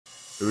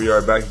Here we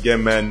are back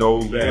again, man. No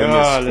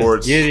limit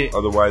sports,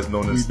 otherwise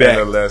known as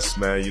NLS,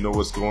 man. You know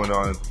what's going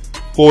on.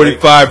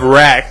 45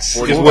 racks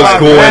is what's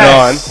going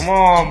on. Come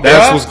on, bro.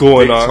 That's what's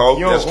going on.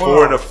 Yo, that's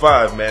 4 to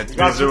 5, man.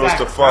 3 zeros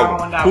to follow.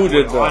 Who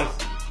did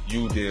that?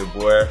 You did,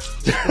 boy.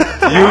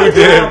 You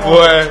did,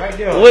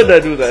 boy. When did I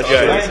do that?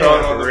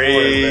 Guys,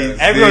 crazy.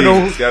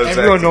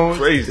 Everyone knows.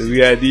 Crazy. We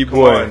had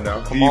D-boy.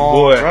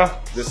 D-boy.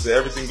 This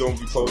everything gonna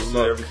be posted.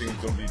 Everything's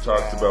gonna be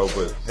talked about.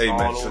 But hey,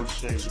 man,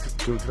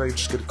 can I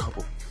just get a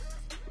couple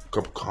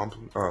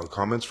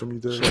comments from you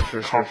there?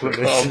 Sure.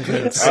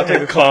 Compliments. I'll take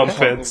the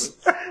compliments.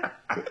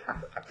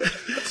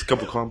 Just a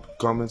couple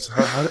comments.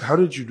 How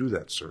did you do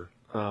that, sir?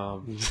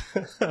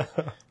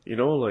 You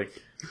know, like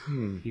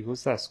He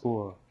goes to that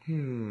school.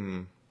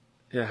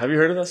 Yeah, have you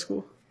heard of that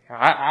school?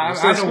 I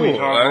know what you're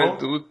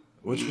talking about.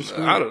 Which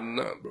school? I don't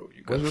know, bro.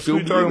 You got What school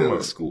you talking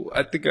about? School.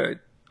 I think I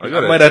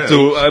might have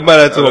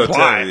to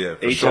apply. Yeah,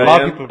 for H.I.M. sure. A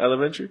lot of people-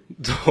 Elementary.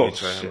 Oh,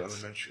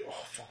 elementary. Oh,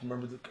 fuck!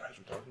 Remember the guys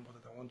were talking about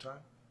it that one time?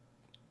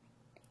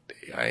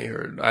 I ain't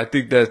heard. I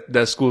think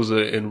that school's an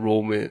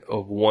enrollment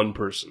of one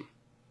person.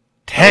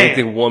 I Damn. don't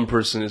think one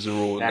person is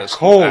enrolled in that That's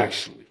school. cold.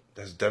 Actually,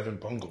 That's Devin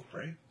Bungle,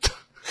 right?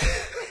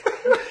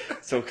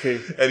 it's okay.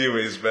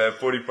 Anyways, man,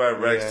 45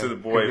 racks to the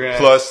boy, Congrats.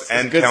 plus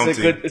and counting.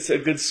 It's a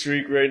good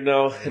streak right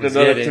now. Hit Let's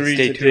another get it. 3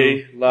 Stay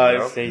today, tuned.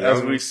 live Stay as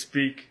tuned. we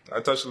speak. I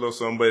touched a little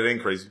something, but it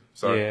ain't crazy.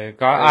 Sorry. Yeah,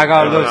 I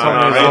got a little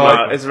something as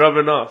well. It's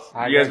rubbing off.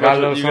 I You guys got a about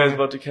little to, you guys something.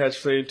 about to catch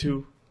flame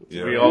too.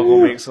 Yeah. We all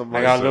gonna make some I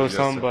money. got a little Yes,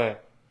 something, sir.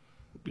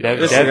 but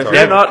Listen, if Devin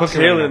they're not cooking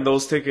tailing right now.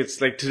 those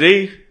tickets, like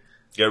today,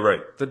 Get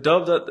right. the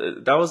dub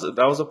that was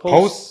a post.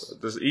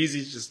 Post? That's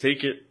easy. Just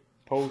take it.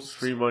 post.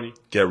 Free money.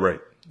 Get right.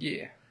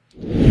 Yeah.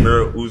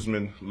 Mira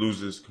Usman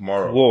loses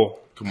Kamaru. Whoa.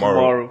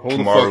 Kamaru. Hold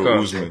the Kamaru fuck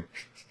up. Usman.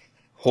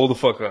 Hold the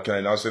fuck up. Can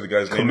I now say the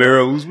guy's name?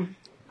 Kamara Usman.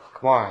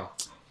 Come on.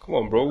 Come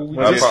on, bro. We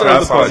I just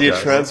apo- started. I Is he a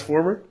apologize.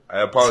 transformer?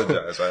 I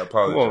apologize. Come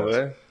on, man.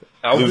 Lose-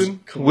 Alvin?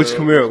 Which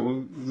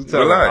Kamara?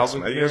 Relax,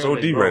 Alvin? man. You guys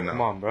OD Bro, right now.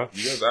 Come on, bro.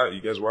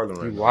 You guys wilding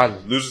right You now.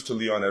 wildin'. Loses to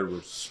Leon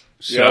Edwards.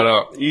 Shout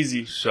out.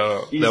 Easy. Shout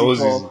out. Easy That was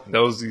call. easy.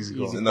 That was easy.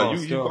 Call. Easy. No, you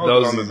Still. called That it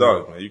was on the easy.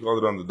 dog, man. You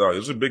called it on the dog. It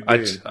was a big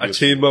day. I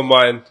changed my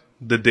mind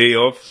the day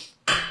of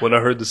when I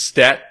heard the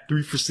stat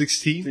 3 for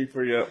 16. 3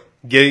 for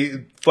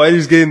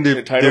Fighters getting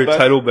their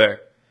title back.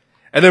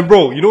 And then,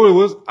 bro, you know what it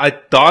was? I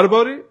thought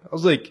about it. I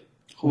was like,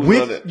 Who's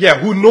done it?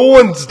 Yeah, no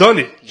one's done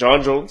it.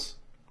 John Jones.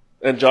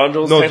 And John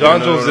Jones. No, John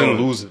technically- Jones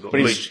didn't lose it, though. but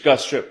he Like- got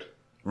stripped.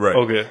 Right.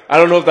 Okay. I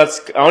don't know if that's.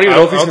 I don't even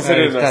know if he's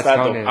considered in if that that's stat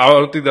though. counted. I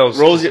don't think that was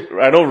Rose.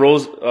 I know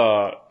Rose.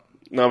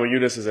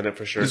 Namajunas is in it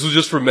for sure. This was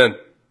just for men.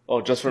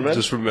 Oh, just for men.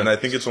 Just for men. And I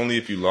think it's only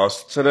if you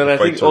lost. So then the I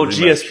fight think. to Oh, a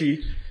rematch.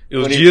 GSP. It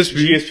was When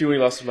GSP. when he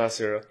lost to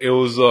Masera. It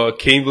was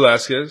Cain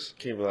Velasquez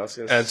Cain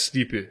Velasquez. and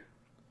Stipe.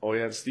 Oh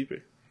yeah, and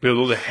Stipe. But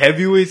those are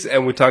heavyweights,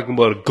 and we're talking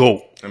about a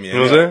GOAT. I mean, you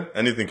know what I'm saying?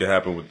 anything can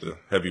happen with the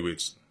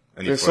heavyweights.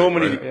 Any There's fight,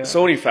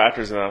 so right? many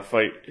factors in that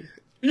fight.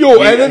 Yo,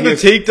 He- and then he the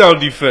is- takedown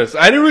defense.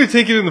 I didn't really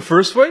take it in the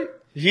first fight.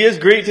 He has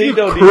great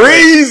takedown defense.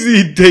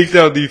 Crazy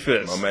takedown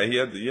defense. Oh man, he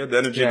had the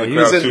energy Yeah, in he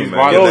the was crowd in- too, he's man.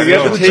 wild. He had Yo, the you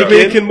have to energy in take the crowd.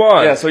 it. Jamaican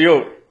mod. Yeah, so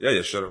yo,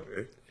 Yeah, shut up.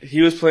 Eh?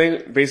 he was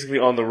playing basically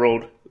on the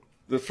road.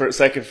 The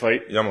second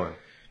fight. Yeah, man.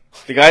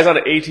 The guy's on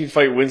an 18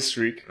 fight win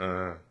streak.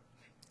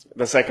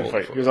 The second Holy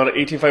fight. fuck. He was on an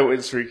 18 fight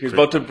win streak. He was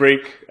about to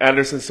break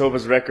Anderson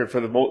Silva's record for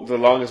the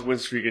longest win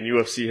streak in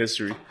UFC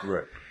history.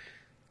 Right.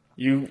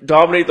 You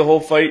dominate the whole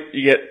fight.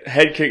 You get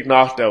head kick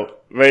knocked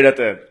out right at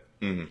the end.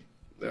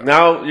 Mm-hmm.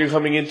 Now you're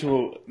coming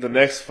into the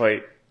next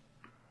fight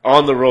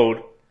on the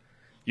road.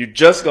 You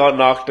just got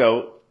knocked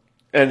out.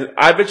 And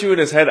I bet you in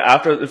his head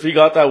after, if he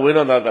got that win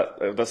on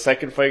the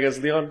second fight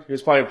against Leon, he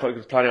was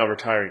probably planning on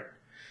retiring.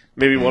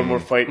 Maybe one more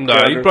fight.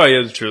 Nah, he probably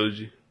has a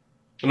trilogy.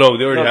 No,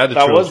 they already No, had the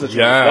that trilogy. was the trilogy.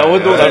 Yeah, That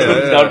would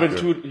yeah, have been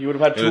two. He would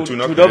have had Yeah, two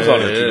two dubs knockouts. on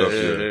Yeah, it. two yeah,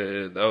 dubs,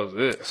 yeah, that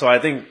was it. So I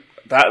think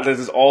that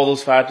there's all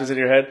those factors in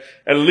your head.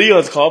 And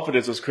Leon's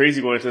confidence was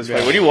crazy going into this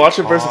fight. When you watch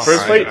him versus the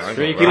first fight, I ain't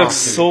he gonna looked lie.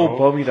 so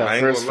bummy I that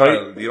ain't first gonna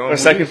lie. fight. Leon Or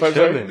second was fight,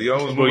 chilling. sorry. Leon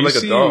was Bro, moving you like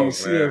see, a dog, you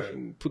see man.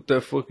 him put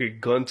that fucking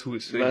gun to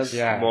his face.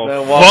 Yeah.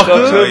 Man walked up to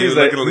Motherfucker. him, he's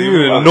like, Look at You him.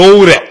 didn't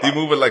know that. He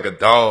moving like a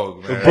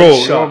dog, man. Bro,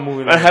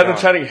 headshot. I had him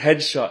chanting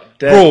headshot.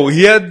 Dead. Bro,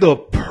 he had the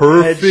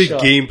perfect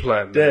Headshot. game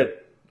plan. man. Dead.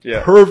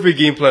 Yeah. Perfect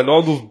game plan.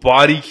 All those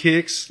body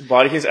kicks.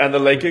 Body kicks and the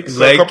leg kicks.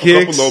 Leg couple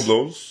kicks. low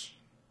blows.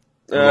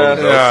 Yeah,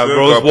 Still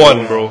bro, it's couple.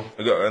 one,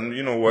 bro. And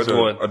you know what? It's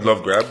one. I'd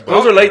love grab.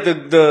 Those are light.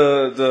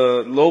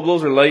 The low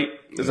blows are light.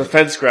 There's a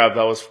fence grab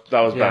that was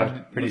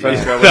bad. pretty The fence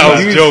bad. grab That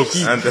bad. was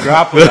jokes. And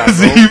Grapple that,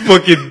 he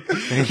fucking,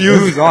 bro. He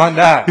was on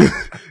that.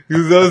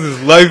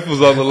 his life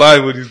was on the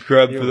line when he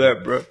grabbed for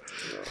that, bro.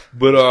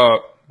 But,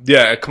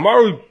 yeah,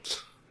 Kamaru,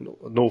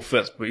 no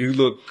offense, but he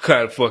looked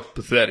kind of fucking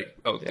pathetic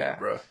out there, Yeah.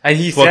 bro. And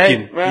he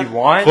Fucking- said he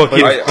won.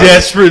 Fucking but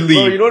desperately.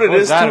 Bro, you know what it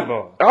What's is that too?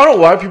 about? I don't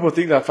know why people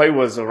think that fight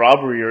was a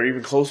robbery or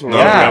even close to a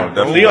robbery. Yeah,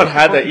 definitely Leon not.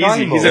 had that What are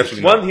easy. you He's talking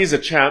about? one, he's a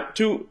champ.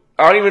 Two,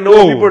 I don't even know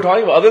what Whoa. people are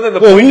talking about other than the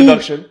Whoa, point who?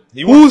 deduction.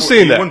 Who's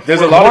saying that?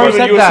 There's a lot Kamaru of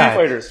said women UFC that.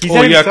 fighters. He Oh,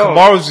 said yeah, himself.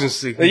 Kamaru's just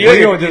sick. You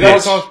Leo, got, there's you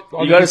got, also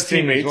you got his other teammates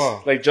teammates, as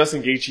well. like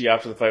Justin Gaethje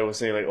after the fight was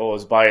saying like, oh,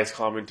 it's biased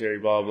commentary,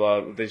 blah,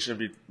 blah, they should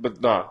be,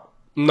 but nah.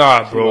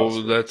 Nah,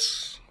 bro.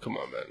 That's come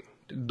on, man.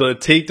 The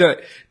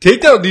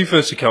takedown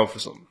defense should count for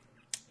something.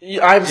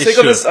 Yeah, I'm sick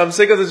of this. I'm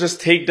sick of this. Just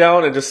take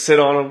down and just sit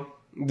on him.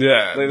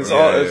 Yeah, Like, it's bro.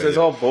 all it's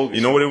all bogus.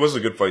 You know what? It was a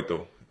good fight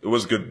though. It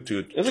was good.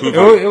 It was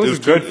a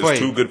good fight.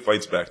 Two good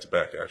fights back to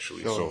back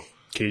actually. So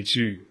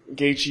KG.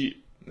 Gaethje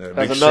yeah, has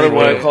big another shame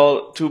one on I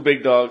call two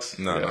big dogs.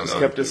 No, Just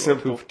kept it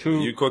simple.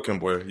 You cooking,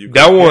 boy. You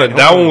That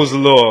one was a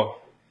little.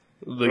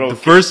 Like Bro, the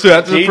first two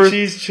after the first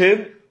Gaethje's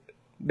chin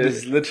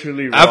is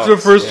literally after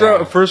the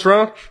rocks. first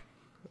round,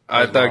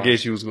 I thought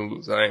Gaethje was gonna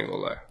lose. I ain't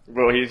gonna lie.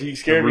 Bro, he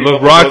scared me.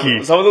 Look,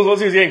 Rocky. Some of those ones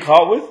he was getting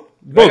caught with.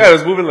 Bro, That guy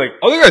was moving like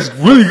other guy's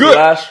really good.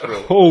 flash,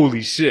 bro.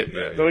 Holy shit,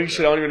 man. Throwing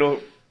shit, I don't even know.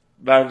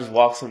 That just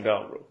walks him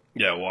down, bro.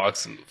 Yeah,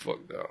 walks him the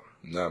fuck down.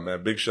 Nah,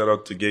 man. Big shout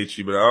out to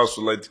Gaethje, but I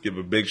also like to give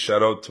a big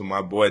shout out to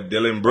my boy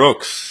Dylan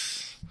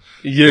Brooks.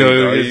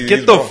 Yeah,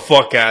 get the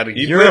fuck out of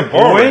here. You're a boy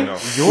right now.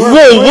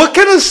 Whoa, what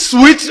kind of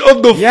switch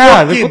of the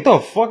Yeah, fucking... like, what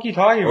the fuck you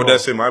talking Oh, about?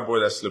 that's it. My boy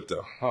that slipped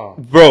out. Oh.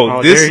 Bro,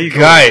 Oh, there this he goes.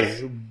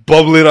 guy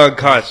bubbling on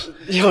Koch.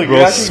 Yo, Bro,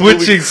 you're actually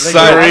switching moving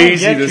sides.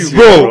 crazy I get this you,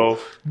 year, Bro,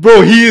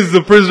 bro, he is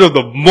the prisoner of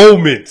the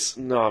moment.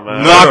 No,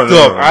 man. Knocked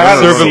up,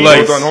 serving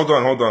lights. Hold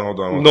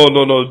on.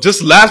 No.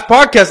 Just last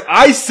podcast,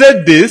 I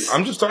said this,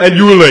 I'm just talking and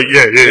you were like,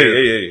 yeah.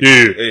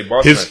 Hey,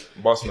 His-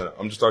 boss man.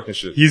 I'm just talking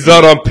shit. He's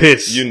not on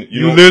piss. You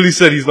You know- literally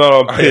said he's not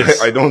on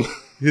piss. I don't.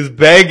 His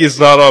bag is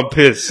not on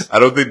piss. I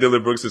don't think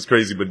Dylan Brooks is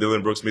crazy, but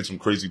Dylan Brooks made some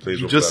crazy plays.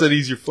 You over just the said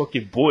he's your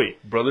fucking boy,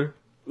 brother.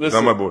 last-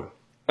 Listen, not my boy.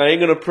 I ain't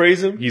gonna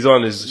praise him, He's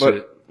on his shit.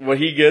 but what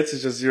he gets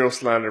is just zero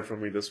slander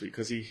from me this week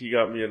because he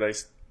got me a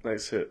nice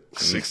hit.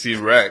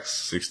 16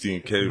 racks.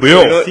 16K.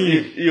 Bill.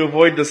 You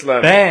avoid the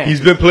slander. Bam. He's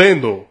been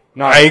playing though.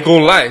 No. I ain't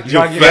gonna lie. Yo,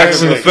 gotta give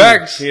facts him are the credit.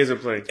 facts. He isn't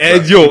playing.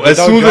 And yo, as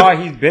Without soon Jaw,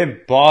 as he's been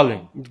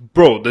balling.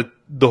 bro,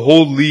 the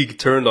whole league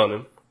turned on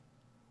him.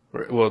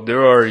 Right, well,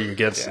 they're already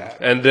against him.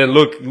 And then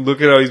look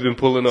at how he's been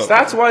pulling up.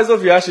 Stats wise, though,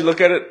 if you actually look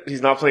at it,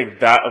 he's not playing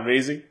that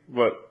amazing,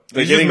 but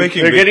they're He's just getting,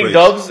 making they're big getting plays.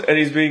 dubs, and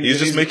he's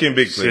just making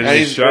big plays. and His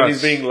he's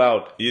shots. being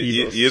loud.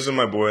 He isn't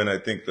my boy, and I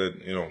think that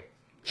his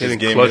Hitting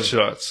game clutch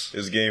shots.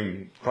 his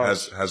game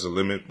has a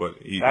limit, but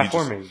he That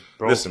just form is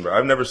broke. listen, bro.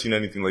 I've never seen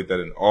anything like that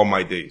in all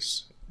my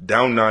days.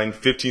 Down 9,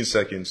 15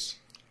 seconds.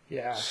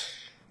 Yeah.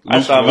 I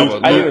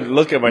didn't even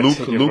look at my Luke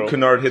ticket, Luke bro.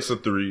 Kennard hits a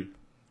 3.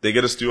 They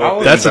get a steal. That off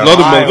was- the That's down.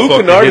 another Luke Luke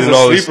motherfucker Kennard is hitting a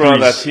all his sleeper on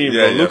that threes. team,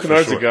 Yeah, bro. Luke for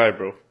Kennard's sure. a guy,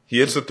 bro. He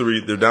hits a 3.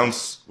 They're down.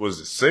 Was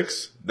it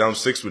 6? Down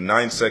 6 with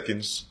 9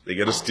 seconds. They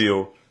get a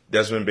steal.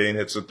 Desmond Bain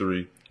hits a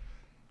 3.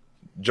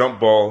 Jump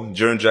ball.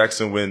 Jaren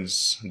Jackson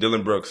wins.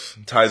 Dylan Brooks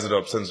ties it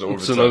up. Sends it over.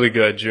 It's another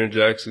guy, Jaren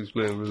Jackson's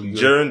playing really good.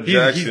 Jaren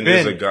Jackson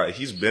is been- a guy.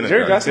 He's been a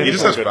Jaren guy. Jackson He is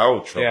just has good.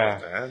 foul trouble, Yeah.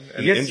 man, He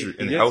and gets, injury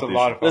and he health gets a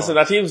lot issues. of Listen,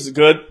 that team's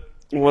good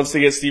once they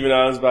get Steven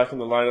Adams back in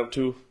the lineup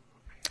too.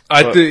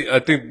 I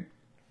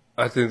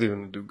think they're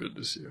gonna do good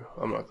this year.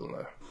 I'm not gonna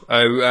lie.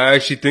 I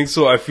actually think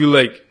so. I feel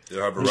like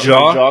They'll have a run.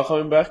 Jaw,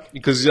 coming back.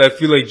 because I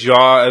feel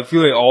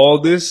like all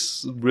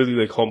this really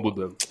like humbled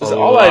them. Listen,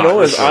 all I know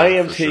for is sure, I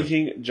am for sure.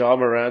 taking Ja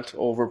Morant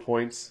over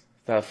points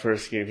that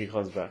first game he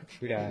comes back.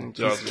 Yeah.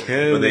 Jaws He's will.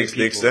 killing But they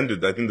people.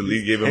 extended. I think the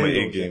league gave him an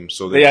 8 game,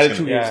 so They they're added just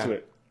 2 gonna- games to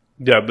it.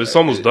 Yeah, but it's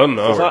almost done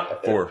now.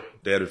 not- 4.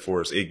 They added 4.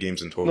 It's 8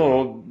 games in total.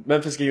 No,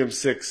 Memphis gave him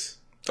 6.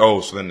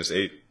 Oh, so then it's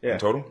 8 Yeah. in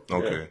total.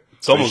 Okay, Yeah.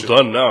 It's almost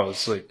done now.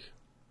 It's like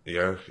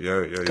Yeah.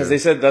 Because they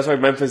said that's why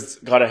Memphis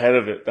got ahead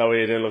of it. That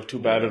way it didn't look too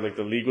bad if like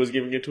the league was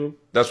giving it to him.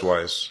 That's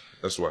wise.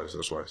 That's wise.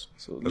 So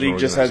That's league an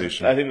just had.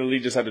 organization. I think the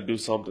league just had to do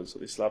something, so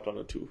they slapped on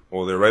a 2.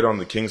 Well, they're right on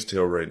the Kings'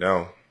 tail right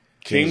now.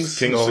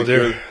 Kings? no,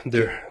 secured-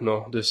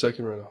 they're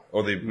second right now.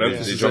 Oh,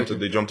 Memphis they is jumped.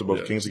 second. They jumped above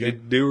Yeah. Kings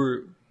again. They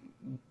were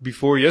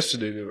before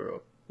yesterday. They were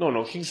up.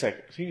 No, Kings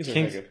second. Kings are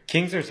second.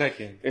 Kings are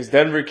second. It's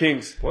Denver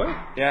Kings. What?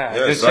 Yeah.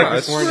 Yeah, Just so check I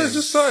this swear I morning.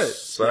 just saw it.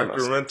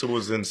 Sacramento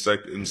was in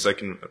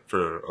second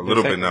for a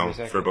little bit second, now, they're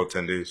second. for about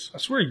 10 days. I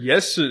swear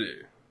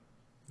yesterday.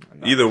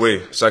 Either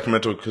way,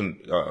 Sacramento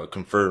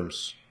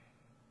confirms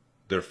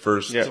their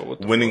first Yeah.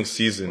 winning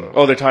season.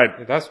 Oh, they're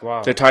tied. That's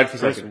wild. They're tied for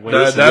second.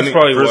 That's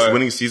probably first why.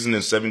 winning season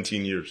in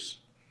 17 years.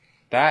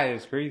 That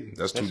is crazy.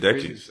 That's 2 crazy.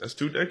 decades. That's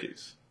 2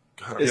 decades.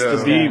 God, It's yeah.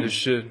 the beam. This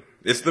shit.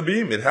 It's the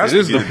beam. It has It to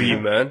is be the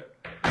beam, man.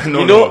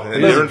 No, You know- no.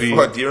 And it is the beam.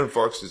 De'Aaron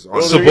Fox is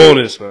on.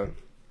 Sabonis, man.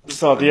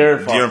 So De'Aaron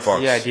Fox. De'Aaron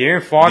Fox. Yeah,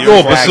 De'Aaron Fox. No,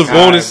 is but that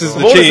Sabonis guy, is bro.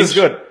 the Sabonis change. is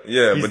good.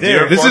 Yeah, He's but there.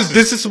 De'Aaron This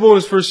Fox is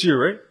Sabonis' first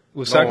year, right?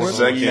 With Sacramento.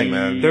 second,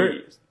 man.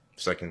 Third,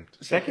 Second.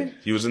 second?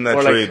 He was in that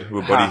Or like trade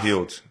with Buddy half.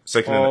 Hield.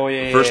 Second, Oh,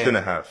 and yeah, first yeah. and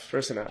a half.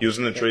 First and a half. He was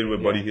in the trade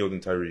with Buddy Hield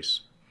and Tyrese.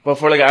 But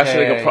for like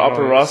actually like a Yeah,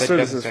 proper no, roster,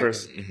 this second, is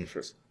first. Mm-hmm.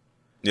 First.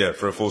 Yeah,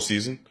 for a full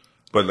season.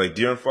 But like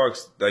De'Aaron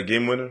Fox, that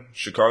game winner,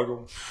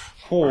 Chicago,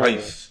 Cold.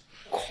 ice,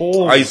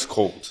 Cold. ice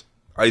cold,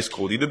 ice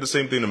cold. He did the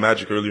same thing to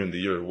Magic earlier in the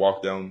year.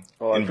 Walk down,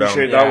 Oh, I inbound,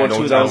 appreciate that Yeah, one no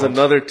too. That was talent.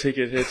 another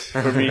ticket hit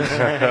for me.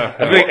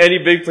 I think any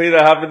big play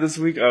that happened this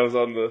week, I was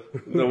on the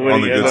on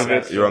winning the end good of side.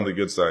 it. You're on the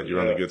good side. You're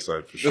on the Yeah. good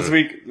side for sure. This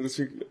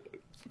week,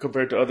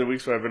 compared to other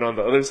weeks where I've been on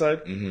the other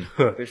side,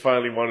 they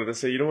finally wanted to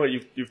say, you know what,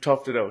 you've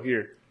toughed it out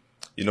here.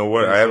 You know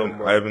what? Thanks so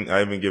much. I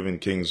haven't given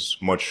Kings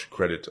much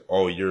credit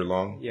all year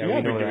long. Yeah, You we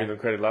have been know giving that. them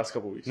credit last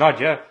couple weeks. Not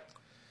Jeff.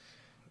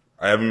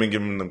 I haven't been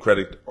giving them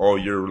credit all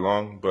year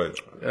long, but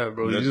Yeah,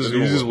 bro. They're You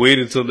doing just well. wait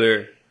until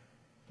they're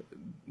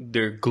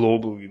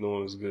globally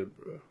known as good,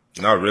 bro.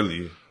 not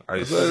really.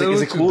 Is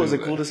it cool? Is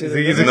it cool to say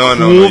Is that? it No,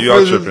 cool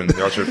y'all for tripping.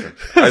 Y'all tripping.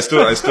 I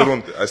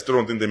still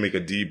don't think they make a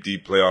deep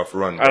playoff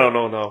run. I don't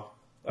know now.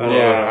 I don't know.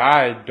 Yeah,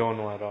 I don't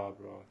know at all,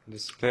 bro.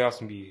 This playoffs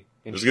can be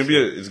It's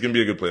interesting. gonna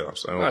be a good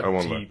playoffs. I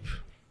won't lie. Deep.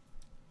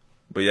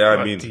 But yeah, I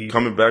Not mean, deep.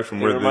 coming back from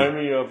They where remind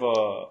me of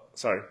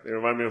They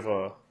remind me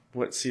of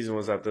what season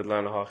was that? The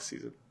Atlanta Hawks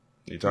season.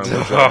 you talking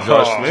about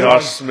Josh Smith,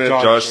 Josh Smith.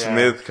 Josh yeah.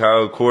 Smith,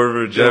 Kyle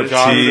Korver, Jeff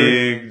Johnson.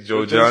 Teague, Joe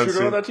Was Schroeder on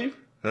Johnson. that team?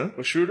 Huh?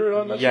 Was Schroeder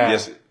on that team? Yeah.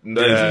 Yes,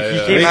 no, Yeah, He yeah.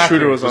 came I think after.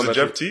 Schroeder was Was on it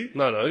that Jeff team. Teague?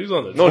 No, he's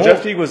on the No, Oh.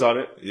 Jeff Teague was on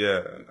it.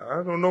 Yeah,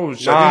 I don't know. Nah, I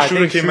think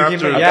Schroeder came Schroeder after.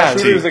 came- I yeah. thought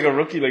Schroeder was like a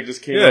rookie, like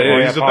just came Yeah, out. yeah,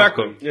 Oh, he's a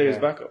possibly. backup. Yeah, he was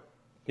backup.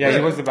 Yeah, he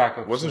was the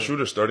backup. Wasn't so-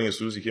 Schroeder starting as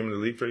soon as he came in the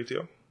league for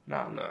ATL?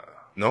 Nah.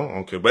 No,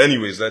 okay. But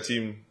anyways, that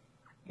team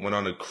went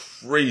on a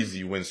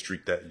crazy win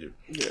streak that year.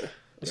 Yeah.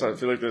 So I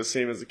feel like they're the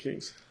same as the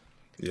Kings.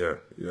 Yeah.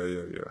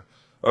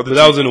 But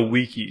that was in a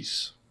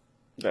weekies.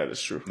 That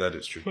is true. That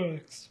is true.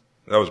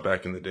 That was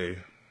back in the day.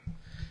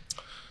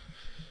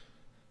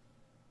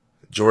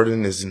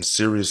 Jordan is in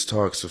serious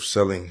talks of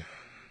selling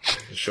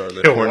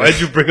Charlotte Yo, Hornets.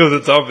 why'd you bring up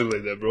the topic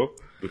like that, bro?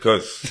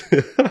 Because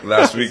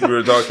last week we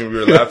were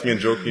laughing and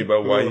joking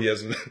about why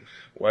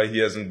he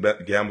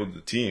hasn't gambled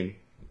the team,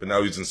 but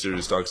now he's in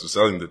serious talks of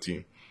selling the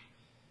team.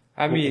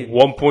 I mean,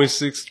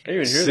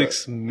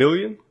 1.6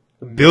 million?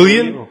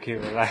 Billion? Okay,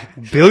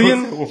 relax.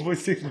 Billion?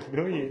 1.6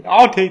 billion.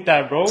 I'll take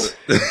that, bro.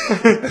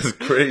 That's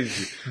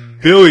crazy.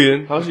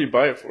 Billion? How much did you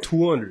buy it for?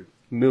 200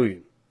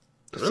 million.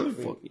 Really?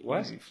 Fucking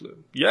What? easy flip.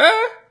 Yeah?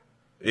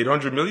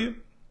 800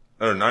 million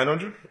or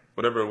 900,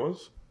 whatever it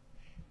was.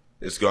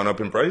 It's gone up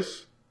in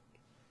price.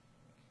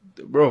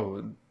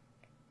 Bro,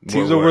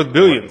 teams are worth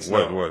billions.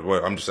 now.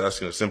 What? I'm just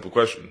asking a simple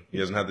question. He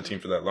hasn't had the team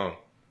for that long.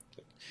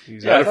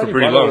 He's Yeah, I had it thought for he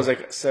pretty bought it long. was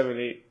like 7,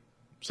 8.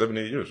 7,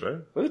 8 years, right?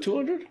 Was it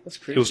 200? That's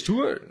crazy. It was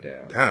 200.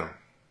 Damn. Damn.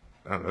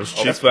 That was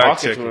cheap. That's fact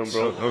pocket to checking. him,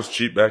 bro. That was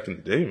cheap back in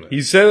the day, man.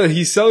 He's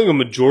selling a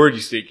majority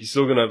stake. He's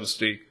still gonna have a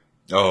stake.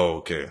 Oh,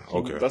 okay.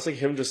 That's like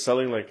him just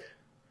selling like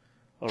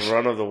a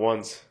run of the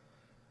ones.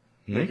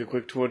 Make a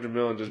quick 200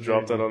 mil and just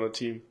drop that on a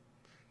team.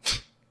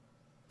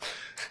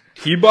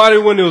 He bought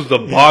it when it was the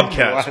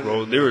Bobcats,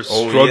 bro. They were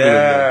Oh, struggling.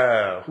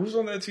 yeah. Who's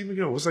on that team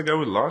again? What's that guy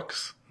with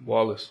locks?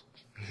 Wallace.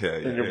 Yeah.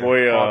 And your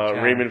boy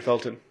Bobcat. Raymond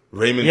Felton.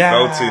 Raymond Yeah.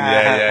 Felton.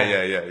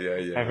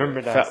 Yeah. I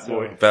remember that. Fat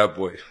boy. Fat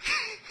boy.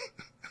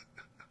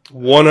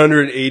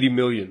 180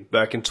 million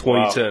back in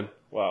 2010.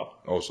 Wow.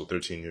 Also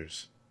 13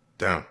 years.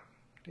 Damn.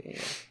 Damn.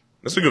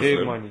 That's a good Big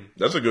flip. money.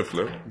 That's a good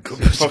flip.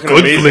 Fucking Good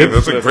amazing. flip.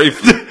 That's a great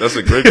flip. That's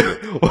a great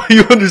flip. Why are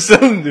you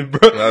underselling it,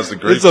 bro? That's a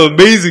great It's an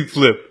amazing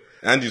flip.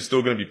 And you're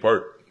still going to be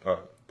part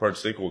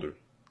stakeholder.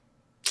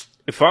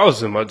 If I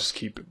was him, I'd just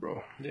keep it,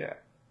 bro. Yeah.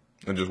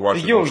 And just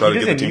watch Yo, it. Try he to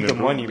get the doesn't team need to the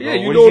improve. money, bro. Yeah,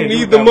 you What is he don't gonna do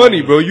need with the that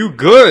money, bro. You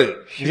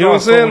good. You know what I'm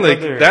got so saying? much Like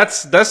other-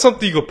 that's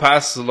something you could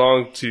pass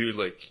along to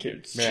like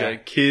Kids. Yeah.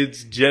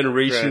 kids,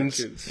 generations.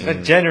 Grandkids.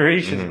 That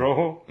generations,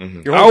 bro.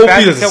 Your I whole hope he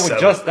family doesn't set with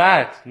sell just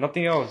that.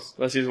 Nothing else.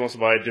 Unless he just wants to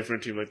buy a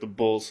different team like the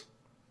Bulls.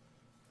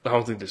 I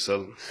don't think they're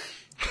selling.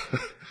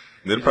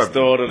 They're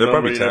throw out a number,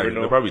 probably you never taxed. know.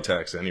 They're probably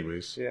taxed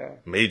anyways. Yeah.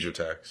 Major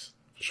tax.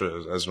 For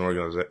sure. As an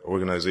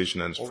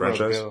organization and Over a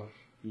franchise. bill,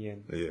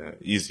 Ian. Yeah.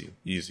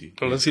 Easy.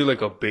 Unless you're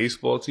like a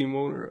baseball team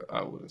owner,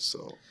 I wouldn't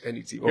sell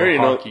any team. You Or already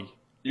know- hockey.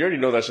 You already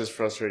know that's just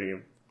frustrating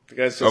him. The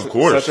guy's just Of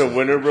course. such a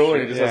winner, bro,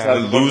 and he just has to Yeah.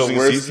 have one of the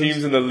worst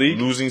teams in the league.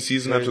 Losing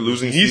season after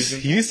losing He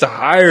season. needs to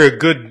hire a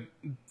good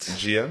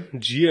GM?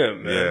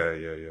 GM,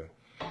 man.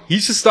 Yeah. He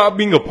should stop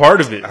being a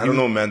part of it. I don't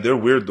know, man. They're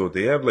weird though.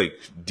 They have like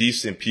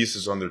decent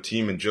pieces on their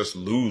team and just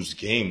lose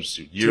games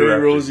year Terry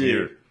after Rozier.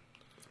 year.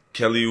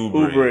 Kelly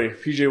Oubre. Oubre,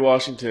 PJ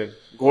Washington,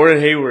 Gordon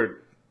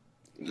Hayward,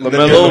 Then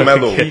LaMelo.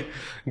 LaMelo.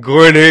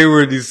 Gordon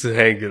Hayward needs to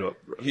hang it up,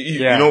 bro.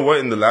 Yeah. You know what?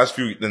 In the last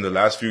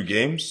few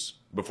games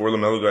before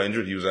LaMelo got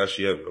injured, he was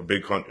actually a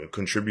big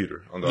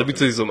contributor on the Let me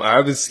tell you something. I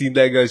haven't seen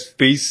that guy's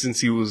face since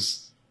he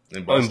was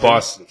in in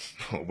Boston.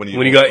 when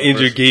When he got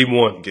injured game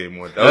one. Game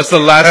one. That's the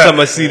last time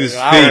I seen his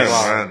That face.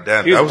 was- Man,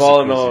 damn, He that was was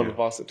balling crazy. on in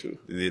Boston too.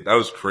 Yeah, that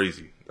was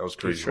crazy. That was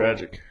crazy.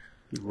 Tragic.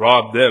 He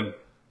robbed them.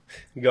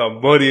 He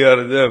got money out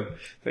of them.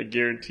 That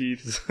guaranteed.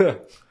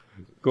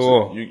 Go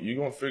on. You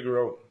gonna figure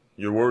out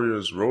your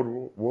Warriors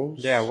road woes?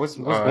 Yeah, what's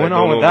I going don't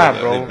on know with that,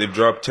 about bro? They've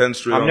dropped 10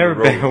 straight I've on never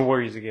the been road. to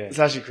Warriors again. It's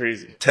actually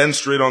crazy. 10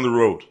 straight on the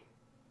road.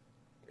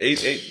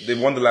 8. They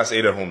won the last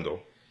 8 at home though.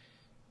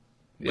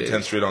 But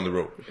 10 straight on the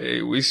road.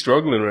 Hey, we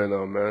struggling right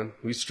now, man.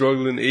 We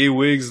struggling.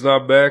 A-Wig's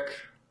not back.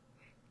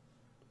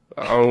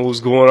 I don't know what's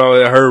going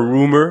on. I heard a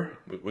rumor.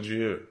 What'd you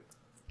hear?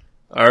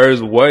 I heard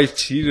his wife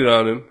cheated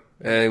on him.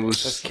 And it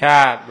That's was...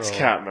 cat, bro. It's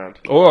cat, man.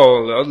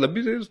 Oh, let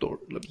me tell you the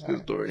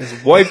story.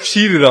 His wife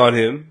cheated on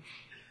him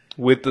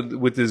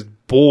with his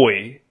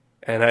boy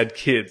and had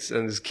kids.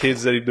 And his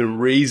kids that he'd been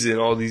raising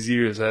all these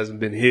years hasn't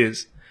been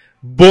his.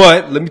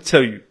 But, let me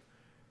tell you.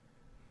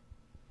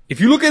 If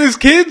you look at his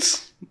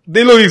kids,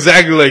 they look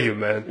exactly like him,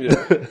 man.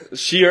 Yeah.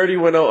 She already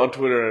went out on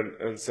Twitter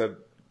and said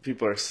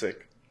people are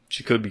sick.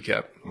 She could be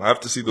capping. I'm gonna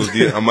have to see those.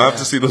 I'm gonna have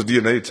to see those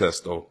DNA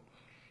tests though.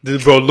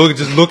 Bro,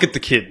 just look at the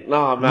kid.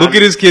 Nah, man. Look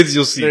at his kids,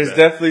 you'll see. There's man.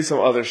 definitely some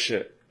other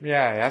shit.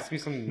 Yeah, it has to be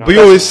some. But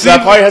yo, it's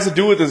That probably has to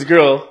do with his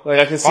girl. Like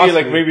I can see, like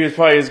Possibly. maybe it's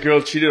probably his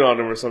girl cheated on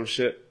him or some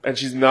shit, and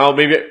she's now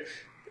maybe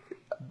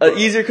an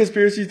easier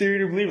conspiracy theory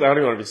to believe. I don't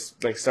even want to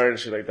be like starting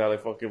shit like that.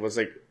 Like fuck, it was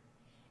like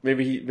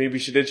maybe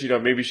she did cheat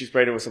on. Maybe she's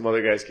pregnant with some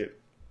other guy's kid.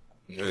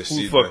 Yeah, Who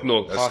see, the fuck that-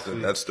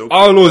 knows? That's still.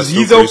 All I know that's is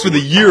he's still out for the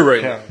crazy. year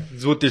right Yeah. now.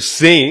 Is what they're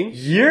saying.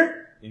 Year?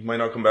 He might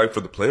not come back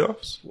for the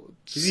playoffs.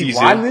 he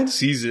wildin'?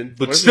 Season.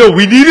 But still,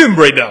 we need him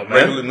right now, man.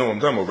 Regular, no, I'm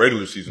talking about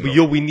regular season. But though.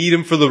 yo, we need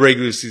him for the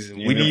regular season.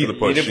 You We need him need for the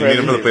push. need him You for need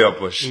him for the everything. playoff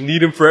push. we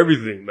need him for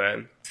everything,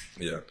 man.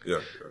 Yeah, yeah.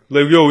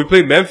 Like, yo, we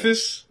played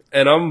Memphis,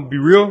 and I'm gonna be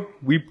real.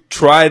 We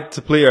tried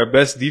to play our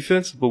best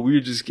defense, but we were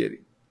just getting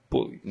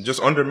bullied.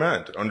 Just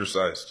undermanned,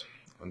 undersized.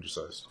 The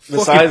size Fucking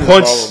is a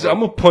punch. problem, bro. I'm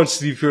gonna punch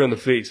Steve Kerr in the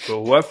face,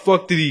 bro. Why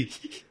fuck did he?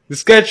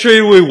 This guy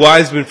traded away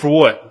Wiseman for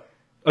what?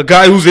 A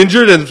guy who's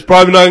injured and is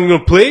probably not even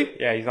gonna play?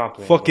 Yeah, he's not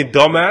playing. Fucking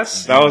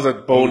dumbass. That was a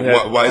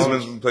bonehead.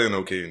 Wiseman's been playing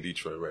okay in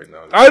Detroit right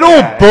now. I know,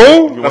 Yeah, bro.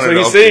 If you That's wanted what an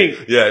he's update-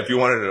 saying. Yeah, if you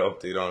wanted an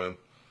update on him,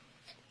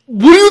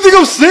 What do you think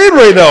I'm saying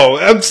right now?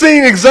 I'm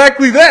saying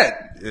exactly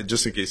that. yeah,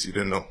 just in case you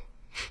didn't know.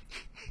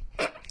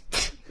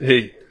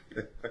 Hey,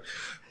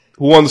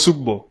 who won the Super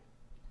Bowl?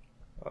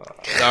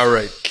 All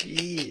right,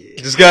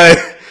 this guy.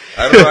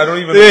 I don't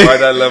even know why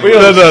that level. But,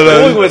 yo, No, no,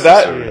 no. going with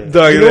that,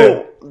 Dog, you yeah.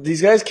 know,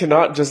 these guys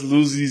cannot just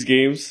lose these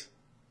games,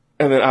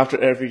 and then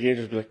after every game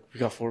just be like, "We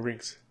got 4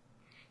 rings."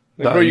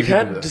 Like, Nah, bro, you you can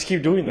do can't that. just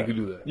keep doing that. You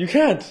can do that. You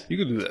can't. You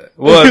can do that.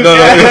 Well, no,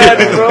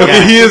 can't, bro.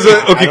 Okay, he is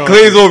okay.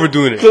 Clay's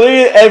overdoing it.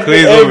 Clay Clay's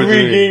every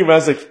overdoing it. game,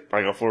 man's like,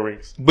 "I got 4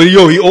 rings." But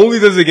yo, he only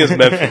does it against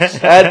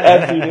Memphis.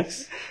 At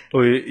Phoenix,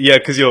 Oh yeah,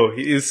 because yo,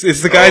 it's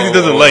the guys he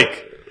doesn't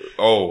like.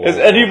 Oh, is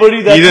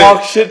anybody that He did-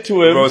 talks shit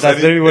to him? bro, is That's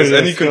any, everybody is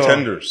any that's still-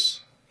 contenders?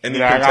 Any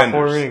Yeah, I got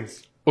 4 contenders?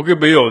 rings. Okay,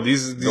 but yo,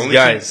 these only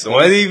guys, team-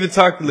 why they even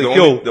talk like The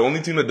yo?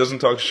 only team that doesn't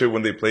talk shit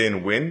when they play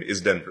and win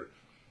is Denver.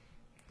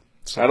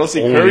 I don't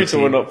see Only Curry team.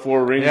 throwing up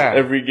 4 rings Yeah.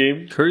 every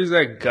game. Curry's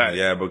that guy.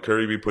 Yeah, but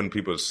Curry be putting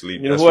people to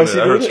sleep. You know That's who I what see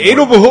that doing hurts it? Ain't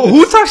no, more. but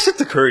who talks shit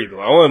to Curry though?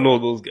 I want to know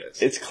those guys.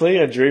 It's Clay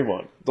and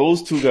Draymond.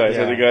 Those 2 guys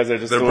are the guys that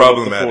just They're throw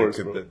up the problematic. fours,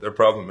 bro. They're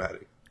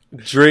problematic.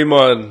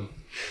 Draymond,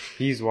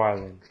 He's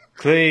wildin'.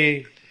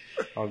 Clay,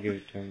 I'll give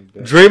it to him.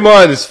 But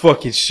Draymond is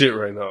fucking shit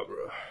right now, bro.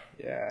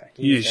 yeah,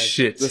 He is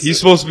shit. listen. He's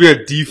supposed to be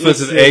our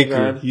defensive Listen, anchor.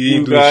 man, He ain't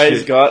you doing guys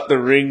shit. got the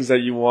rings that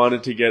you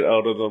wanted to get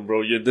out of them,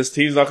 bro. This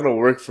team's not gonna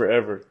work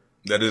forever.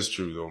 That is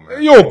true, though,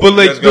 man. Yo, but You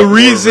like guys got the 4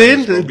 reason,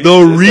 rings, bro. Be- the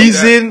just like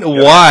reason that.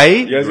 Yeah. why,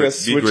 You guys gotta Be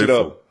switch it grateful.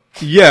 up.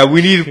 yeah,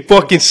 we need a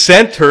fucking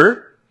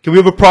center. Can we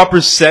have a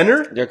proper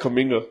center? Yeah,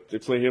 Kuminga. They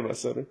play him at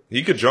center.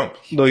 He could jump.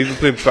 No, he's been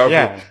playing power.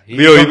 Yeah, Yo, he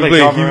he's don't been play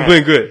playing. Ja He's been Morant.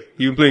 playing good.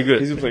 He's been playing good.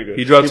 He's been playing good.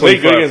 He dropped played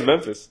good 25. against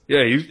Memphis.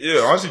 Yeah, Yeah,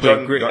 honestly, Playing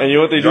John, great. And you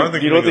know what they do?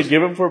 Jonathan You know what they Kuminga's-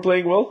 give him for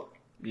playing well?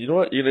 You know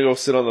what? You're gonna go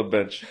sit on the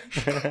bench.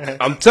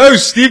 I'm telling you,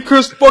 Steve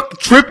Kerr's fucking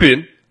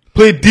tripping.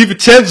 Played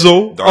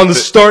DiVincenzo on the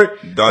start,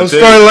 on the Dante.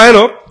 starting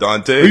lineup.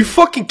 Dante. Are you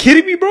fucking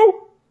kidding me,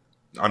 bro?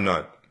 I'm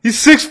not. He's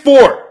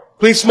 6'4",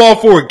 playing small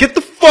forward. Get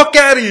the fuck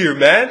out of here,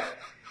 man.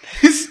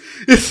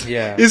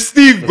 Yeah. It's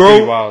Steve, That's bro.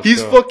 pretty wild, He's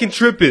still. fucking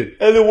tripping.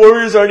 And the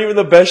Warriors aren't even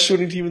the best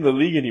shooting team in the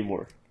league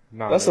anymore.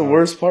 No, That's the no.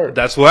 worst part.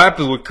 That's what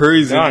happens when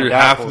Curry's They're injured on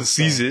half of Dapples, the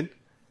so. season.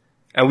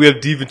 And we have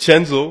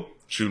DiVincenzo.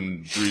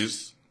 Shooting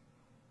threes.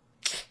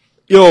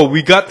 Yo,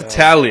 we got the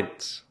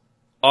talent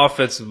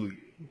offensively.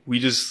 We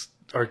just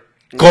are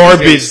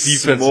garbage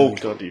defensively.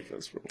 Smoked on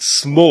defense, bro.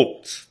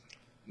 Smoked.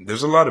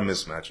 There's a lot of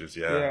mismatches,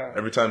 yeah. Yeah.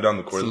 Every time down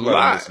the court, It's there's a a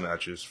lot lot. of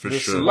mismatches, for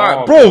There's sure. a lot.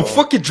 Wow, bro,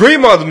 fucking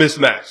Draymond's a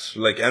mismatch.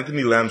 Like,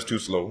 Anthony Lamb's too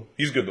slow.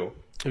 He's good, though.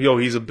 Yo,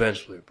 he's a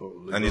bench player, bro.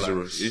 And he's a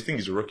Relax. rookie. You think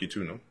he's a rookie,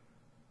 too, no?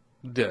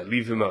 Yeah,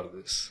 leave him out of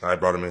this. I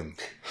brought him in.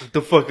 What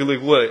the fuck,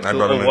 like what? I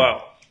brought him in.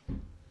 Wow.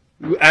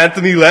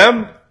 Anthony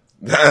Lamb?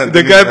 The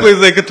Anthony guy Lamb. plays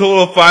like a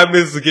total of 5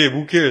 minutes a game.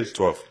 Who cares?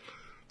 12.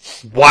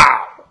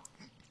 Wow.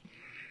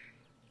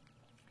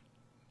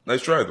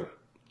 Nice try, though.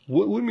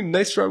 What do you mean,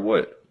 nice try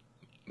what?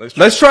 Nice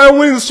try. Nice try on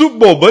winning the Super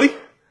Bowl, buddy.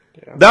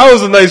 That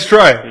was a nice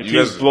try. Your You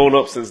team's guys- blown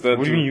up since then.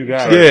 What do too. you mean you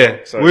guys? Yeah.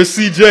 Sorry. Where's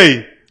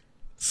CJ?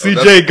 CJ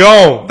that's-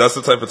 gone. That's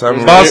the type of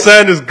time Miles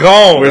Sanders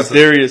gone. Where's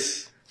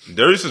Darius?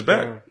 Darius is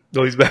back.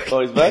 No, he's back.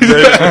 Oh, he's back?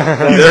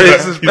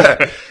 Darius is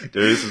back.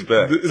 Darius is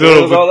back. So what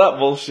No, was all that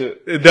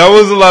bullshit? that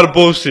was a lot of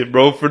bullshit,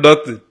 bro, for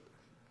nothing.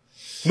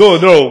 No.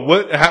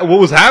 What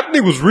was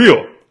happening was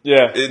real.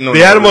 Yeah. No, They no,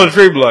 had him no. on the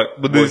trade block,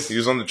 but Boy, this. he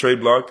was on the trade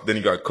block, then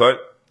he got cut.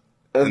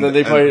 And then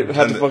they probably had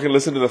to and- fucking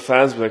listen to the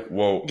fans be like,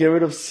 Whoa. get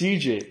rid of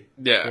CJ.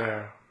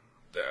 Yeah.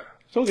 Yeah.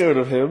 Don't get rid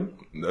of him.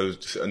 It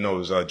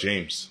was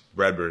James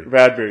Bradbury.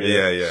 Bradbury.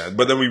 Yeah.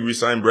 But then we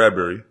re-signed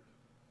Bradbury.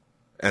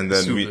 And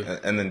then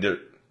Stupid.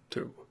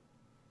 Terrible.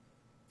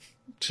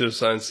 Should have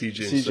signed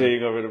CJ. CJ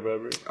got rid of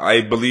Bradbury.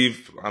 I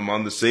believe I'm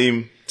on the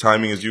same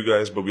timing as you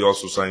guys, but we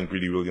also signed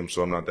Greedy Williams,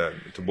 so I'm not that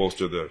to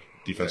bolster the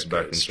defensive That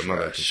backroom, guy's so I'm not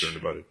that trash. concerned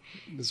about it.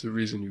 That's the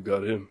reason you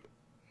got him.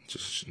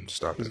 Just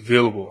stop He's it.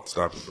 available.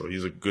 Stop it, bro.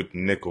 He's a good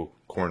nickel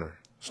corner.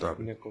 Stop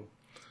it. Nickel.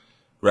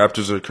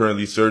 Raptors are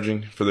currently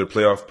surging for their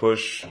playoff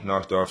push.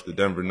 Knocked off the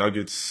Denver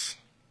Nuggets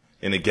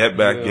in a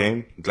get-back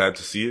game. Glad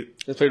to see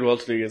it. They played well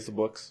today against the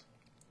Bucks.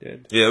 Yeah,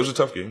 it was a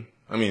tough game.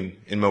 I mean,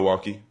 in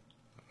Milwaukee.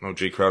 No,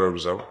 Jay Crowder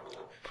was out.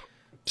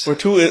 We're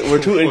too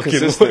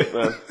inconsistent,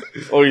 man.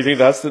 Oh, you think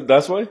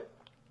that's why?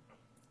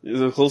 Is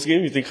it a close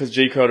game? You think because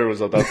Jay Crowder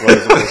was out, that's why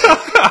it's a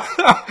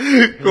close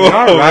game? You're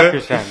not a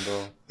Raptors fan,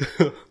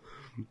 bro.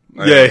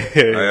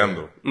 I am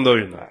though. No,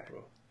 you're not,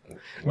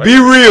 bro. Be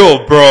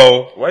real,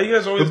 bro. Why you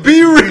guys always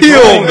Be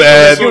real,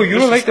 man. Yo, you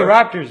don't like the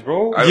Raptors,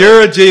 bro.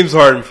 You're a James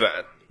Harden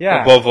fan.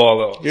 Yeah. Above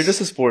all else. You're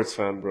just a sports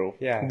fan, bro.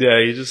 Yeah. Yeah,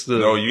 you're just the...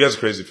 No, you guys are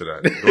crazy for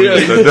that.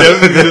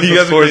 definitely You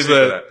guys are crazy for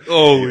that.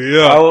 Oh,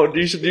 yeah.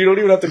 You don't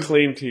even have to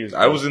claim teams.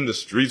 I was in the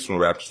streets when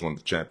Raptors won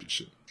the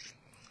championship.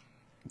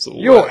 So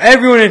Yo,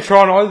 everyone in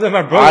Toronto, other than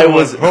my brother, I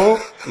was- bro.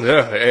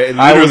 yeah,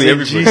 I was literally in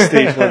everybody.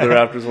 G-State when the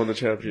Raptors won the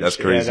championship. That's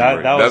crazy that-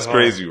 work. that was That's hard.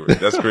 crazy work.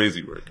 That's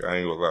crazy work. I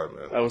ain't gonna lie,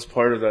 man. I was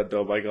part of that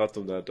dub. I got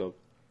them that dub.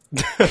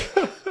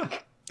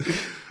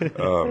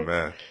 Oh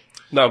man.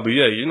 Nah, but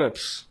yeah, you're not...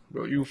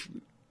 Bro,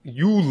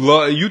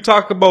 you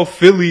talk about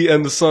Philly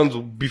and the Suns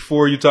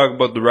before you talk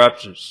about the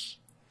Raptors.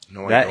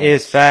 No, I That don't.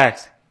 is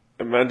facts.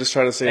 And man, just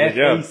trying to say that,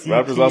 yeah, FACTS.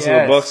 Raptors lost to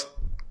the Bucks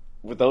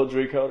without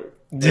Jay Crowder.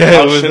 Yeah,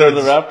 How it was shit are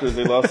the Raptors?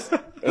 They lost,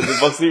 and the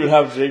Bucks didn't even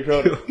have Jay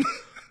Crowder.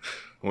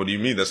 What do you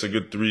mean? That's a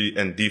good 3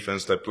 and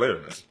defense type player,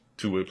 man.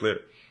 Two-way player.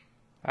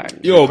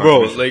 Yo,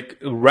 bro, Confirmation. like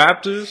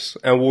Raptors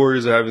and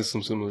Warriors are having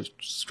some similar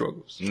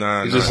struggles.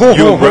 Nah, It's nah. just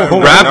you, Not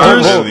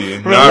Raptors. really.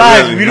 Not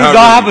Relax, really, we do not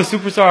not really. have a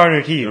superstar on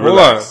our team. Hold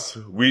Relax.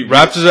 on. We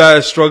Raptors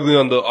are struggling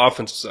on the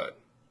offensive side.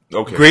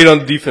 Okay. Great on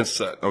the defensive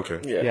side.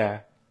 Okay. Yeah.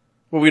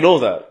 Well, we know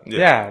that.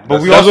 Yeah.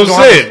 But we That's also what don't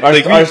I'm have- saying. Our,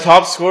 Like, our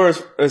top scorer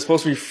is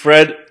supposed to be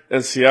Fred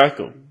and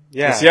Siakam.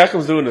 Yeah. And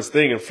Siakam's doing his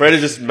thing, and Fred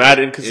is just mad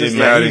inconsistent.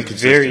 mad He's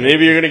inconsistent. very-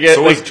 Maybe you're gonna get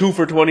So like is- 2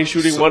 for 20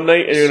 shooting one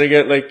night, and you're gonna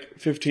get like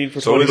 15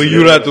 for So 20. is- But you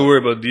don't have to worry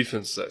about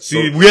defense side.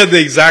 See, So- we had the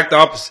exact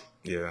opposite.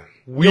 Yeah.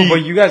 Yo,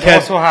 but you guys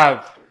can't- also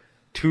have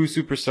 2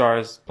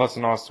 superstars plus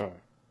an all-star.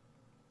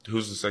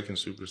 Who's the second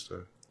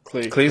superstar?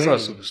 Clay. Clay's not a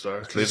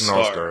superstar. Clay's an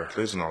all-star.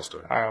 Clay's an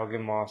all-star. Alright, I'll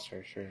give him all-star,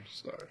 sure.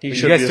 He You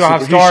should guys be a still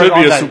have super- stars he should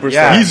on be a that- superstar.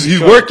 yeah. He's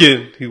Sure.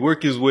 working. He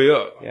worked his way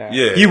up. Yeah.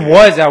 Yeah. He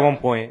was at one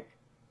point.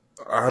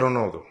 I don't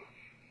know though.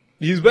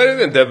 He's better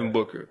than Devin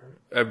Booker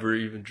ever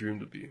even dreamed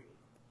to be.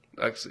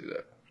 I can say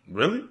that.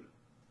 Really?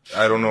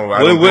 I don't know.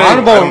 Wait, wait. I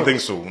don't think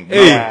so.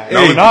 Hey, Yeah.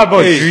 hey, Not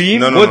about hey,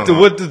 dream. No, no, what, no, no.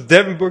 what does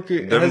Devin Booker,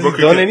 has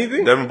he done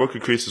anything? Devin Booker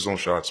creates his own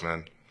shots,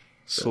 man.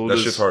 So that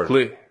does shit's hard.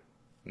 Clay.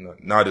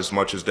 Not as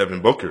much as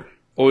Devin Booker.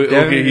 Oh, okay,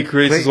 Devin he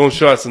creates Clay- his own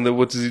shots, and then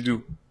what does he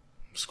do?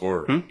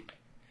 Scorer.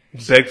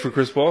 Beg for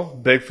Chris Paul?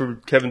 Beg for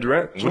Kevin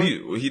Durant? What do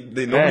you?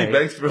 They nobody Hey,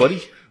 begs for.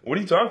 buddy. What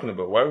are you talking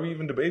about? Why are we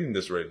even debating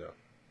this right now?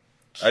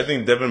 I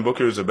think Devin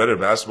Booker is a better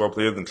basketball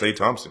player than Klay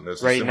Thompson. That's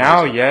as Right simple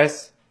now, as that.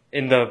 yes.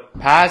 In the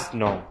past,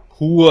 no.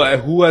 Who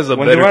has a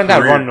When better they were on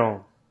that career? run,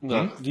 no.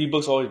 No,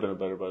 D-Book's always been a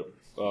better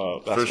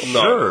For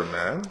basketball. sure,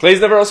 man.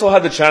 Clay's never also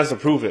had the chance to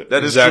prove it.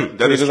 That is Exactly. true. But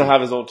That he is doesn't true.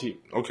 have his own team.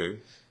 Okay.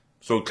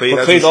 So Klay But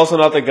has. Clay's also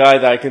not the guy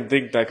that I can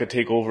think that could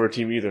take over a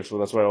team either. So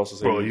that's why I also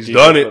say Bro, he's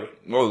D-Book's done it. better.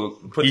 Well,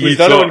 put He- He's He's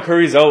done it done- when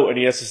Curry's out and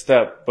he has to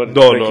step. But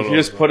No, like, no, if no, you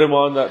just no. put him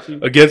on that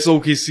team, Against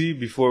OKC,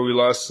 before we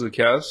lost to the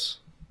Cavs,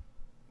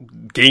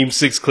 Game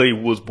 6 Clay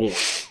was born.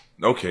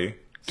 okay.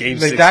 Game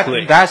Like 6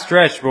 Clay. that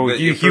stretch, bro. Yeah,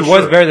 He for was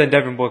sure. better than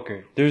Devin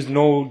Booker. There's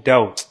no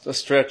doubt. a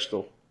stretch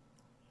though.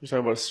 You're talking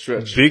about a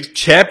stretch. Big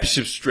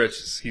championship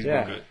stretches. He's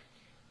Yeah. been good.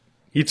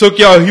 He took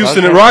y'all Houston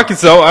and Okay.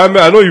 Rockets out.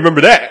 I know you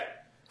remember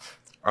that.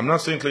 I'm not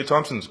saying Klay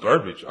Thompson's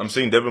garbage. I'm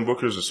saying Devin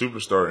Booker is a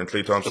superstar and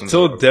Klay Thompson's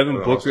Until a- Devin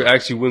an Booker all-star.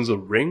 actually wins a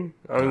ring,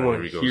 I don't Here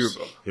want he to hear goes.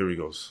 about. Here he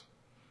goes.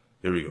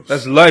 Here he goes.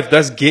 That's life.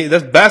 That's game.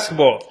 That's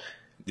basketball.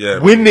 yeah.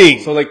 Winning.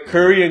 So like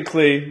Curry and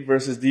Clay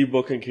versus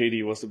D-Book and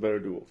KD, what's the better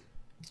duo?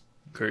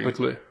 Curry and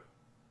Clay.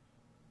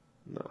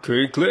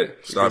 Curry and Clay.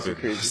 Stop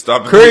it.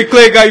 Stop it. Curry and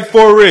Clay got you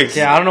 4 rings.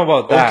 Yeah, I don't know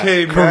about that.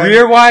 Okay, man.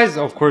 Career-wise,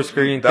 of course,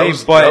 Curry and That Clay.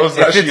 was- But that was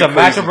if actually it's a a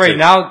crazy matchup right take.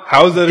 now,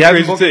 How is that a Devin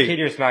crazy Booker, take?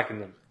 KD are smacking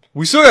them.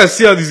 We still gotta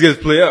see how these guys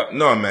play out.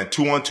 No, man.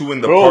 2-on-2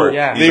 in the Bro, park.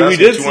 yeah. He's we asking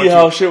did 2-on-2. see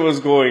how shit was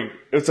going.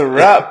 It's a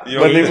wrap.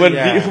 Yo, When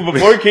yeah.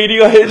 before KD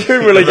got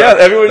injured, we're like, yeah,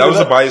 everyone. That did was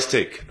a biased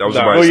take. That was a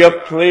Nah. Bro, biased you take.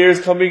 have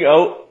players coming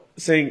out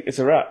saying it's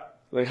a wrap.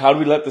 Like, how do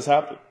we let this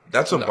happen?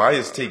 That's a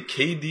biased take.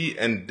 KD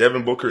and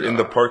Devin Booker in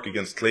the park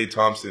against Klay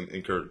Thompson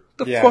and Curry.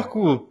 The Yeah. fuck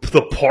will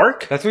the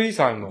park? That's what he's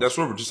talking about. That's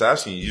what we're just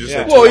asking you. You just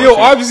Yeah. said Well, yo, 2-on-2.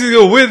 obviously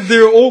they'll win.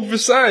 They're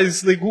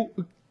oversized. Like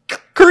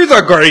Curry's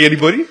not guarding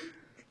anybody.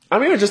 I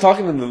mean, we're just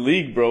talking in the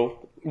league, bro.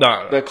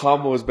 Nah. That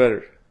combo is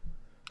better.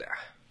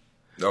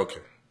 Okay.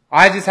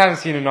 I just haven't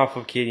seen enough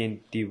of KD and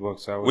D-Book,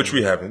 so I wouldn't- Which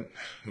we haven't.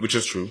 Which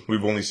is true.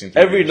 We've only seen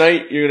 3 Every games.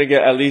 night, you're gonna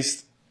get at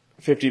least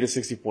 50 to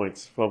 60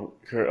 points from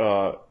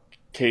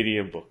KD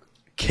and Book.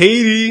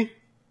 KD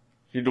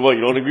You do what?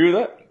 You don't agree with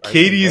that?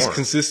 KD is more.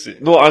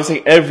 consistent. No, I'm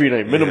saying every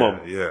night, minimum.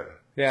 Yeah.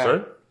 Yeah.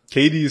 Sorry?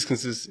 KD is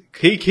consistent.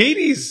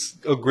 KD's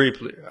a great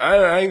player.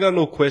 I ain't got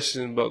no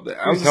question about that. If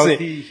I'm he's just saying,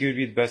 healthy, he would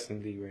be the best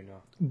in the league right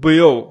now. but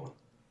yo,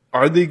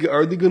 are they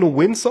gonna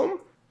win something?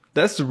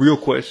 That's the real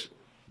question.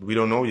 We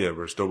don't know yet.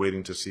 We're still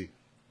waiting to see.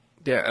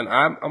 Yeah, and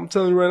I'm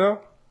telling you right now,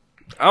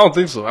 I don't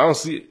think so. I don't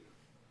see it.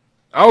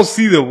 I don't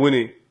see them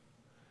winning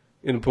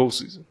in the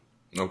postseason.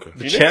 Okay.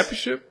 The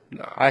championship?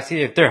 Nah. I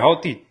see if they're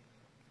healthy,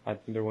 I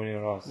think they're winning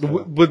it all. So.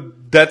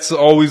 But that's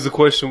always the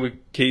question with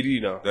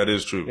KD now. That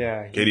is true.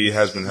 Yeah, KD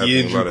has been having a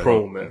injury lot of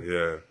prone, help. man.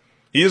 Yeah.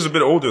 He is a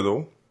bit older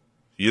though.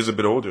 He is a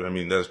bit older. I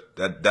mean,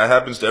 that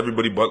happens to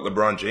everybody but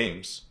LeBron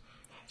James.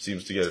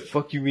 Seems to get it.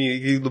 Fuck you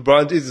mean?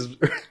 LeBron James is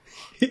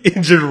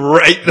injured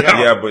right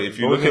now. Yeah, but if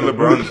you look at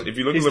LeBron's,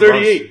 He's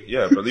 38.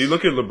 yeah, but you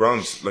look at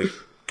LeBron's like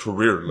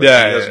career, like,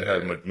 Yeah, he hasn't yeah,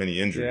 had many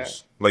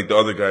injuries. Like the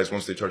other guys,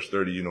 once they touch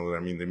 30, you know what I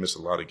mean, they miss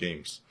a lot of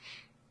games.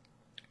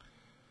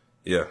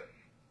 Yeah.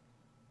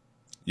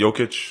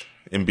 Jokic,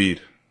 Embiid.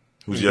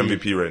 Who's your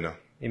MVP right now?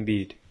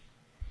 Embiid.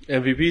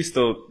 MVP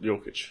still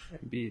Jokic.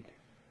 Embiid.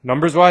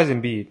 Numbers wise,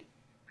 Embiid.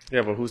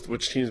 Yeah, but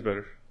which team's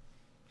better?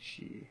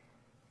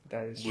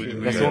 That is We- true.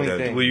 we That's the got only that.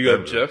 thing. Well, you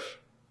got Jeff.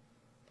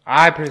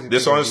 I personally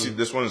This think honestly, Embiid.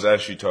 this one is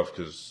actually tough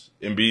because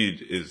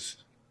Embiid is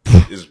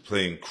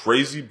playing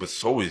crazy, but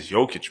so is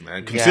Jokic,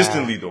 man.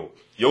 Consistently though,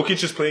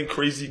 Jokic is playing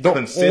crazy. The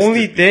consistently.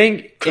 only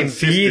thing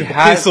Consistently. Embiid Okay,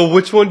 has. so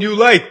which one do you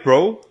like,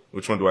 bro?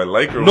 Which one do I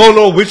like? Or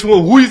No, which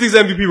one? Who do you think's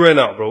MVP right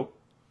now, bro?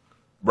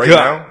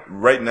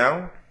 right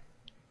now,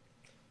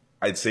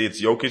 I'd say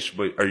it's Jokic.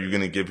 But are you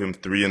gonna give him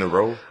 3 in a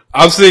row?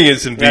 I'm saying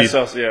it's Embiid. That's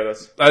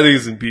I think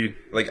it's Embiid.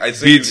 Like I'd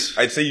Beats.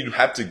 say you'd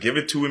have to give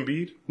it to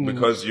Embiid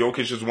because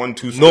Jokic has won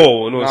 2 straight.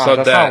 No, it's Nah, not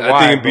that's that. not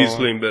I think why, Embiid's bro.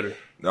 playing better.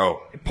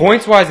 No.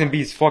 Points wise,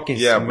 Embiid's fucking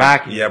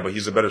smacking. But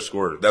he's a better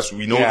scorer.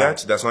 We know Yeah.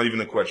 that. That's not even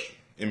a question.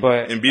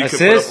 But Embiid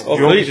assists, can put up.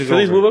 Jokic Phillies, is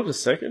Phillies over. move up to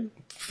second?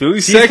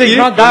 Philly's He's second,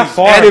 not that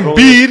far, and bro.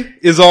 Embiid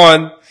is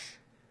on,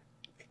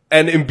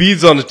 and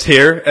Embiid's on the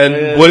tear. And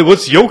Yeah.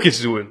 what's Jokic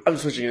doing? I'm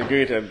switching to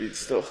agree to Embiid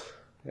still.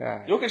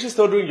 Yeah. Jokic is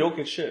still doing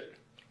Jokic shit.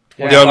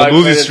 Yeah. They're on a 5,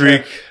 losing 10, and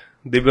streak.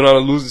 10. They've been on a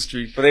losing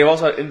streak. But they've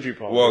also had injury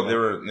problems. Well, they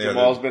were. Yeah,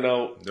 Jamal's been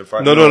out. they're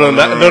fighting. No.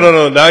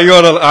 Now you're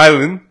on an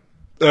island,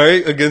 all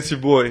right, against your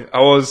boy.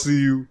 I want to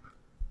see you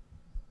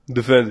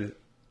defend it.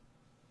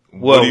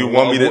 What do you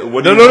want me to?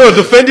 What do No. you want-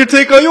 Defend your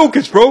take on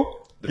Jokic, bro.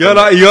 You're on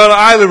an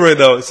island right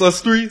now. It's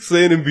us 3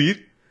 saying Embiid.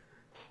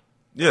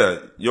 Yeah,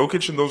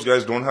 Jokic and those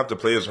guys don't have to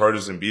play as hard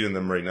as Embiid in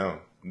them right now.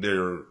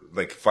 They're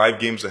like 5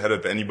 games ahead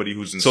of anybody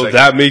who's in So second.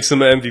 that makes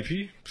them an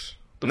MVP.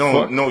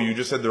 No, you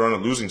just said they're on a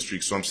losing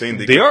streak, so I'm saying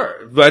They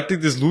are, but I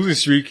think this losing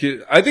streak.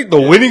 I think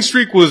the winning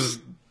streak was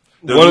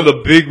one of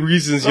the big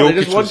reasons No, they Jokic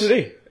just won was.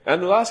 today.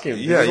 And the last game.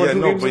 They Yeah, just won yeah, 2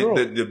 no, games in a row.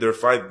 but they're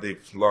 5.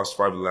 They've lost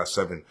 5 of the last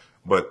 7.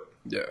 But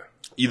Yeah.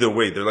 either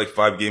way, they're like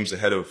 5 games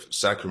ahead of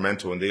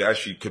Sacramento, and they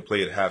actually could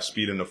play at half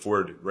speed and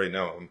afford right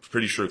now. I'm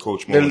pretty sure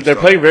Coach Mo. They're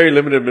playing very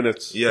limited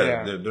minutes. Yeah,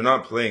 Yeah. They're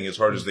not playing as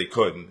hard as they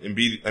could.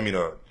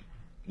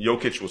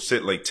 Jokic will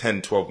sit like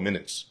 10, 12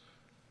 minutes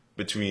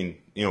between,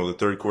 the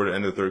third quarter,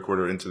 end of the third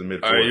quarter, into the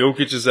mid All right, fourth.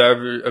 Jokic is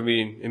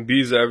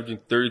Embiid's averaging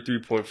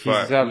 33.5.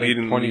 He's at like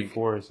leading the league.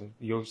 24. So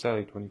Jokic's at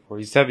like 24.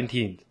 He's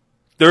 17th.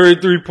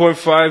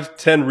 33.5,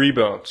 10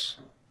 rebounds,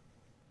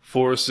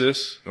 4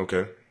 assists,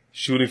 Okay,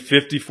 shooting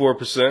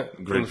 54%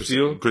 from great the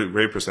field,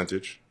 great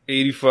percentage.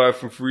 85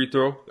 from free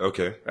throw,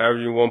 Okay,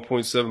 averaging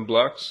 1.7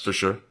 blocks, for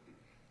sure.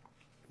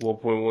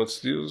 1.1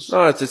 steals.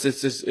 No, it's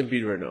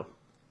Embiid right now.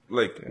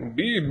 Like,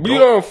 Embiid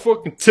on a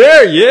fucking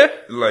tear, yeah?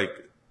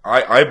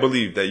 I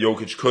believe that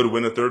Jokic could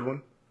win a third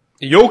one.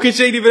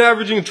 Jokic ain't even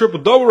averaging a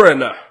triple-double right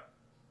now.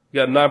 He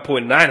got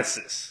 9.9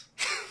 assists.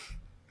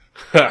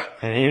 And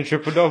he ain't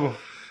triple double.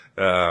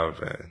 Ah,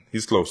 man,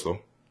 he's close though.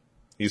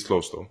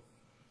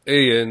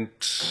 Hey, I'm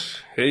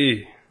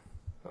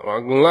not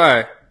gonna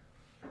lie.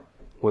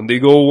 When they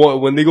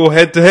go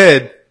head to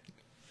head,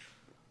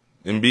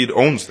 Embiid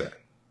owns that.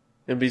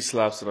 Embiid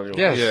slaps it on your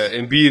Yes. yeah,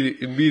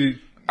 Embiid.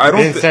 I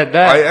don't. Vince said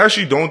that. I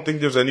actually don't think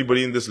there's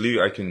anybody in this league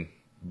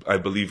I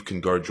believe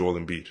can guard Joel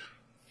Embiid.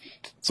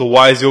 So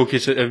why is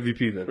Jokic an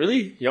MVP then?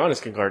 Really?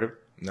 Giannis can guard him.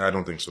 No, I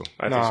don't think so.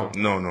 I No. think so.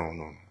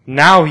 No.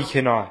 Now he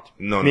cannot.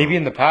 No, Maybe no.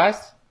 in the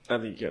past. I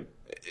think he can.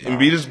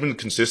 Embiid has been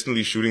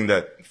consistently shooting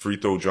that free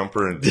throw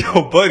jumper, and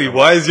Yo, buddy,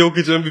 why is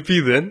Jokic MVP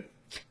then?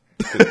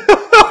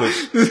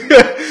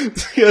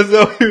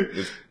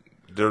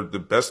 they're the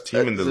best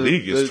team in the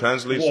league. It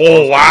translates.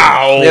 Oh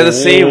wow! They have the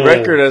same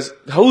record as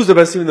who's the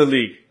best team in the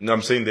league? No,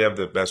 I'm saying they have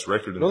the best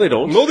record. No, they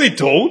don't. No, they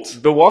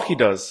don't. Milwaukee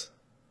does.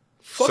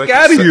 Fuck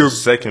out of here.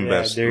 Second Yeah,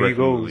 best there he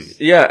record in the goes. league.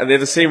 Yeah, and they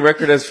have the same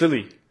record as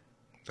Philly.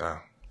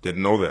 Ah,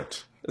 didn't know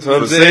that. That's what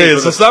I'm Yeah, saying.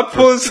 so stop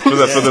pulling. for the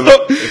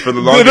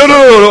No, longest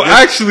no. time.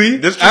 Actually,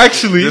 This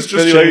actually,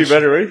 Philly might be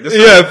better, right?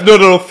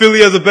 no. Philly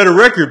has a better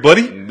record,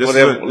 buddy. This Well, they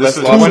have less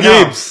is 2 losses.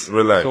 games.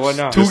 Relax. So what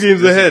now? 2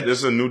 games ahead. This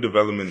is a new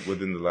development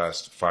within the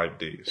last 5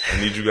 days.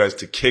 I need you guys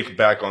to kick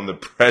back on the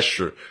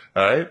pressure.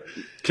 All right,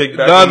 kick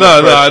back. on the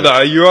pressure.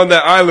 No. You're on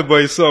that island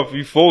by yourself.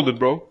 You folded,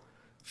 bro.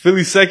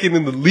 Philly's second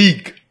in the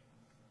league,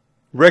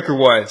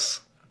 record-wise.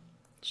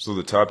 So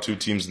the top 2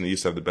 teams in the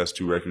East have the best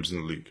 2 records in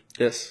the league.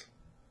 Yes.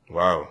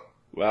 Wow.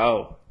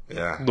 Wow.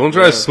 Yeah. Don't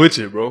try to switch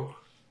it, bro.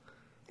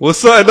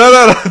 What's up?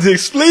 No.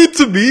 Explain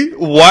to me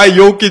why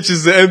Jokic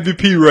is the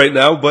MVP right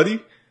now,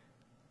 buddy.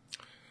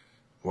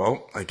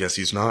 Well, I guess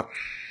he's not.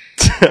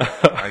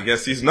 I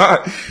guess he's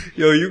not.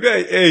 Yo, you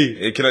guys, hey.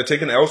 Hey, can I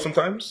take an L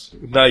sometimes?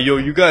 Nah, yo,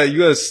 you got,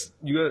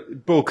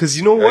 bro, cause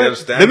you know I what? gotta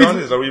stand on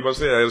it? Is that what you about to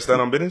say? I gotta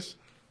stand on business?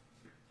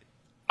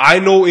 I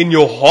know in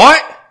your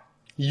heart,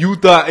 you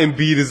thought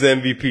Embiid is the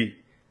MVP.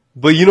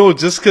 But you know,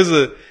 just cause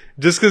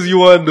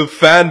you are the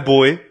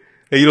fanboy,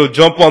 and you know,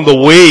 jump on the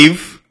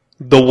wave,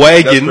 the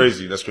wagon.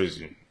 That's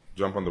crazy.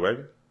 Jump on the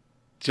wagon?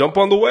 Jump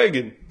on the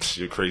wagon.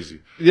 You're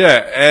crazy.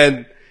 Yeah,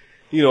 and,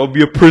 you know,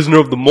 be a prisoner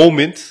of the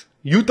moment.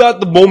 You thought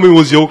the moment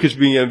was Jokic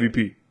being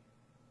MVP.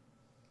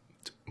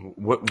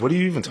 What are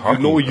you even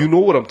talking You about? know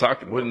what I'm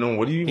talking about.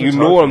 What are you even You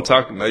know what I'm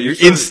talking about. Your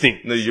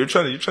instinct. You're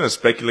trying to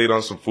speculate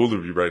on some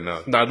foolery right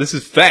now. Nah, this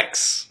is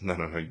facts. No,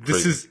 you're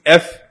This crazy.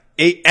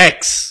 is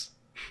FAX.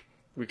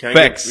 We can't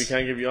Facts. we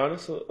can't give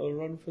Giannis a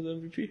run for the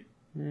MVP.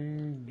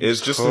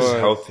 It's just his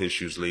health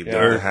issues lately.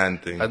 Yeah. The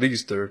hand thing. I think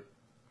he's third.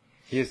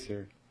 Yes,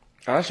 sir.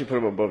 I actually put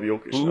him above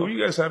Jokic. Who now.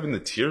 you guys have in the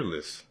tier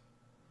list?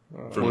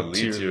 For the What elite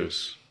tier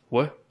tiers.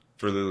 What?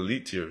 For the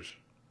elite tiers.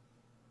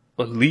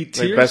 Elite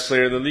Like tiers? best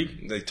player in the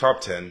league. Like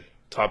top 10.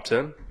 Top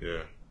 10?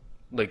 Yeah.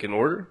 Like in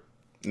order?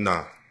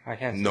 Nah. I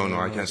can't. No, say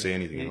I any can't say of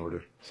anything in it.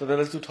 order. So then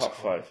let's do top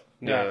 5.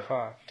 Yeah,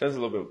 5. That's a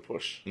little bit of a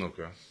push.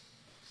 Okay.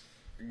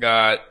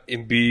 Got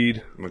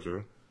Embiid.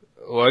 Okay.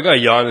 Well, I got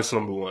Giannis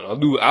number 1.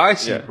 I'll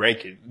actually Yeah.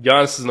 rank it.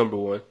 Giannis is number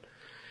 1.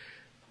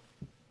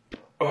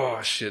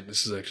 Oh shit,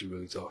 this is actually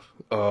really tough.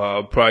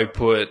 I'll probably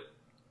put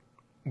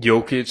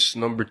Jokic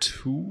number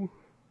 2.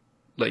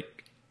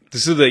 Like,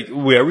 this is like,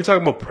 wait, are we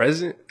talking about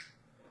present?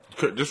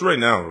 Just right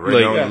now. Right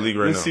Like, now yeah, in the league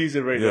right this now.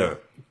 season right yeah. now.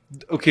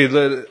 Okay,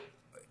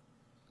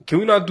 can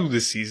we not do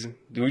this season?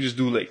 Can we just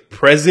do like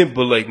present,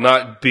 but like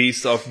not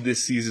based off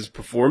this season's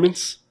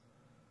performance?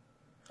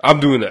 I'm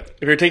doing that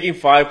If you're taking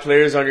 5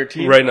 players on your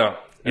team right now.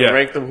 and Yeah,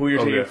 rank them who you're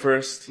Okay. taking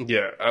first.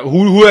 yeah.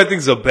 Who I think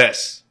is the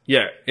best?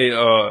 Yeah,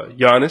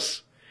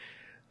 Giannis.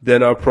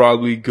 Then I'll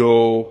probably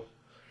go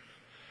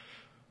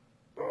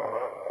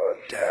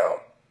down.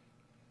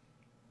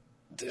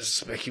 There's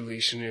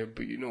speculation here,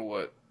 but you know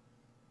what?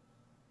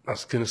 I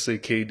was gonna say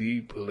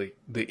KD, but like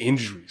the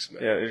injuries,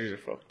 man. Yeah, injuries are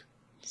fucked.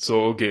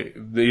 So, okay,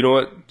 you know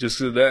what? Just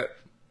for that,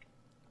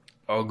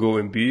 I'll go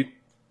Embiid.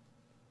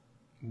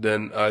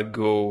 Then I'd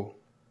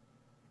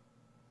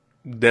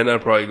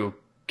probably go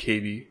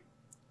KD.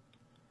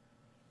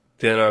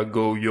 Then I'll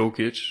go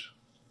Jokic.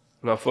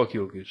 No, fuck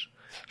Jokic.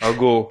 I'll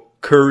go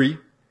Curry.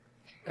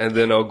 And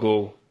then I'll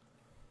go,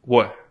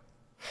 what?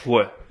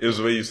 It was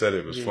the way you said it.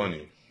 It was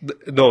funny.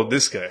 No,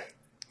 this guy.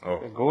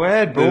 Oh. Go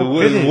ahead, bro.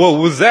 What Finish.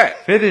 was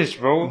that? Finish,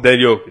 bro. Then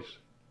Jokic.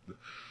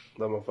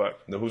 Number 5.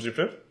 Now, who's your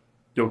fifth?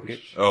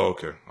 Jokic. Oh,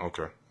 okay.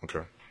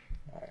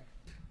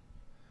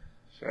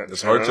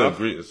 It's hard to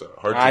agree. It's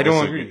hard to I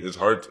don't disagree. agree. It's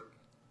hard to...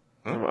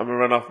 I'm gonna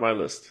run off my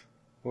list.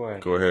 What?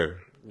 Go ahead.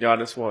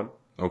 Giannis 1.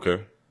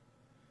 Okay.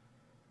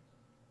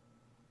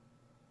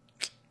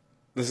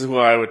 This is who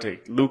I would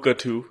take. Luka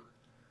 2.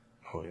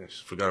 Oh, yes.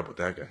 Forgot about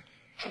that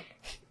guy.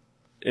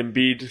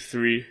 Embiid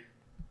 3.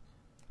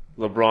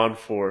 LeBron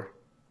 4.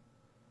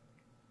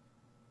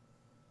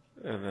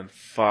 And then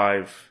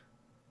 5.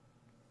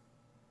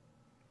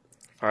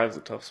 5's a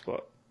tough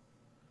spot.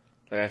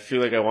 Like, I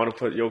feel like I want to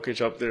put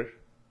Jokic up there.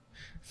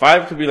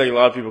 5 could be like a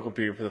lot of people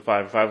competing for the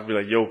 5. 5 would be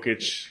like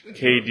Jokic,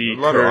 KD,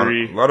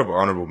 Curry. A lot of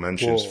honorable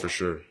mentions Whoa. for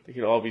sure. They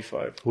could all be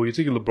 5. Well, you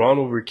taking LeBron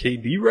over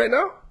KD right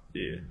now?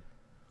 Yeah.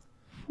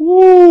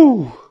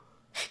 Woo!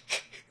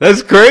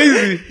 That's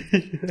crazy.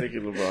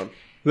 Taking LeBron.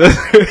 That's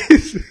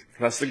crazy.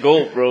 That's the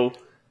goal, bro.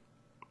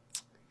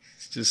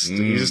 He's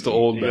just the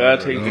old You man. gotta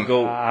right take now. the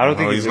goal. I don't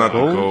think No, he's he's not the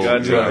GOAT. Gotta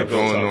He's take not the the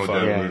GOAT. GOAT. No, Top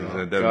Devin.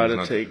 five. Devin Gotta is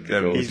not- take the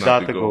Devin GOAT. is He's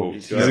not the GOAT. GOAT.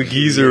 He's a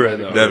geezer right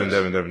now.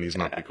 Devin, he's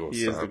not the GOAT. He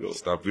is the Stop. GOAT.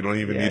 Stop. We don't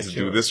even Yeah, need to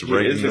sure. do this He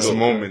right is in the this GOAT.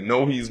 moment.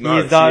 No, he's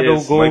not. He's not He no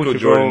is. goat, Michael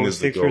Jordan bro. is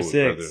the 6 for GOAT,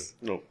 6.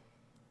 No.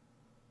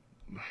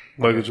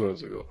 Michael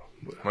Jordan's a go.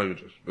 Michael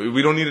Jordan. But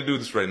we don't need to do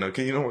this right now.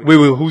 Can you know what? Wait,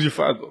 who's your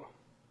 5 though?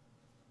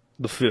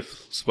 The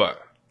 5th spot.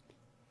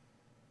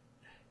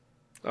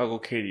 I'll go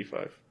KD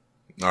 5.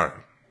 All right.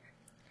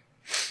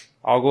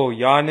 I'll go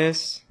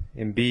Giannis,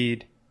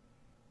 Embiid,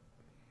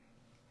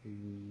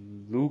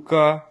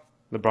 Luka,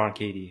 LeBron,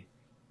 KD.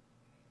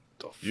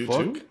 You Fuck?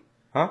 too?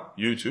 Huh?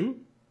 You too?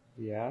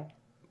 Yeah.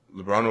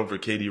 LeBron over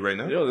KD right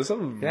now? Yo, there's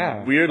some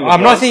Yeah. weird.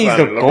 I'm not LeBron saying he's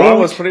slander. the LeBron GOAT.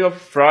 was putting up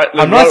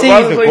I'm not saying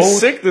he's the playing GOAT.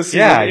 sick this season.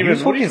 Yeah, even. he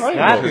was What are you fucking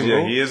talking about? snapping. Yeah,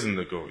 bro. he isn't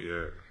the GOAT.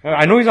 Yeah.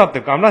 I know he's not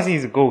the. I'm not saying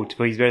he's a GOAT,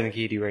 but he's better than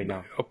KD right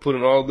now. I'm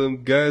putting all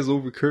them guys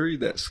over Curry.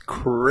 That's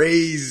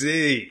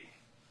crazy.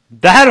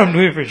 That I'm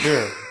doing for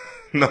sure.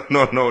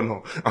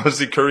 No.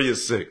 Honestly, Curry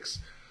is 6.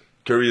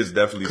 Curry is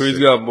definitely Curry's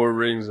 6. got more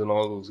rings than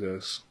all those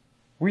guys.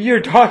 We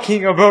are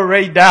talking about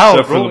right now,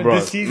 Except for bro. LeBron.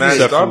 This season. Man,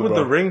 Except stop for with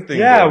the LeBron. ring thing.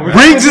 Yeah, bro, we-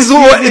 man. Rings is all.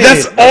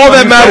 That's all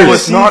that No, matters.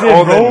 it's not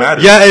all that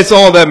matters. Yeah, it's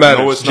all that matters.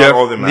 No, it's Jeff. not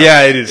all that matters.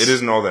 Yeah, it is. It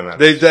isn't all that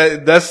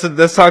matters.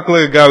 That's talking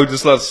like a guy who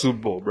just lost the Super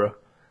Bowl, bro.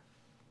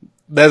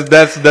 That's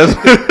that's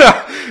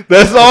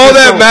all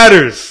that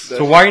matters.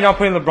 So why are you not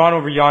putting LeBron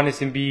over Giannis,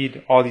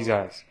 Embiid, all these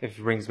guys? If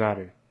rings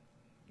matter.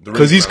 The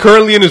Because rings he's matter.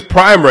 currently in his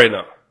prime right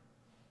now.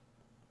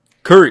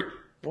 Curry.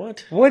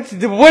 What? What?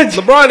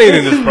 LeBron ain't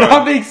in his prime.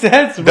 That makes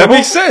sense, bro. That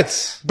makes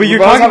sense. But you're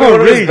LeBron's talking having about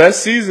one of his rings.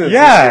 best seasons.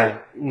 Yeah.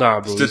 Nah,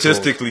 bro.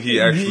 Statistically, he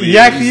actually He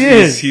actually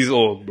is. He's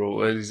old,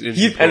 bro. And he's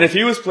injured. And if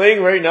he was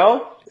playing right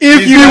now,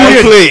 If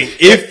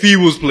he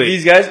was playing.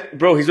 these guys,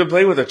 bro, he's been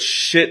playing with a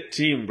shit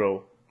team,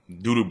 bro.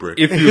 doodle brick.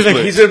 If he was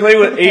playing. He's been playing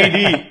with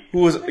AD, who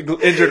was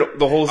injured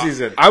the whole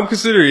season. I'm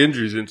considering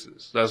injuries into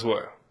this. That's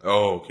why.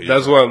 Oh, okay.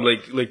 That's why I'm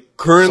like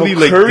currently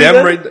So like Curry them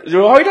then? right.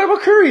 Yo, how are you talking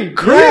about Curry?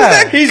 Curry's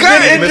that He's guy.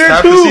 been He missed injured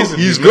half the too. season.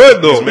 He's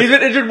good though. He's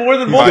been injured more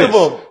than both of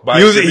them.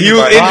 He was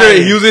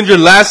injured. He was injured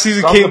last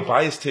season. Stop Came the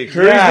bias take.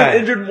 Curry's Yeah. been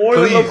injured more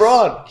Please. than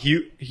LeBron.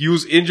 he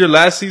was injured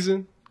last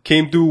season.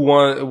 Came through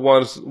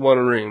won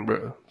a ring,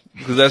 bro.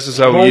 Because that's just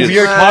how Bro, he is. we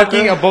are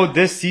talking about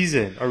this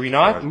season, are we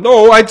not?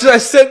 No, I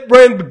said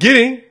right in the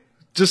beginning,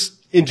 just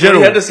in He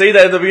general. had to say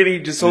that in the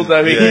beginning, just so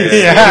that he Yeah,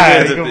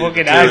 Yeah. you can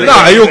fucking Yeah. act Nah,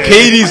 like yo, that.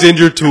 KD's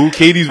injured too.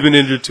 KD's been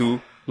injured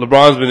too.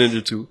 LeBron's been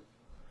injured too.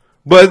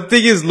 But the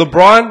thing is,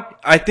 LeBron,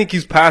 I think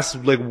he's past,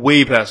 like,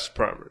 way past his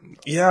prime.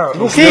 Yeah.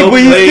 Okay, still but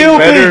he's playing still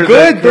better playing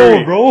good than Curry.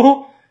 though,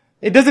 bro.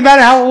 It doesn't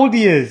matter how old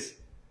he is.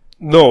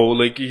 No,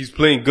 like, he's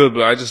playing good,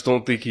 but I just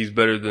don't think he's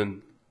better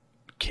than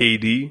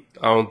KD.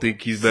 I don't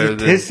think he's better than...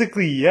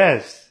 Statistically,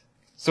 yes.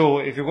 So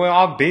if you're going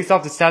off based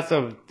off the stats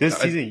of this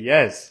season,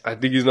 yes. I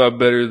think he's not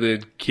better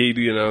than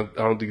KD, and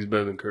I don't think he's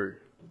better than Curry.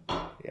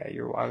 Yeah,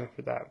 you're wild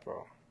for that,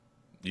 bro.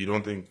 You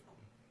don't think?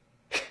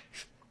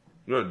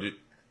 Yo, dude,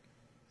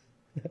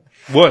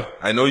 What?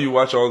 I know you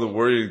watch all the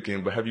Warriors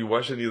games, but have you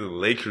watched any of the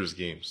Lakers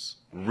games?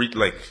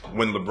 Like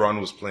when LeBron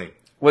was playing.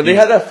 When they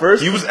had that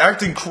first, He was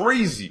acting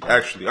crazy,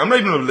 actually. I'm not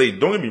even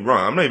don't get me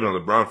wrong. I'm not even a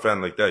LeBron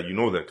fan like that. You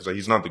know that because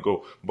he's not the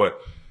GOAT. But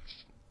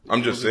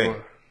I'm just saying.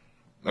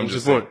 I'm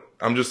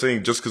just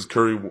saying, just because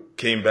Curry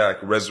came back,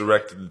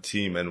 resurrected the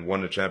team, and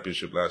won the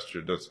championship last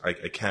year, I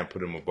can't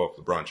put him above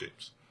LeBron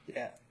James.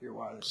 Yeah, you're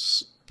wild.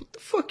 What the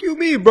fuck you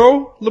mean,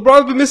 bro?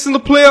 LeBron's been missing the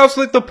playoffs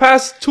like the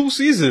past 2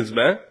 seasons,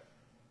 man.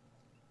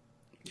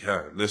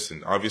 Yeah,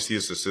 listen. Obviously,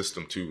 it's a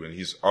system too, and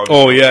he's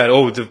obviously. Oh, yeah.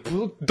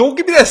 Don't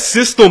give me that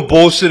system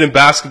bullshit in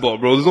basketball,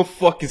 bro. There's no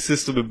fucking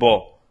system in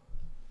ball.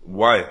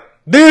 Why?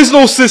 There is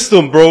no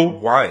system, bro.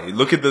 Why?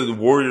 Look at the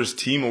Warriors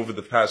team over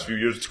the past few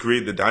years to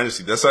create the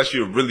dynasty. That's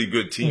actually a really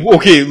good team.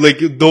 Okay, like,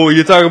 though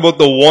you're talking about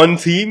the one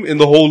team in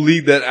the whole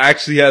league that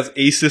actually has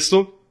a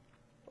system?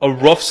 A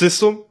rough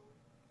system?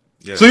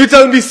 Yeah. So you're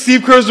telling me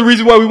Steve Kerr's the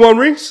reason why we won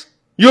rings?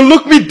 You'll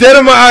look me dead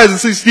in my eyes and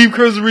say Steve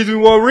Kerr's the reason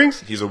we won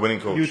rings? He's a winning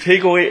coach. you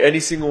take away any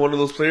single one of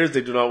those players,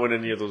 they do not win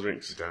any of those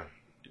rings. Damn.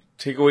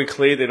 Take away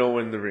Clay, they don't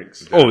win the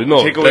rings. Oh,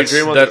 no. Take away That's,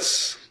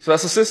 Draymond. So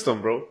that's a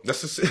system, bro.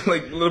 That's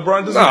like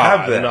LeBron doesn't Nah,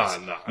 have that.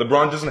 nah.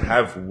 LeBron doesn't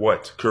have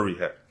what Curry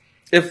had.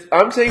 If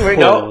I'm saying right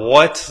Bro, now,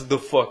 what the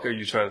fuck are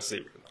you trying to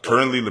say?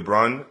 Currently,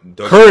 LeBron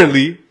doesn't.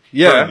 Currently,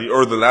 yeah. Currently,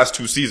 or the last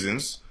 2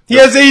 seasons. He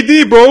has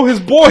AD, bro, his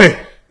boy.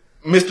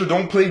 Mr.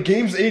 Don't Play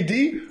Games AD.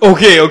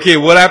 Okay,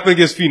 what happened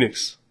against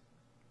Phoenix?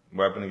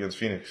 What happened against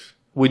Phoenix?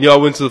 When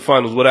y'all went to the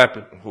finals, what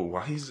happened? Oh,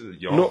 why is it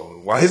y'all? No.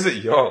 Why is it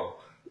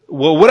y'all?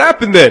 Well, what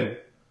happened then?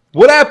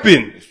 What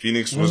happened?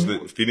 Phoenix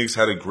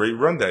had a great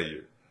run that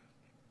year.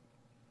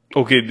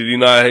 Okay, did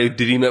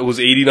he not, was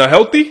AD not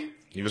healthy?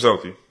 He was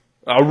healthy.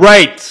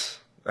 Alright.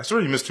 I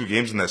swear he missed 2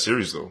 games in that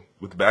series though,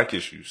 with back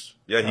issues.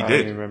 Yeah, he I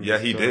did. don't remember Yeah,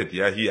 he so. did.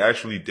 Yeah, he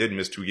actually did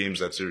miss 2 games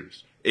that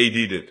series. AD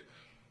did.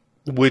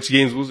 Which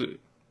games was it?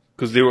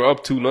 Cause they were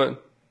up 2-0.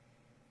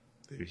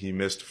 He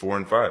missed 4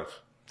 and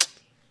 5.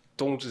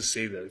 Don't just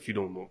say that if you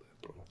don't know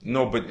that, bro.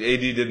 No, but AD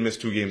did miss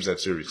 2 games that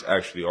series,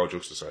 actually, all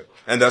jokes aside.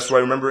 And that's why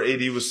I remember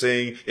AD was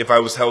saying, if I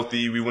was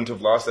healthy, we wouldn't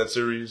have lost that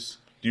series.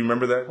 Do you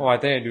remember that? Oh, I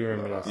think I do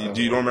remember that.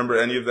 Do you don't remember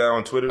any of that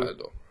on Twitter? I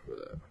don't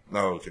remember that. No,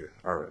 okay.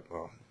 All right.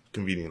 Well,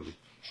 conveniently.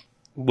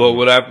 Well,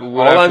 what happened?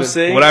 All I'm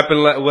saying- What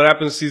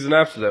happened the season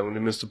after that when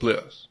they missed the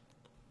playoffs?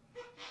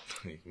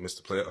 He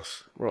missed the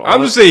playoffs. bro,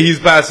 I'm just saying he's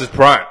past his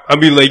prime. I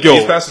mean, like, yo,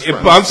 He's past his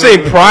if prime. I'm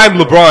saying prime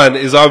LeBron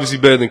is obviously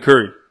better than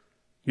Curry.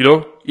 You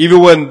know? Even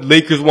when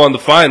Lakers won the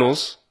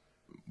finals,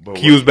 But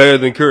he was better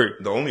than Curry.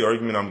 the only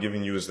argument I'm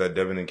giving you is that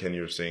Devin and Kenny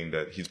are saying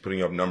that he's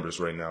putting up numbers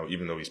right now,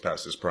 even though he's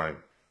past his prime.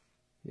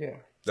 Yeah.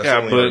 That's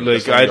Yeah, the only but argu-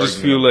 that's like, the I only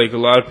just feel argument. like a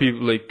lot of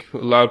people, like, a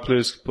lot of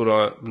players can put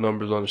on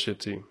numbers on a shit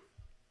team.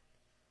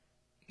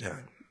 Yeah.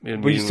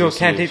 And But you still meaningless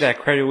can't lose. take that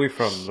credit away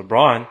from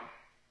LeBron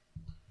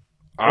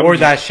I'm or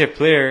just- that shit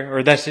player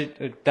or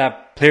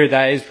that player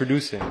that is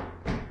producing.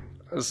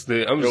 I'm just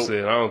saying,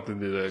 I don't think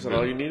they're that is that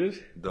all you good. needed?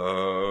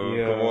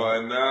 Yeah. Come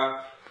on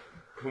now.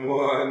 Come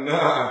on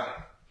now.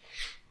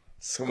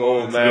 Come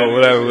on, man. Yo,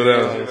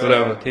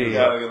 whatever. Take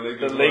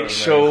The Lake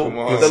Show. Come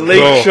on. The go.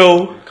 Lake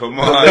Show. Come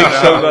on Lake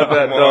now. Show got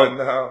that Come on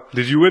done. now.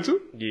 Did you win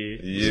too?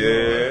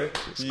 Yeah.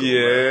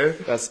 Yeah.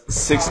 That's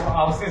 6.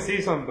 I was gonna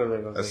say something,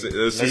 but That's it.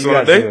 That's 6 on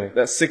a day?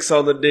 That's 6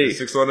 on the day.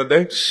 6 on a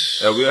day?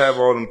 Yeah, we'll have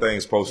all them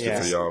things posted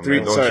Yeah. for y'all, Three.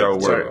 man. Don't y'all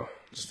worry. Sorry.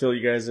 Just fill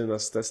you guys in.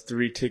 That's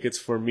 3 tickets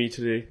for me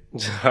today.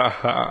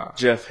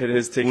 Jeff hit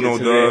his ticket Uno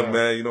today. dub,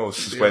 man. You know,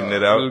 sweating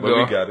it out, but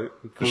we got it.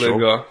 For Let sure.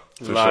 go.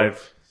 For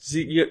Live.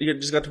 See, you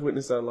just got to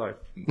witness that live.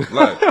 Sure.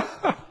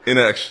 Live. In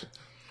action.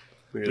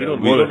 We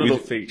don't we, know we, no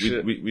fake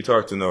shit. We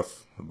talked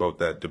enough about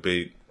that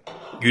debate.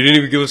 you didn't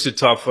even give us your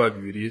top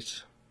 5, you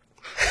idiots.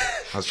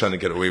 I was trying to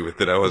get away with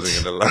it. I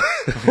wasn't gonna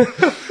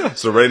lie.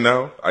 So right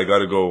now, I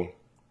gotta go.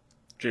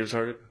 James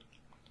Harden.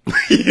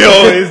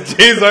 It's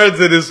James Harden's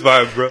in his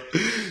 5, bro.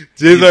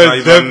 James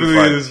Harden's definitely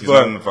in his He's not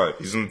 5. in the 5.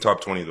 He's in the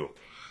top 20 though.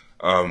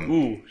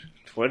 Ooh,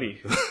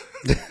 20.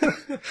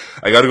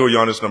 I gotta go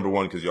Giannis number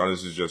 1 because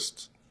Giannis is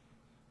just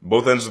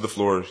both ends of the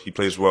floor. He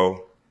plays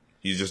well.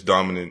 He's just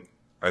dominant.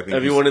 I think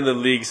Everyone in the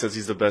league says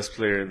he's the best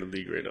player in the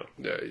league right now.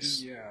 Yeah,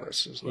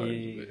 that's just not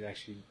He's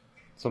actually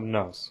something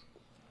else.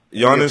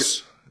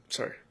 Giannis.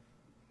 Sorry.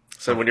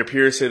 So when your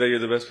peers say that you're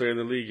the best player in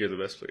the league, you're the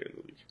best player in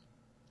the league.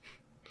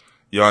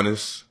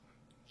 Giannis.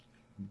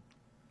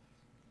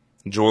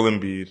 Joel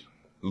Embiid.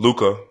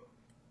 Luka.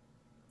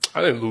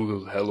 I think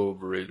Luka's hella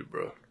overrated,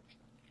 bro.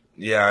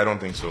 Yeah, I don't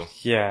think so.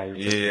 Yeah.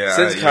 Yeah.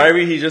 Since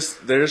Kyrie, they're just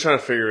trying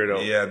to figure it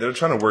out. Yeah, they're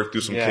trying to work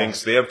through some Yeah.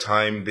 kinks. They have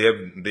time.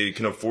 They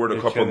can afford a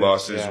They couple can,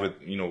 losses yeah. with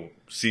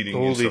seeding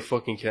and Holy stuff.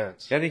 fucking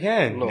can't. Yeah, they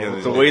can. No.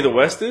 Yeah, The way the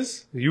West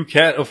is, You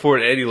can't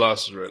afford any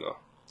losses right now.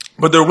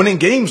 But they're winning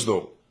games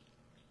though.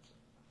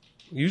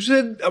 You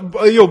said,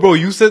 bro,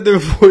 you said there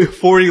were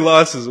 40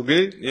 losses,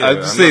 okay? Yeah, I'm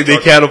just I'm saying not they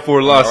talking- can't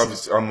afford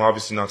losses. I'm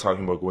obviously not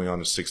talking about going on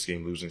a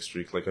 6-game losing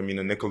streak. Like, I mean,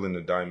 a nickel and a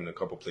dime in a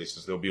couple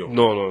places, they'll be okay.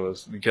 No,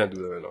 you can't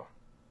do that right now.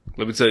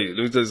 Let me tell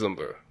you something,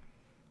 bro.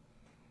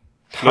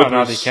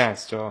 No, they can't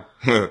still.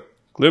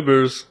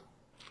 Clippers.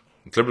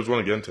 Clippers won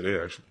again today,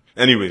 actually.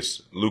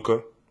 Anyways,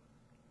 Luka.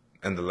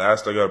 And the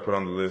last I got to put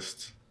on the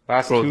list.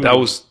 Last Bro, two, that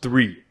was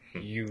 3.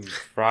 you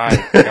fried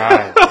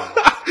guy. Bro.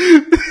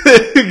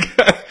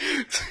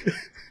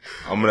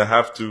 I'm going to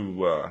have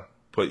to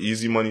put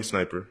Easy Money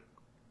Sniper.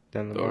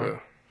 Then Oh, LeBron.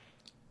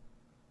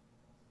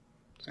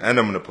 yeah. And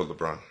I'm going to put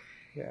LeBron.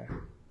 Yeah.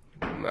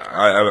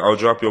 I'll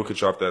drop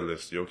Jokic off that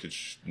list.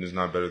 Jokic is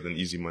not better than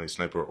Easy Money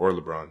Sniper or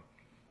LeBron.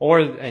 Or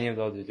any of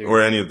the other two.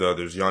 Or any of the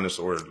others,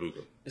 Giannis or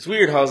Luka. it's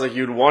weird how it's like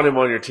you'd want him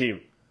on your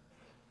team.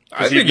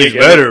 I think he's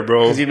better,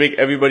 bro. Because he'd make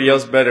everybody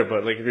else better.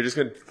 But like if you're just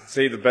gonna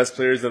say the best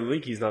players in the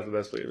league, he's not the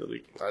best player in the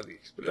league. I think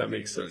he's That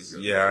makes sense.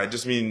 Yeah, I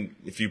just mean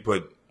if you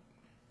put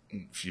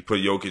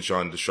Jokic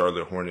on the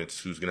Charlotte Hornets,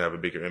 who's going to have a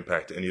bigger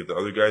impact? Any of the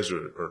other guys or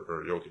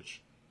Jokic?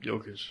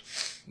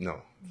 Jokic.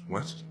 No.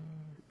 What?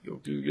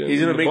 Jokic He's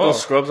gonna make those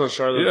scrubs on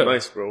Charlotte Yeah.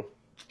 nice, bro.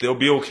 They'll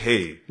be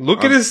okay.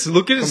 Look at his team,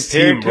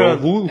 Compared bro.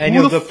 to Who any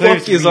the of the fuck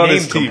players is we on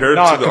his named team? compared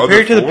No, to the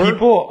compared to other the four?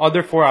 people,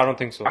 other four, I don't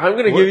think so. I'm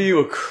gonna give you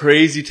a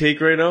crazy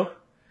take right now.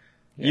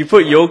 You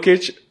put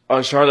Jokic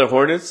on Charlotte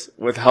Hornets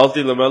with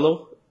healthy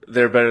LaMelo,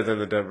 they're better than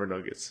the Denver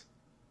Nuggets.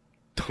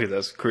 Okay,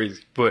 that's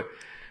crazy. But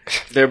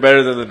They're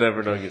better than the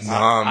Denver Nuggets.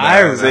 Nah,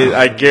 I man.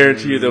 I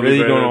guarantee you they'll really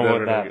be better don't than know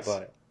the about Denver that,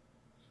 Nuggets.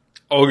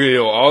 but okay,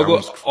 yo, That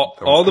was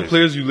all the crazy.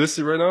 players you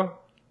listed right now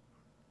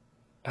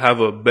have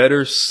a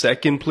better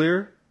second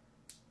player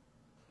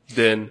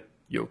than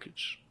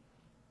Jokic.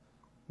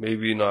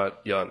 Maybe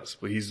not Giannis,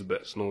 but he's the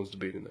best. No one's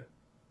debating that.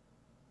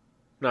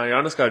 Nah,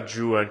 Giannis got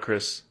Drew and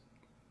Chris.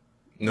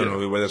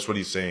 No, that's what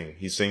he's saying.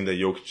 He's saying that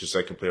Jokic is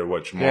second player.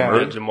 What, Jamal Yeah. Yeah,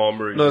 Murray? Jamal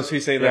Murray. No, so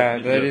he's saying yeah,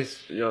 that. that is.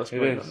 Giannis it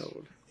might is. not have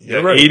one. Yeah,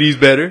 You're right. 80's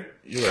better.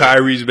 You're right.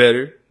 Kyrie's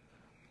better.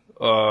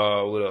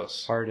 What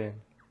else? Harden,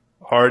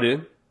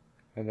 Harden.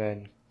 and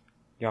then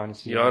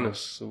Giannis. Giannis.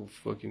 So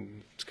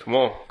fucking, come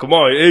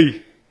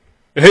on,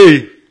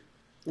 hey.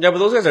 Yeah, but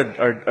those guys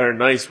are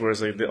nice.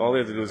 Whereas like all they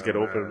have to do is get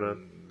open,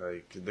 man.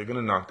 Like, they're going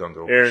to knock down the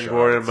open Aaron shots.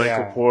 Gordon, Michael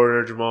Yeah.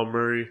 Porter, Jamal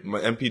Murray. My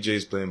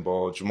MPJ's playing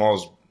ball.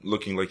 Jamal's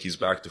looking like he's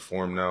back to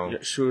form now. Yeah,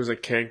 shooters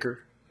like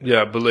Canker.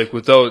 Yeah, but like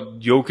without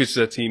Jokic,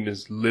 that team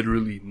is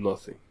literally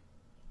nothing.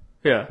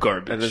 Yeah,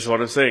 Garbage. And that's what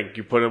I'm saying.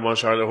 You put him on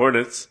Charlotte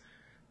Hornets,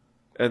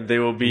 and they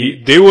will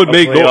be. They would a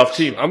make playoff no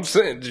team. I'm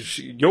saying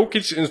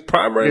Jokic in his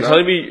prime right You're now.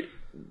 telling me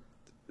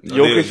No,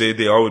 Jokic?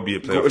 they all would be a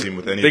playoff team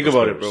with any Think of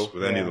those about it, players. bro.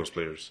 With any of Yeah. those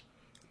players.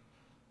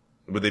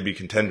 Would they be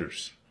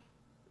contenders?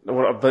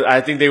 But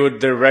I think they would.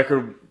 Their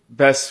record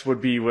best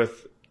would be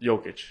with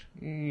Jokic.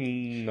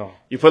 No.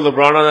 You put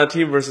LeBron on that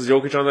team versus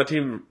Jokic on that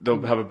team,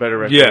 they'll have a better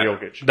record yeah, than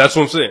Jokic. that's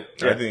what I'm saying.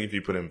 I think if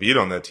you put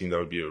Embiid on that team, that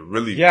would be a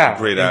really Yeah.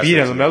 great Embiid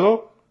asset. and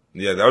LaMelo.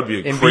 Yeah, that would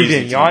be a Embiid crazy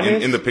and team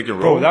Giannis. in the pick and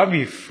Bro, roll. that would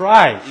be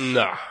fried.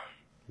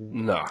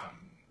 Nah.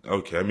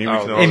 Okay, I mean, we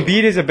can all,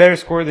 Embiid is a better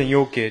scorer than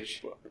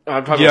Jokic.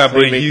 I'm talking Yeah, about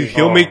but playmaking.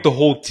 he'll make the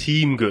whole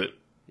team good.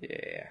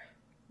 Yeah.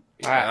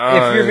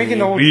 If you're making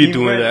the whole Embiid team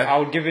doing good, that. I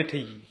would give it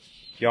to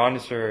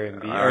Giannis or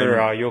Embiid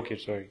or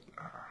Jokic. Sorry.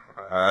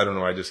 I don't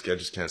know. I just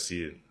can't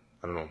see it.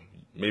 I don't know.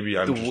 Maybe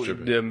I'm just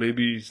tripping. Yeah,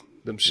 maybe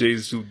them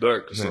shades too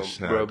dark or something,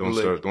 Nah, bro. don't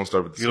but like, don't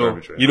start with the you know,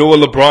 garbage right you know what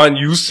LeBron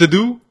used to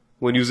do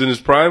when he was in his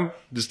prime?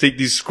 Just take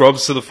these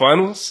scrubs to the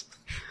finals.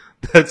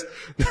 That's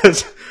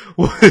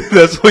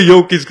what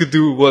Jokic could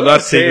do. Well,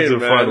 not take it to the saying,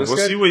 man, finals.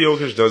 We'll see what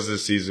Jokic does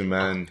this season,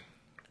 man.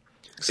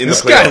 In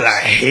This the guy's playoffs.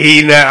 a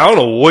hater now. I don't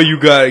know what you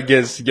got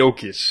against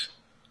Jokic.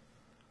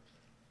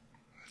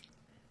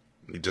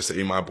 He just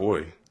ate my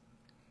boy.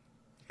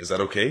 Is that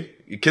okay?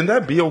 Can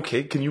that be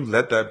okay? Can you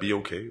let that be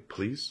okay,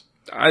 please?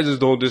 I just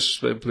don't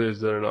disrespect players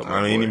that are not my I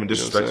ain't boy, even you know what I'm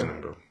disrespecting saying?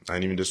 him, bro. I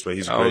ain't even disrespect.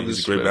 He's I don't great. He's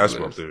a great disrespect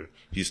basketball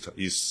players. player.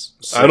 He's.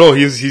 I know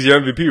he's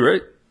your MVP,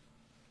 right?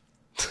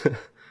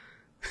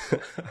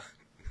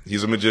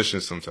 He's a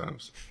magician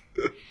sometimes.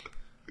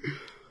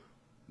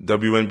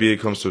 WNBA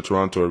comes to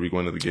Toronto. Are we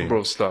going to the game?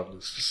 Bro, stop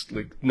this. Just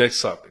like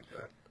next topic,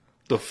 man.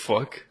 The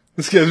fuck?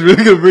 This guy's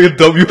really gonna bring a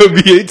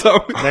WNBA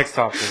topic? Next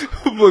topic.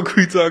 What are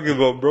we talking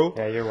about, bro?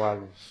 Yeah, you're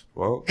wild.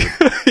 Well,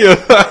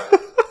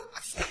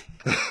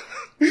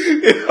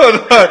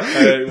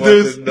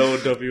 There's no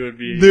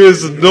WNBA.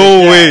 There's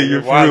no way You're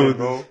you're wild, through with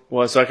bro. this.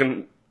 Well, so I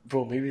can,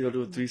 bro. Maybe they'll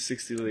do a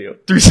 360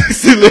 layup.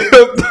 360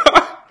 layup,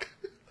 dog.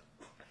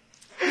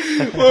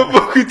 What the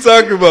fuck we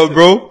talking about,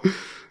 bro?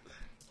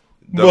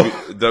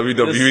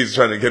 WWE is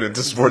trying to get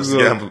into sports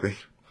gambling.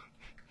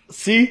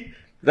 See,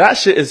 that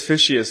shit is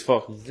fishy as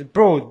fuck.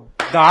 Bro,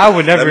 no, I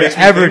would never makes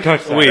me ever think-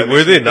 touch that. Wait, That were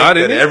makes they me think not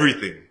in that it?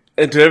 everything?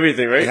 Into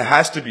everything, It right?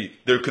 has to be.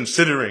 They're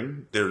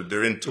considering.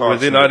 They're in talks. Were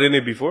they not in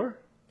it before?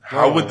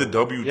 How would the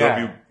WWE,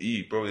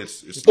 Yeah. bro?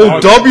 It's Oh,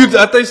 I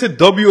thought you said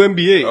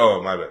WNBA.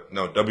 Oh, my bad.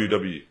 No,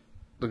 WWE.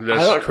 Look, I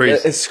that's don't-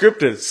 crazy. It's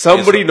scripted.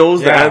 Somebody Yes,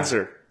 knows the yeah.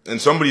 answer. And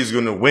somebody's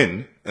gonna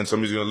win, and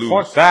somebody's gonna lose.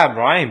 Fuck that,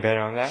 bro. I ain't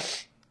betting on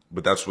that.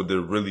 But that's what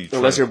they're really.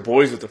 Unless trying- you're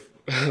boys with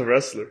the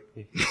wrestler.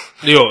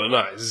 Yo,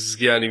 nah, this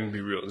can't even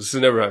be real. This is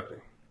never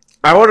happening.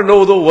 I want to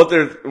know though what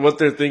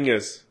their thing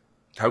is.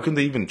 How can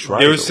they even try?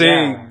 They were though?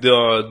 saying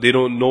they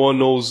don't. No one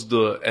knows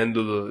the end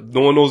of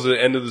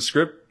the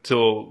script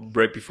till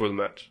right before the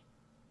match,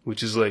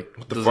 which is like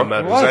doesn't Fuck,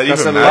 matter. Does that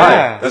That's even a matter?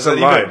 lie. Does That's that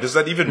a lie. even? Does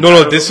that even? No,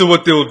 matter, this though? is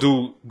what they'll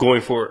do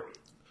going forward.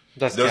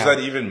 That's Does cap. that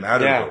even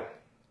matter? Yeah. Though?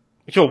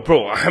 Yo,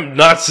 bro, I'm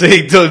not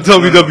saying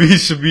WWE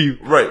should be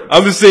Right.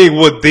 I'm just saying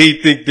what they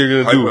think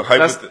they're gonna do.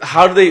 That's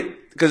how do they?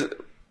 Because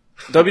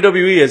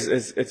WWE is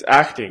it's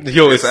acting.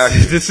 Yo, It's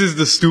acting. this is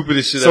the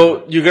stupidest shit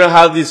So ever. you're gonna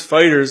have these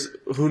fighters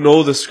who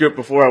know the script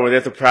beforehand, where they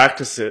have to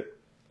practice it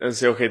and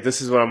say, okay,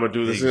 this is what I'm gonna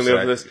do. This is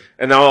gonna be this, Exactly.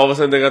 and now all of a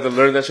sudden they got to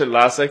learn that shit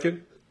last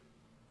second.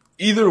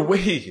 Either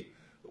way,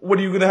 what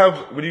are you gonna have?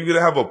 What are you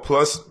gonna have a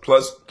plus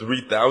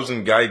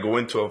 3,000 guy go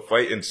into a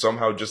fight and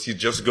somehow he's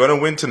just gonna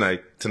win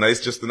tonight? Tonight's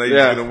just the night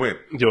Yeah. he's gonna win.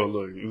 Yo,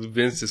 look,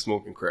 Vince is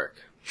smoking crack.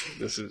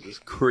 This is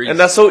just crazy. And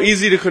that's so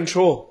easy to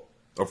control.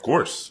 Of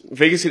course.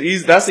 Vegas could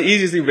easy. That's the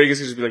easiest thing. Vegas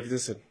could just be like,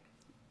 listen,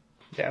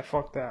 Yeah,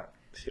 fuck that.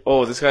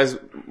 oh, this guy's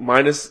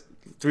minus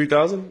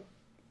 3,000.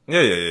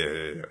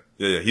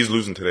 Yeah. He's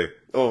losing today.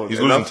 Oh, he's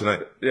enough? losing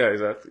tonight. Yeah,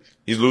 exactly.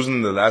 He's losing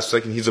in the last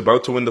second. He's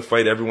about to win the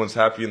fight. Everyone's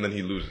happy, and then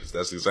he loses.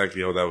 That's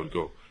exactly how that would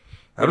go.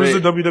 How does the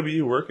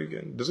WWE work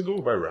again? Does it go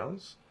by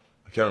rounds?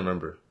 I can't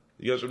remember.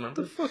 You guys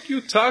remember? What the fuck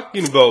you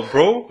talking about,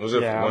 bro? Was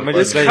it Yeah, one I'm fight?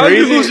 just like- How do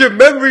you crazy. lose your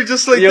memory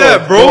just like Yo,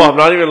 that, bro? I'm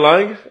not even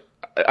lying.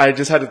 I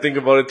just had to think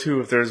about it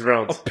too. If there's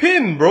rounds,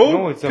 Pin, bro.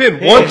 No, it's a pin.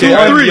 pin. 1, 2,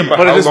 Okay, 3. yeah, but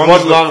but how it's just long one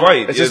is the long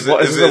fight? It's Is just it-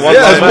 one- is it's it- just a is one it-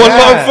 Yeah, long it's match. one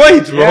long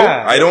fight, bro.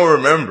 Yeah. I don't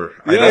remember.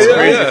 Yeah, That's yeah,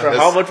 crazy. yeah. For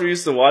how much we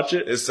used to watch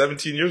it It's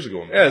 17 years ago,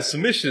 man. Yeah,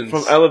 submissions.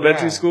 from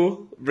elementary Yeah.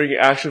 school, bringing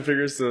action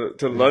figures to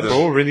lunch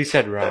Bro really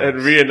said round. and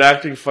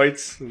reenacting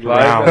fights live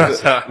Rounds.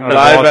 at, Out of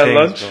live all at things,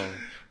 lunch.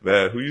 bro.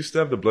 Man, who used to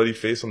have the bloody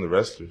face on the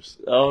wrestlers?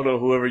 I don't know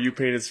whoever you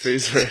painted his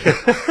face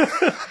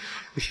right.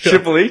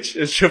 Triple H?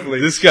 It's Triple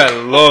H. This guy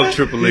loved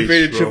Triple He H,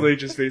 painted bro. Triple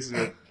H's face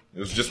red. It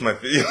was just my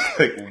face.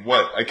 Like,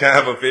 what? I can't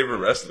have a favorite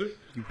wrestler?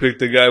 You picked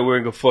the guy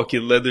wearing a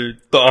fucking leather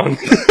thong.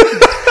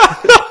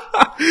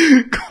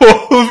 Come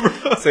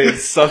on, bro. Saying,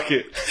 suck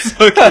it.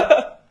 Suck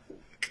it.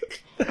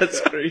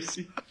 That's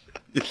crazy.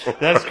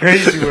 That's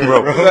crazy, word,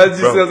 Bro. bro. Imagine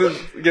he Bro.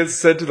 doesn't get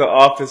sent to the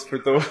office for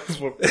throwing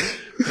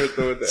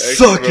the X,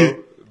 Suck bro.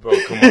 it. Bro,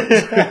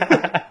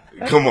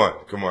 come on.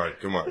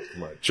 Come on.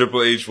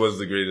 Triple H was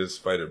the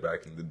greatest fighter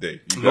back in the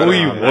day. You No, gotta-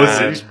 he man.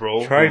 wasn't,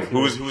 bro. Try-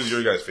 Who's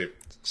your guys' favorite?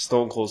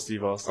 Stone Cold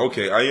Steve Austin.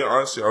 Okay,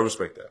 honestly, I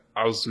respect that.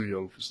 I was too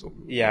young for Stone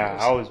Cold. Yeah,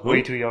 I was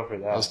way too young for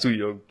I was that. too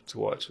young to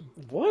watch him.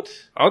 What?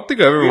 I don't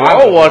think I ever I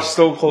don't watch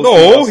Stone Cold Steve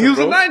No, Austin, he was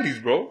bro. in the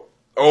 90s, bro.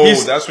 Oh,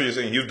 He's- that's what you're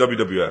saying. He was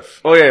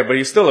WWF. Oh yeah, but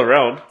he's still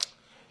around.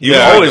 He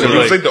Yeah, was always he was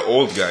like- like the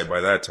old guy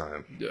by that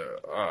time. Yeah.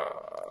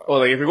 Oh,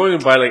 like if you're going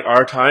by like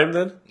our time,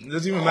 then It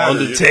doesn't even matter.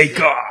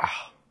 Undertaker.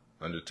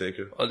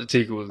 Undertaker.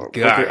 Undertaker was a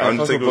Booker, guy. I fuck with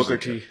Undertaker was Booker a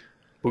guy. T.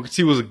 Booker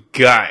T was a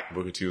guy.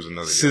 Booker T was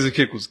another guy. Scissor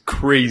kick was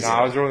crazy. Nah,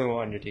 I was rolling with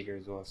Undertaker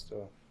as well,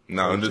 still.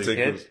 No,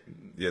 Undertaker.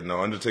 Kid?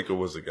 Undertaker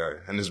was the guy,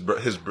 and his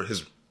brother.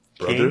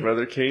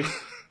 Brother Kane.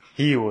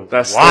 He was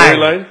That wild.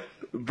 storyline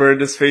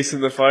burned his face in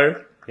the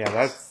fire. Yeah,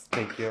 that's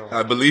like, yo.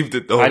 I believed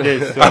it though. I did,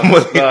 too. Nah, I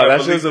that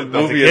believed shit was a it,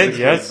 though. movie As a as a kid, kid,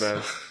 yes.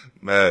 man.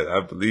 Man, I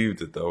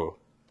believed it though.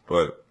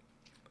 But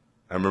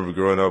I remember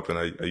growing up, and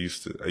I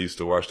used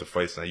to watch the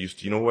fights, and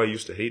you know who I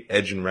used to hate?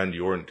 Edge and Randy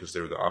Orton, because they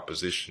were the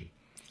opposition.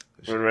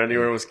 When Randy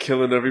Orton was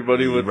killing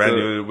everybody with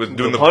Randy the, was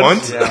doing the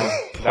punt. Yeah,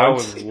 that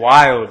was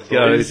wild,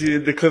 Yeah, bro. you see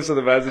the clips of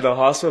the man's in the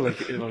hospital.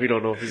 Like, we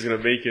don't know if he's gonna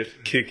make it.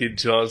 Kicking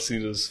John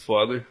Cena's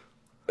father.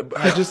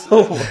 I just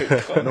Oh my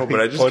god, no, but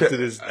I just punted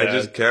his can't, I dad.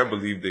 just can't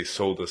believe they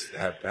sold us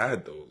that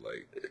bad though.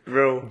 Like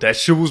bro. That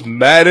shit was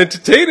mad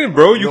entertaining,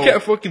 bro. You No.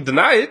 can't fucking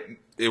deny it.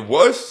 it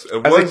was. As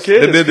a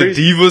kid, Then it's they're the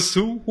crazy. divas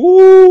too.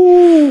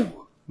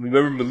 Woo!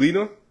 Remember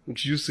Melina?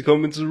 Which used to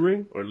come into the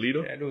ring? Or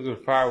Lido? Yeah, those were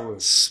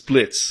fireworks.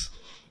 Splits.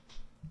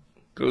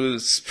 Go to the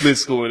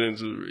splits going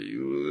into the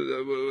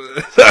ring.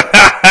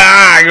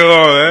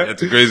 Go on, man.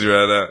 That's crazy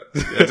right now.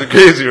 That's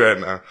crazy right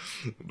now.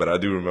 But I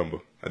do remember.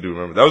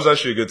 That was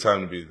actually a good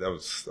time to be. That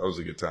was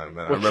a good time,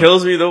 man. What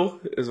kills me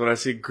though is when I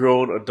see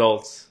grown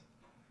adults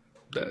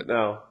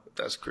now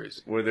That's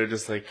crazy. where they're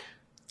just like,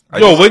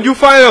 When you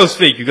find out it was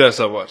fake, you gotta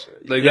stop watching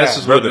it. Like, that's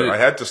just what it brother, is. I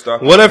had to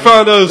stop. When I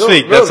found out it was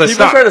fake, that's I people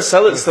stopped. try to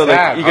sell it still. Like,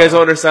 sad, you guys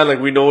don't understand.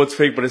 Like, we know it's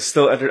fake, but it's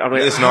still. I'm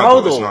like, It's how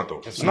not though. though? It's not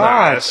though. It's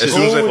not. As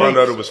soon as I found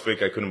out it was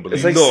fake, I couldn't believe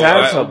It's like it.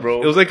 Santa,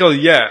 bro. It was like,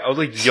 I was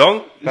like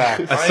young.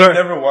 Facts. I ain't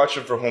never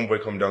watching for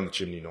Homeboy come down the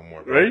chimney no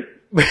more, bro. Right?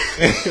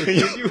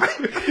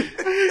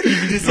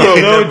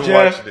 No,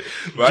 Jeff. Watched it.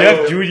 But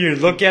Jeff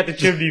Jr. look at the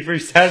chimney for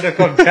Santa to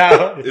come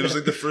down. It was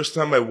like the first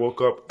time I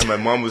woke up and my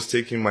mom was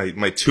taking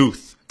my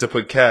tooth to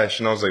put cash,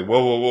 and I was like,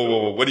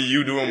 whoa, what are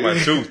you doing with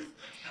my tooth?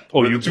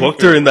 Oh, you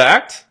booked her in the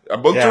act? I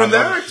booked her in the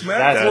act, man.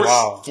 That's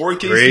wild.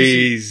 4K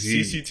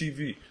Crazy.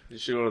 CCTV. You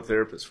should go to a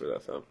therapist for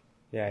that, fam.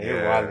 Yeah,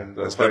 you're Yeah, wildin'.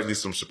 that's probably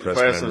some suppressed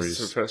Probably some memories.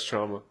 suppressed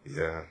trauma.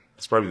 Yeah,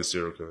 it's probably the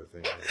serial killer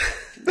thing.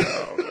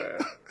 Oh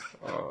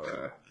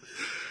man.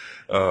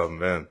 Oh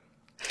man,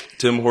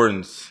 Tim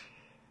Hortons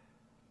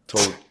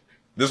told.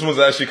 This one's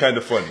actually kind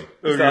of funny.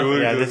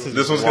 Yeah, this is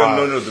This one's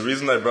wild. no. The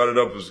reason I brought it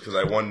up was because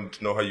I wanted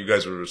to know how you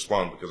guys would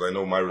respond, because I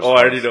know my Oh, response.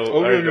 I already know.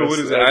 Oh, I already know. what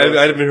is it?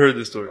 I haven't heard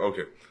this story.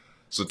 Okay,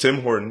 so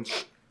Tim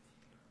Hortons,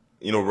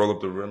 roll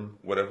up the rim,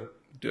 whatever.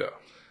 Yeah.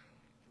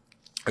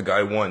 A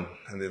guy won,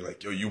 and they're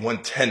like, "Yo, you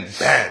won 10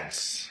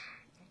 bands,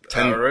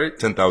 All right.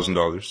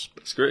 $10,000."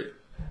 That's great.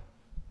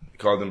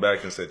 Called him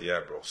back and said, "Yeah,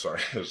 bro,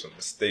 sorry, it was a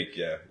mistake.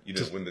 Yeah, you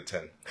didn't win the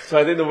 10." So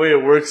I think the way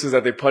it works is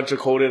that they punch a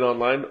code in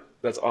online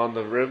that's on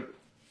the rim,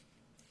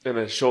 and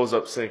it shows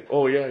up saying,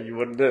 "Oh yeah, you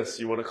won this.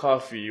 You won a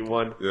coffee. You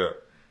won Yeah.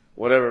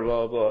 whatever,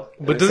 blah blah."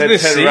 And But they doesn't said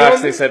it 10 say racks,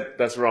 on they it? said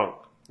that's wrong.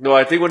 No,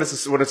 I think when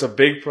it's a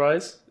big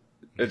prize,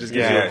 it just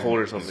gives you Yeah. a code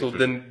or something. So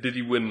then, did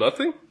he win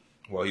nothing?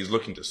 Well, he's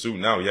looking to sue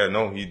now. Yeah,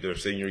 no, they're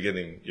saying you're not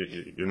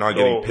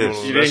getting No,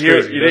 pissed. no, you that's didn't hear?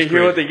 crazy. You That's didn't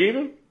hear what crazy. they gave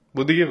him?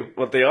 What'd they give him?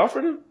 What they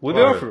offered him? What'd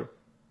they What? offer him?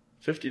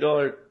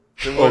 $50.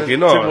 Tim Okay,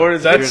 no,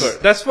 Hortons gift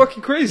card. that's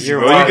fucking crazy, You're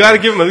bro. You wild. gotta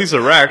give him at least a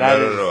rack. That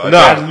man. is- No. Nah,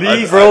 At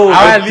least, Bro,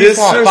 I at the least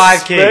want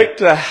 5K. disrespect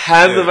to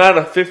hand them out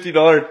a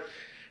 $50,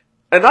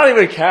 and not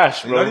even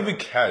cash, bro. Not even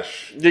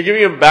cash. You're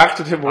giving him back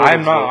to Tim Hortons.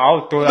 I'm not. bro.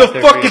 I'll throw the that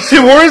their fucking face.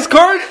 Tim Hortons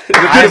card?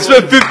 They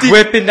spent 50.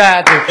 Whipping that.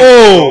 At their face.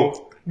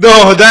 Oh,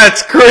 no,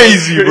 that's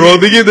crazy, bro.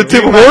 They gave the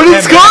Tim Give me my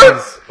Hortons 10 card?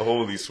 bands.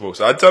 Holy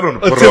smokes! I tell him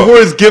to A put Tim up.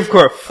 Hortons gift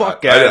card.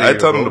 Fuck out of I here,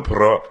 tell him bro. to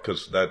put up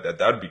because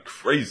that'd be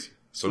crazy.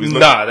 So he's looking.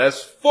 Nah,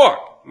 that's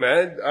fuck,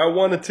 man. I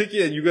want a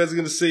ticket and you guys are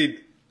gonna say,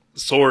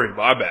 sorry,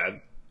 my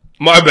bad.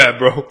 My bad,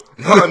 bro.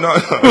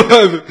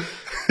 No.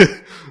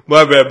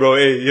 My bad, bro.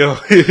 Hey, yo,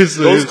 here's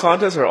Those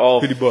contests are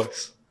all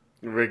 $50.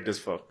 rigged as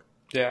fuck.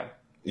 Yeah.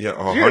 Yeah,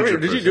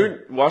 Did you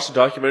watch the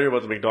documentary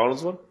about the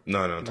McDonald's one?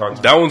 No. Talk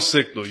to That one's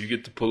sick though. You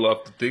get to pull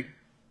off the thing.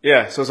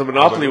 Yeah, so it's a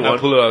Monopoly I one.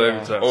 pull it out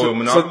every time. Oh, So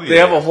Monopoly. they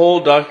have a whole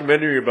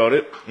documentary about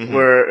it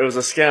where it was a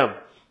scam.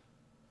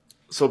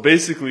 So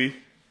basically,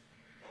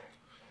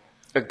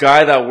 a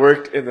guy that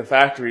worked in the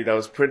factory that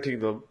was printing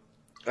them,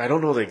 I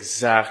don't know the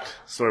exact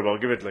story, but I'll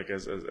give it like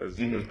as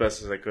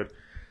best as I could.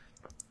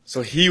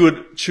 So he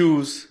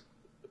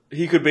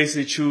could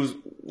basically choose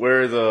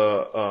where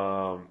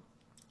the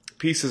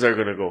pieces are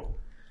gonna go.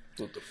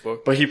 What the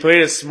fuck? But he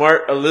played it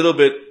smart a little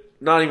bit,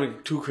 not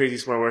even too crazy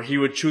smart, where he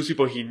would choose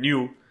people he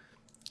knew,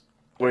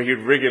 where he'd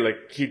rig it,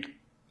 like he'd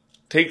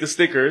take the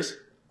stickers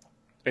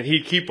and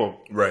he'd keep them,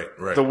 Right.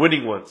 the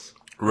winning ones.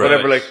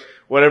 Right.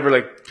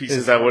 Whatever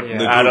pieces that would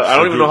yeah. add up. I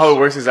don't even know how it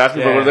works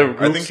exactly, but Yeah. whatever I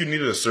groups. think you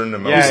needed a certain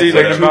amount. You Yeah, see it's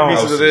like like 2 amount.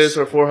 pieces of this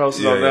or 4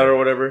 houses Yeah, on that yeah. or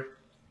whatever.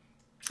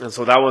 And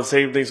so that one,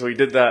 same thing. So he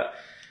did that,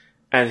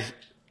 and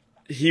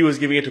he was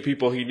giving it to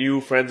people he knew,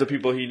 friends of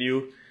people he knew.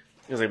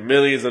 It was like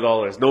millions of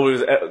dollars. Nobody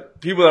was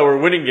people that were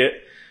winning it,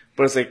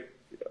 but it's like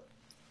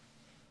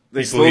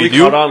they People slowly he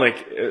knew? caught on.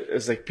 Like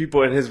it's like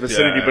people in his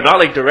vicinity, Yeah. but not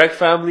like direct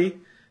family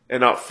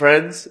and not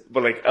friends,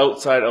 but like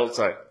outside.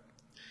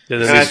 Yeah,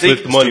 then And they I split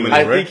think the money. too with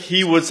many I it, right? think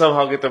he would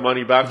somehow get the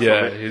money back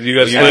Yeah, from it. you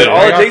guys And split then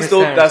all it. it takes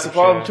though, 100% that's the for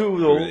problem sure.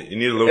 too though. You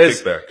need a little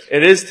is kickback.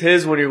 It is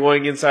his when you're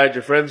going inside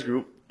your friends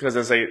group because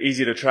it's like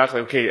easy to track.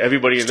 Like okay,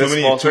 everybody in Too this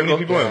small many circle.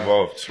 people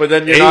involved. But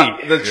then you're Hey.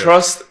 not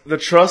the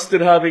trust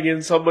in having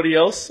in somebody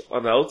else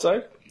on the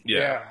outside.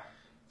 Yeah.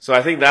 So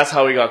I think that's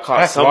how he got caught.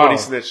 That's Somebody wild.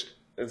 snitched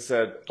and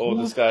said, "Oh,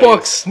 this guy."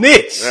 Fuck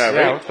snitch. Yeah, Yeah,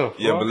 right. what the fuck?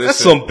 Yeah, but listen, That's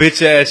some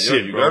bitch ass yo,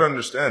 shit, you bro. gotta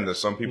understand that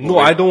some people. No,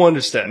 I don't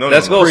understand. No,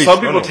 That's No, crazy. some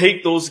people No.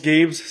 take those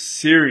games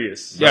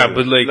serious. Yeah,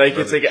 but like, Like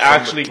it's like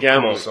actually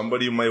gambling.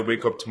 Somebody might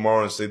wake up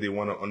tomorrow and say they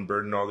want to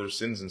unburden all their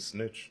sins and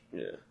snitch,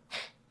 Yeah.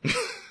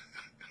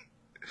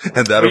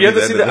 and that'll But you be have to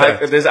the see end of that.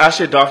 that. There's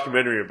actually a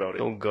documentary about it.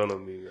 don't gun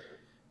on me. Man.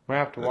 We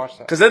have to watch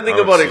that. Because then think I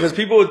would about it.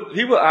 see Because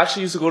people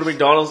actually used to go to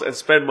McDonald's and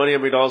spend money at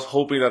McDonald's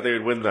hoping that they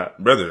would win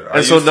that. Brother.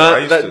 And so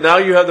now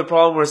you have the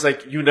problem where it's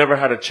like you never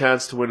had a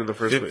chance to win in the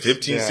first place.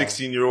 15, Yeah.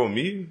 16-year-old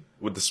me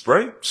with the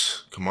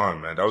Sprite? Come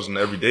on, man. That was an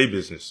everyday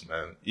business,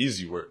 man.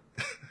 Easy work.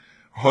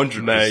 Man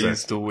 100%.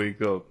 used to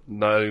wake up,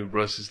 not even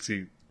brush his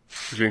teeth,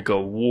 drink a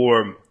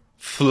warm,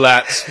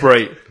 flat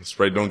Sprite.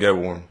 Sprite don't get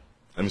warm.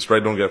 I mean,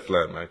 Sprite don't get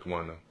flat, man. Come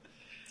on now.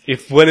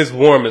 If when it's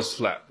warm, it's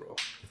flat, bro.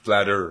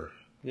 Flatter.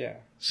 Yeah.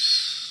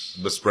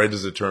 But Sprite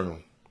is eternal.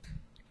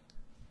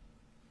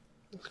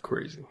 That's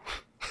crazy.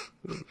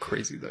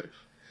 Crazy life.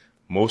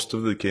 Most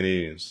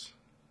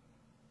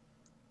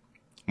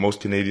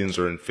Canadians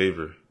are in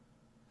favor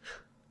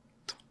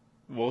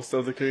Most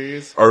of the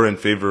Canadians.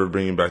 of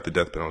bringing back the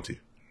death penalty.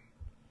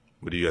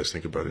 What do you guys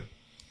think about it?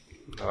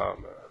 Nah,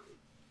 man.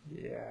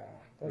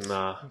 Yeah.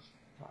 Nah.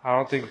 I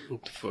don't think.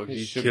 What the fuck? It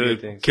You should killing,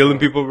 be things, killing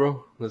bro. people,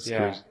 bro? That's Yeah.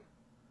 crazy.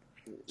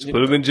 Just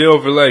put them in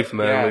jail for life,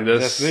 man. Yeah, like,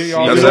 that's literally You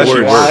all That's know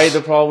actually why worse.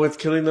 the problem with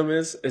killing them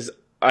is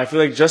I feel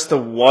like just the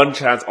one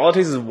chance. All it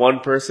takes is one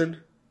person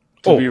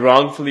to Oh. be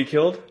wrongfully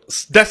killed.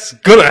 That's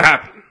gonna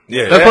happen.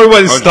 Yeah. That's probably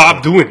why they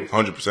stopped doing it.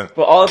 100%.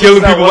 But all it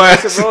Killing takes is that people one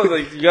ass. person, bro.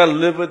 Like you gotta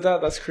live with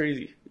that. That's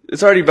crazy.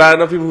 It's already bad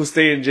enough. People who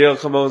stay in jail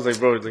come out and it's like,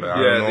 bro, it's like, I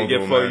Yeah, don't they know, get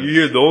though, fucked. man. You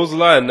hear those a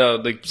lot now,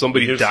 like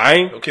somebody Here's-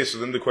 dying. Okay, so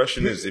then the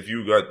question is, if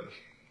you got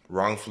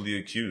wrongfully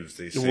accused,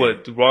 they say...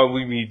 What wrong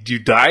with me? You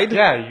died?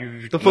 Yeah,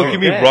 you. The fuck No, you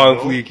mean yeah,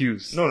 wrongfully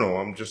accused? No,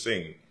 I'm just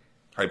saying,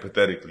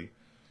 hypothetically.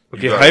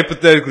 Okay, You got-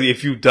 hypothetically,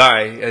 if you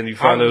die and you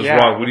find out it's Yeah,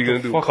 wrong, what are you the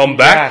gonna do? fuck- Come Yeah,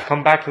 back?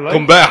 come back to life.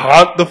 Come back,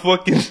 haunt the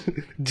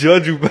fucking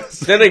judge who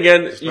best. Then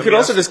again, you Let could me also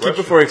ask the just keep it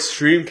question. for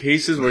extreme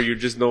cases where you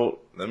just know.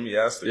 Let me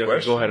ask the Yeah,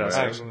 question. go ahead, man. ask.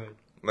 Yeah, go ahead.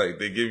 Like,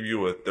 they give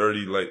you a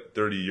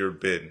 30-year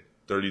bid,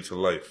 30 to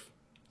life,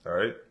 all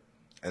right?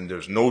 And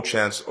there's no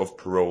chance of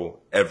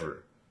parole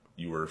ever.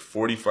 You were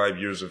 45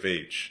 years of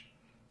age.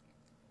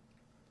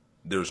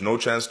 There's no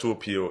chance to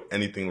appeal,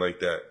 anything like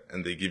that,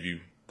 and they give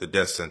you the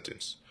death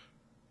sentence.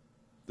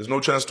 There's no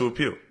chance to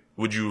appeal.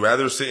 Would you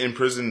rather sit in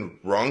prison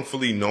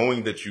wrongfully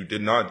knowing that you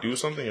did not do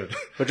something, or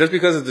But just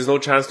because there's no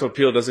chance to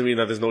appeal doesn't mean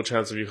that there's no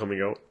chance of you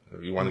coming out.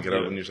 you want to get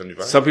out when you're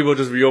 75? Some people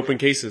just reopen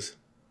cases.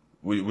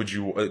 Would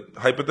you,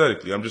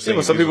 hypothetically, I'm just Yeah, saying.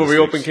 but some these are people the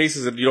reopen stakes.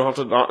 cases and you don't have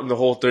to not in the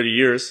whole 30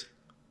 years.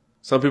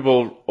 Some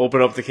people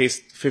open up the case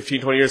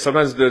 15, 20 years.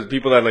 Sometimes there's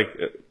people that like,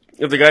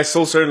 if the guy's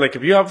so certain, like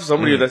if you have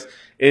somebody that's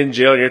in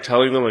jail and you're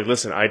telling them like,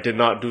 listen, I did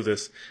not do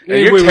this. And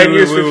Hey, you're wait, 10 wait,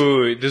 years, wait, 15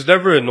 wait, wait. There's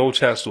never a no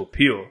chance to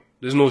appeal.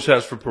 There's no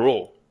chance for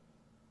parole.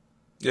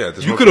 Yeah,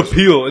 there's You no could chance.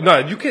 appeal. Nah,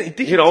 you can't.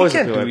 You can always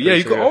can't appeal, do I'm it. Yeah, pretty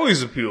you sure, can yeah.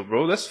 always appeal,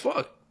 bro. That's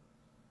fucked.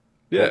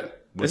 Yeah.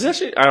 Is it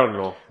actually? I don't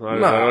know. I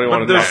don't Nah, even But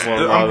want to talk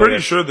about I'm pretty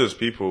it. sure there's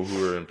people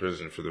who are in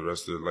prison for the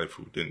rest of their life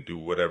who didn't do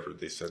whatever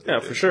they said they Yeah,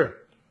 did. for sure.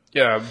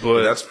 Yeah,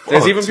 but That's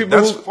There's fucked. even people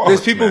That's who, there's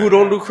fucked, people who man.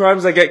 don't do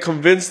crimes that get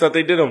convinced that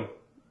they did them.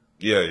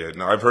 Yeah.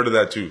 No, I've heard of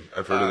that too.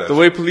 I've heard of that. The too.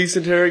 way police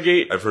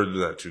interrogate. I've heard of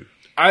that too.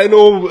 I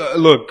know.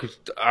 Look,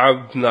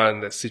 I'm not in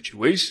that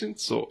situation,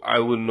 so I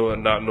would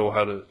not know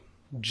how to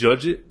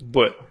judge it.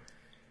 But,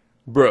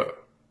 bruh,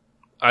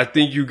 I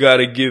think you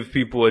gotta give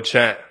people a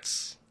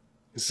chance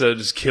instead of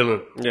just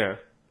killing them. Yeah.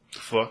 The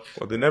fuck.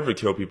 Well, they never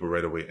kill people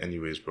right away,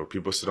 anyways, bro.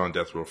 People sit on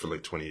death row for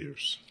like 20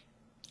 years.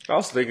 I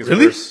also think it's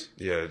Really? worse.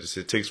 Yeah,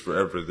 it takes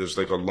forever. There's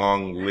like a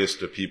long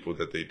list of people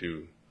that they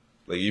do.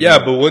 Like even Yeah,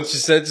 but once you're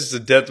sentenced to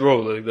death row,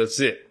 like that's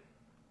it.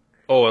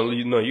 Oh, and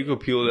you can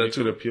appeal you that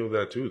could too. appeal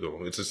that too,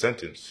 though. It's a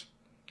sentence.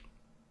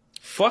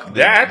 Fuck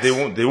that.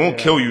 They won't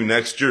kill you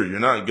next year. You're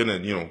not gonna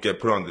get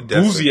put on the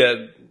death.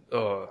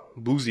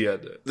 Boozy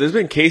had that. There's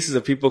been cases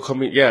of people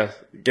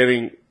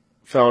getting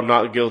found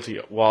not guilty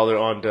while they're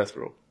on death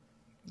row.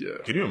 Yeah.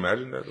 Can you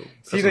imagine that though?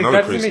 See, like,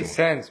 that doesn't make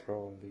sense,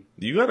 bro. Like,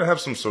 You gotta have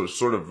some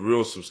sort of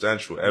real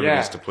substantial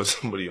evidence Yeah. to put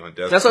somebody on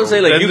death. That's what I'm row.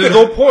 saying, like, Then you there's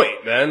could- no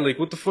point, man. Like,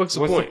 what the fuck's the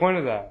what's point? the point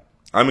of that?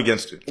 I'm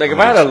against it. Like I'm if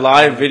I had a against it.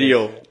 live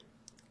video,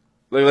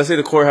 like let's say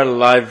the court had a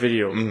live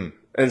video, and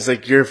it's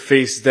like your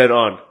face dead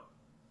on,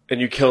 and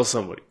you kill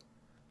somebody.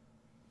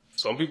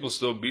 Some people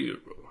still beat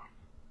it, bro.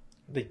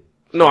 Like,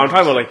 No, I'm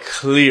talking about like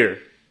clear,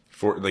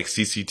 For like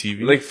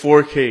CCTV, like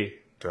 4K.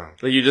 Damn.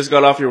 Like you just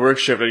got off your work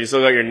shift and you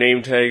still got your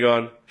name tag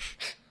on,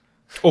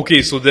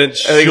 Okay, so then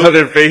and they got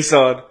their face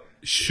on.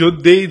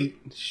 should they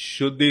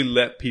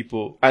let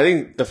people I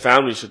think the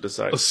family should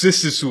decide.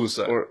 assisted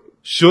suicide? Or-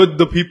 Should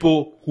the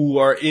people who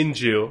are in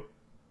jail,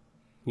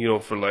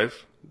 for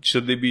life,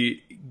 should they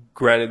be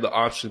granted the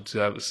option to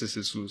have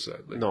assisted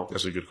suicide? Like, No,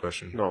 That's a good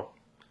question. no.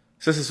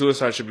 Assisted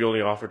suicide should be only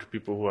offered to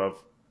people who have,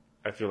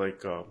 I feel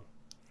like,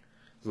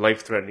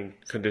 life-threatening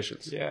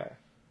conditions, yeah,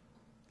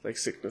 like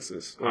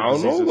sicknesses. Or I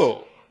don't know diseases.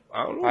 though.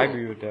 I don't know. I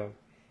agree with that.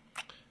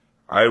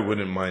 I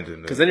wouldn't mind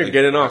it. Because then you're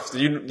getting off.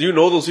 You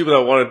know those people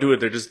that want to do it.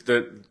 They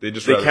They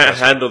just they rather can't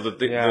pass it. handle the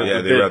thing. Yeah.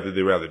 Yeah,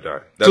 they rather die.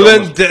 That So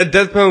then almost-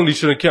 death penalty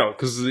shouldn't count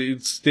because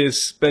they're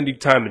spending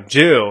time in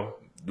jail.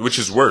 which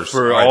is worse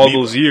for all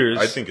those years.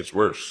 I think it's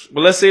worse.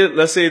 But let's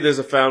say there's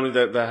a family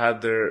that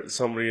had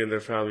somebody in their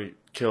family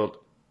killed,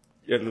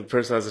 and the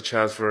person has a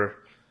chance for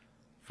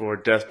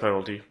death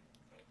penalty.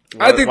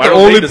 I think Why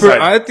don't they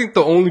decide?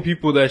 the only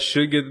people that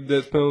should get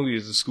the death penalty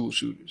is the school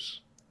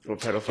shooters. Or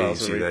Can you pedophiles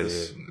see and that?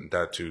 rapists. Yeah,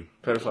 that too.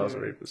 Pedophiles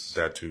and rapists.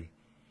 That too.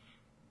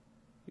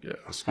 Yeah.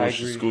 School, I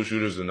agree. school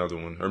shooters is another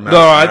one. Or No,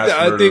 mass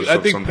I murders think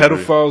of some degree.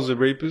 pedophiles and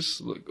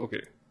rapists. Look,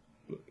 okay,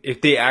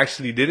 if they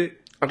actually did it,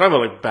 I'm talking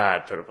about like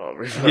bad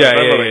pedophile. Yeah, I'm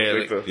talking about, yeah.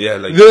 like the- Yeah,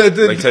 like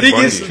The like Ted thing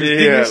Bundy. is, the thing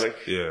Yeah, is, like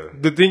Yeah.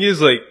 the thing is,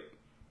 like,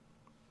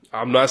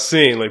 I'm not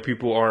saying like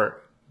people aren't.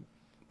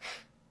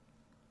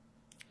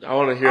 I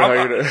want to hear how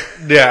you're gonna.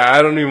 Yeah,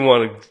 I don't even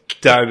want to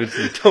dive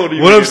into it. Don't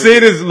even What I'm get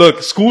saying is,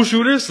 look, school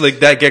shooters like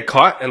that get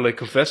caught and like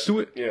confess to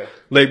it. Yeah.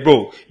 Like,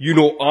 bro, you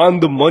know, on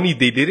the money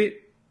they did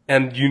it,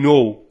 and you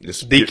know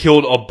It's they pure-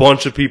 killed a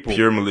bunch of people.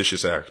 Pure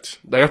malicious act.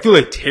 Like, I feel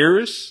like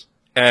terrorists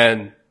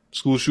and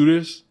school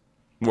shooters,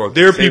 Well,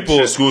 they're same people.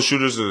 shit. School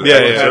shooters are Yeah,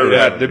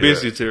 terrorism. they're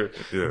basically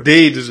terrorists. Yeah.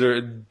 They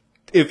deserve.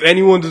 If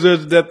anyone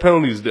deserves the death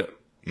penalty, it's them.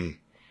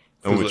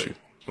 I'm with like- you.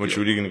 What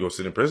are you gonna go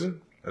sit in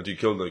prison after you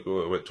killed like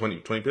what 20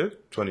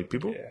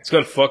 people? It's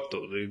kind of fucked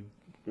though.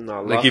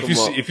 No, Like if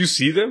you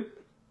see them,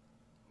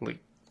 like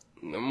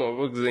them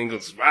motherfuckers ain't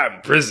gonna survive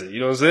in prison.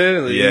 You know what I'm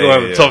saying? Like, you're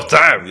gonna have a tough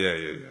time.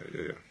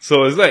 Yeah.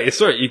 So it's like it's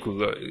sort of equal.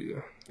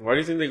 Why do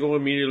you think they go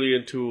immediately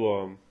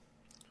into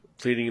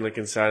pleading like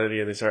insanity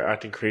and they start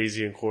acting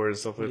crazy in court and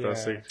stuff like that?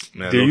 It's like,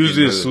 Man, They're low-key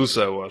usually a better.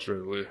 suicide watch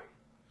right away.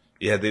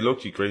 Yeah, they low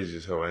key crazy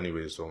as hell,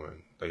 anyways. So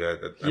man, like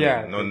I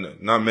Yeah. mean,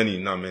 not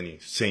many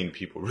sane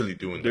people really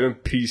doing They're that.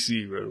 in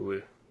PC right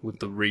away with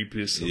the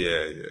rapists. And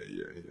Yeah.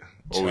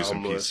 Always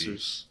in child PC.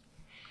 molesters.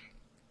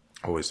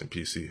 Always in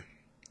PC.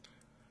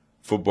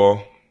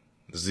 Football,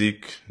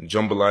 Zeke,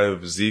 jambalaya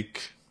of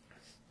Zeke,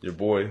 your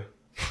boy,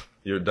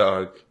 your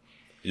dog,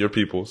 your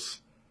peoples,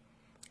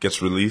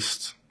 gets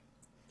released.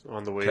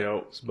 on the way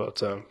out. It's about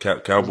time.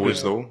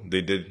 Cowboys, though,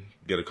 they did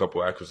get a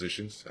couple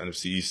acquisitions.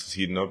 NFC East is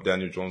heating up.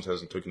 Daniel Jones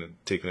hasn't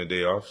taken a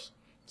day off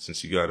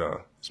since he got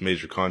his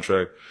major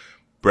contract.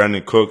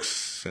 Brandon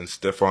Cooks and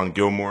Stephon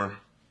Gilmore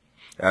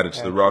added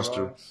to the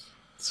roster.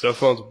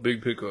 Stephon's a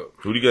big pickup.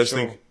 Who do you guys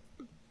think?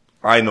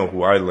 I know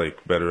who I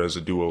like better as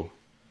a duo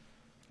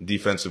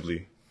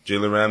defensively.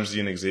 Jalen Ramsey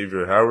and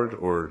Xavier Howard,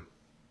 or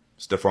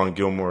Stephon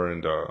Gilmore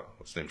and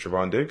what's his name?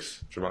 Trevon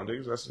Diggs? Trevon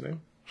Diggs, that's his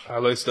name? I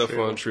like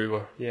Stephon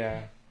Trevor.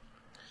 Yeah.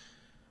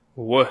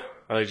 What?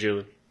 I like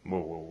Jalen.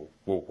 Whoa.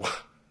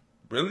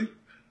 Really?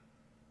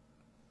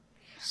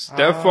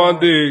 Stephon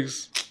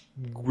Diggs,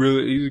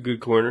 really, he's a good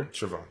corner.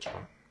 Trevon.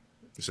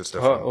 You said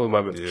Stephon. Oh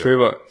my bad, Yeah.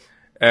 Trevor,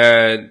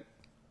 and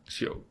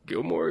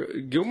Gilmore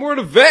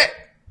the vet.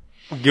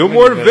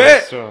 Gilmore the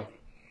vet. So,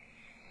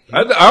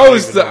 I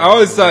always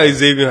thought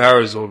Xavier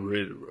Howard is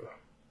overrated, bro.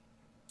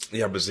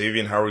 Yeah, but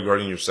Xavier Howard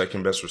guarding your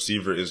second best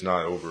receiver is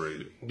not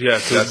overrated. Yeah,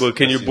 but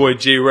can your boy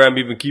J Ram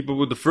even keep up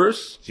with the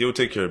first? He'll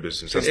take care of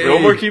business. That's Hey. No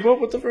more keep up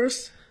with the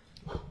first?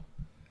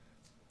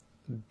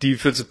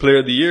 Defensive Player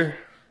of the Year.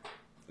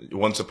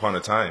 once upon a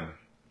time.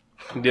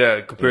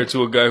 Yeah, compared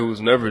to a guy who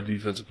was never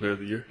Defensive Player of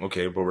the Year.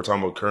 Okay, but we're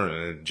talking about current,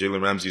 and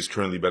Jalen Ramsey is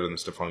currently better than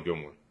Stephon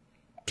Gilmore.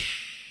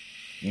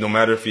 No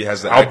matter if he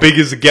has the How big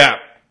is the gap?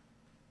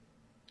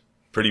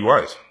 pretty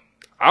wide.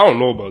 I don't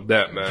know about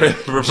that, man.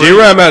 Pretty- J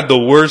Ram had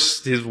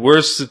his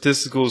worst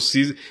statistical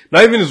season.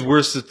 Not even his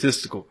worst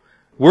statistical.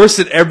 Worst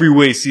in every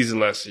way season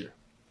last year.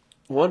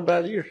 One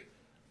bad year.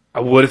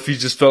 What if he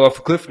just fell off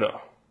a cliff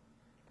now?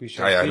 we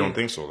shall I see. don't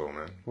think so though,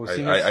 man. We'll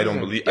see next I don't season.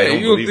 believe. Yeah, I don't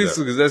you don't believe think that.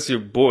 so because that's your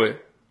boy.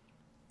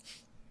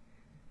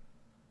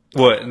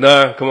 What?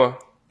 Nah, come on.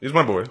 He's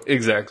my boy.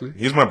 Exactly.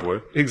 He's my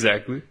boy.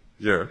 Exactly.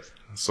 Yeah.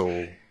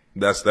 So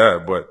that's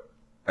that. But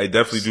I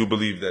definitely do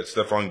believe that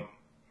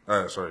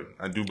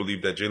I do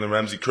believe that Jalen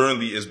Ramsey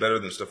currently is better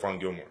than Stephon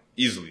Gilmore.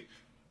 Easily.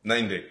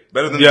 Night and day.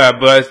 Better than Yeah,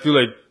 but I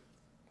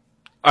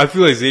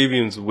feel like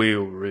Xavier's way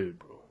overrated,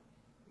 bro.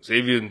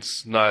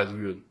 Xavier's not as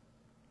good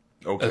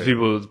as Okay.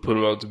 people put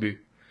him out to be.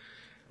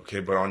 Okay,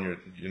 but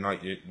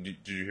did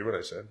you hear what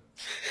I said?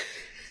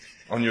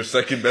 On your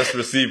second best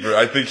receiver,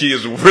 I think he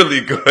is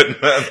really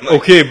good, man. Like,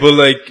 Okay, but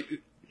like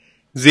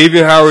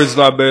Xavier Howard's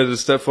not better than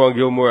Stephon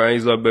Gilmore, and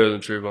he's not better than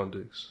Trayvon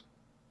Diggs.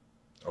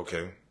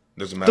 okay.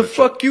 Doesn't matter. The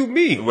fuck you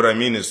mean? What I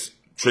mean is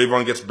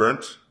Trayvon gets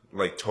burnt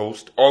like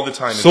toast all the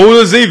time. So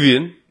does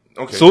Xavier.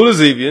 Okay. So does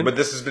Xavier. But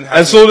this has been happening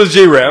And so does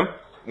J Ram.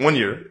 1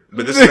 year.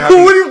 But this What has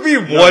happened. do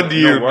you mean 1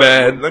 year,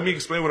 man? Let me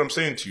explain what I'm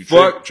saying to you.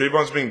 Fuck.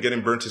 Trayvon's been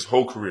getting burnt his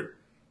whole career.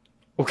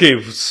 Okay,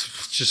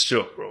 just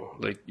chill, bro.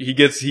 Like he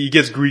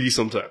gets greedy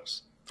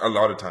sometimes. A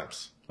lot of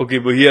times. Okay,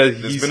 but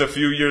There's been a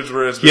few years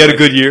where he had a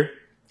good year.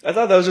 I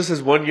thought that was just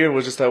his 1 year.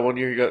 Was just that 1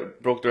 year he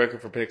broke the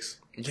record for picks.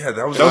 Yeah,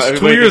 that was That was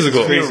everybody 2 years thinks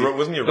ago. he's crazy.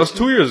 Wasn't he a That was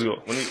rookie? 2 years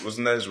ago.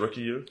 Wasn't that his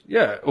rookie year?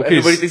 Yeah. Okay.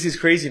 Everybody thinks he's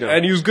crazy now.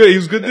 And he was good. He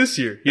was good this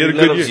year. He had a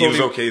None good of year. He was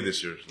okay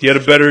this year. He had a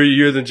better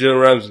year than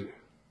Jalen Ramsey.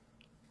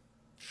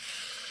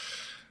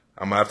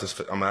 I'm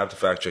gonna have to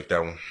fact check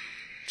that one.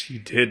 He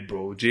did,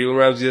 bro. Jalen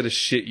Ramsey had a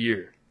shit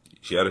year.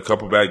 He had a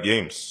couple bad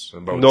games.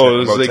 About No, 10, it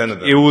was about like 10 of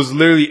them. it was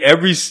literally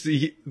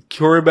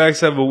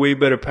quarterbacks have a way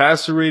better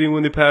passer rating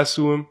when they pass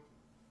to him.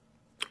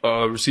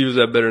 Receivers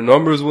have better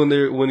numbers when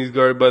he's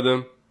guarded by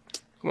them.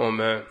 Come on,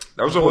 man.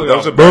 That was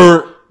a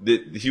burnt.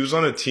 He was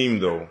on a team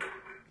though.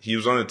 He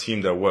was on a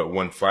team that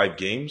won 5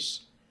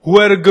 games. Who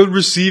had a good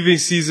receiving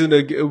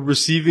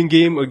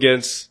game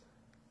against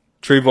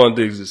Trayvon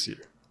Diggs this year?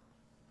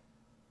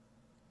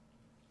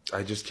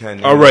 I just can't.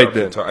 Name All right, off the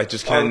then. top. I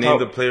just can't On name top.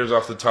 the players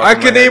off the top. I of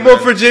my can head, name one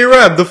man. for J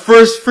Ram. The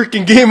first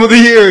freaking game of the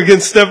year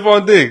against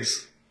Stephon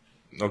Diggs.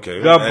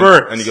 Okay. Got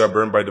burnt. And he got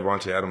burned by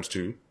Devontae Adams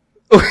too.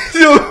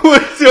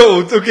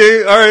 Yo,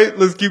 okay, all right,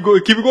 let's keep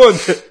going. Keep it going.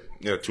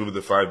 Yeah, 2 of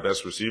the 5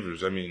 best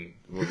receivers. I mean,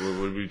 what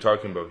are we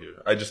talking about here?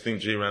 I just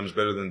think J-Ram's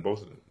better than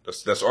both of them.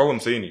 That's all I'm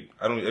saying to you.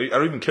 I don't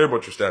even care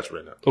about your stats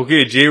right now.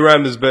 Okay,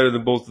 J-Ram is better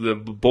than both of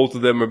them, but both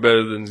of them are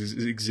better than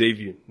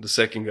Xavier, the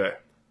second guy.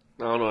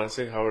 I don't know. I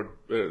say Howard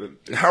better than.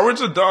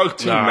 Howard's a dog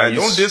too, man.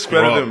 Don't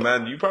discredit him,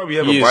 man. You probably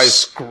have a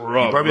bias. You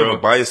probably have a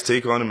biased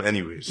take on him,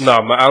 anyways. Nah,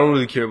 I don't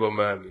really care about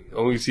Miami.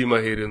 Only team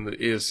I hate in the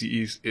AFC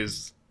East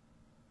is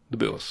the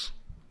Bills.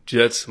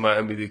 Jets,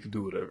 Miami, they can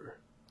do whatever.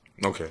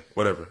 Okay,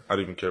 whatever. I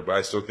don't even care, but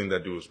I still think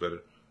that duo is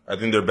better. I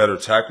think they're better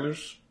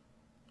tacklers,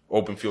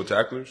 open field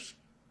tacklers.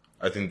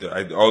 I think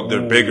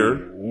they're bigger.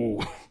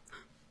 Ooh.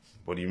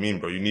 What do you mean,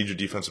 bro? You need your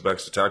defensive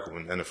backs to tackle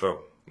in NFL.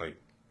 Like,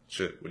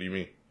 shit. What do you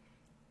mean?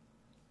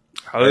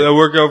 How did that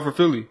work out for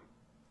Philly?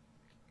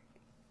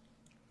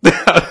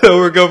 How did that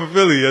work out for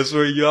Philly? That's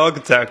where y'all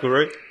can tackle,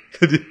 right?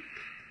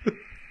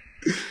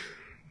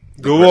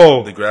 Go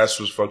on. The grass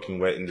was fucking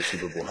wet in the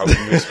Super Bowl. How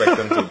can you expect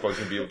them to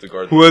fucking be able to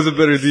guard? Who has a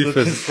better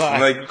defense?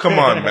 Like, come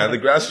on, man. The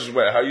grass was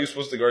wet. How are you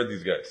supposed to guard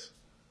these guys?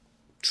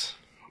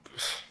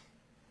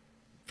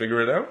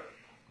 Figure it out?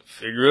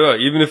 Figure it out.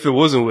 Even if it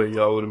wasn't wet,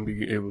 y'all wouldn't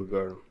be able to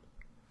guard them.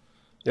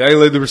 Yeah, I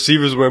like the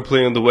receivers weren't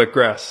playing on the wet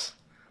grass.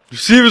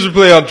 Receivers were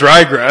playing on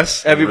dry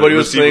grass. Everybody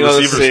was playing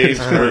on the same.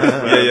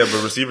 Yeah,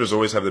 but receivers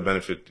always have the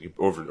benefit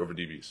over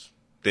DBs.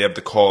 They have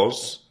the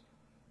calls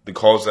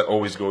that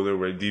always go there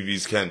where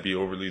DBs can't be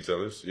overly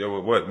zealous. Yeah,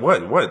 what?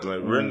 Like,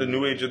 we're in the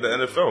new age of the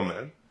NFL,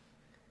 man.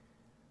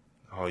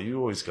 Oh, you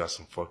always got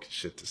some fucking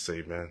shit to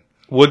say, man.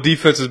 What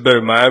defense is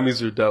better,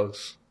 Miami's or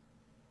Dallas?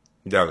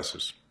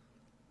 Dallas's.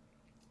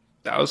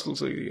 Dallas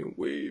looks like they're getting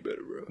way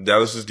better, bro.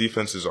 Dallas's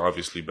defense is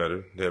obviously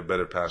better. They have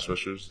better pass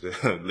rushers.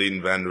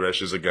 Leighton Van Der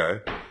Esch is a guy.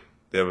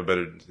 They have a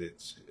better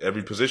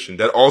every position.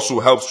 That also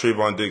helps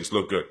Trayvon Diggs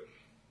look good.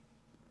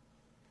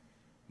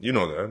 You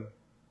know that.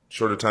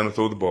 Shorter time to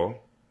throw the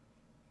ball.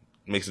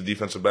 Makes the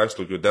defensive backs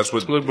look good. That's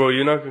what. Look, bro,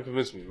 you're not gonna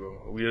convince me, bro.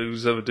 We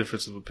just have a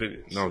difference of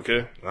opinions. No,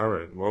 okay. All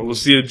right. Well, We'll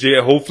see if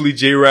hopefully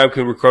J-Ram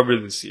can recover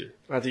this year.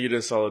 I think you did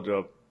a solid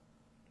job.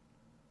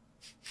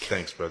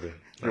 Thanks, brother.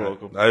 You're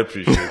welcome. I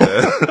appreciate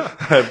that.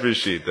 I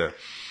appreciate that.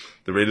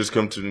 The Raiders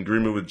come to an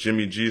agreement with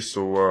Jimmy G,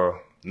 so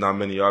not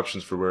many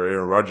options for where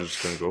Aaron Rodgers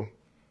is going to go.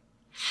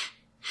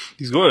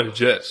 He's going to the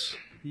Jets.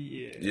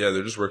 Yeah,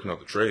 they're just working out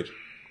the trade.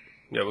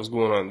 Yeah, what's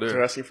going on They're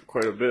there? asking for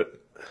quite a bit.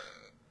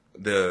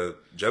 The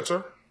Jets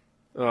are?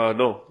 No,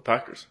 the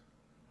Packers.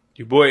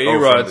 Your boy from the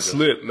A-Rod Jets.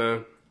 slipped,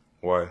 man,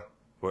 Why?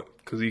 What?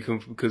 because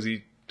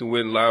he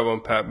went live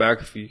on Pat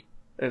McAfee.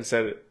 And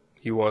said it.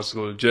 He wants to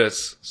go to the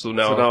Jets. So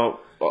now, So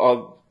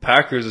now,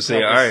 Packers are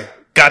saying, all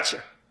Packers.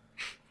 right,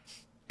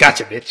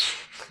 gotcha,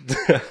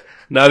 bitch.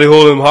 Now they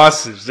hold him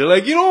hostage. They're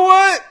like, you know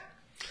what?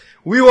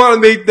 We want to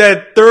make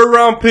that 3rd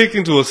round pick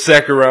into a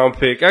 2nd round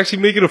pick.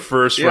 Actually, make it a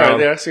 1st round.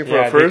 they're asking for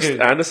Yeah, a first they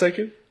could- and a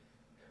second.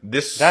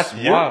 That's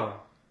year? wild.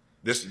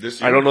 This year?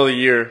 I don't know the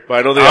year, but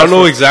I know they. I don't asked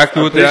know for- exactly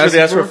I'm what pretty they're sure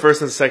they asking asked for for.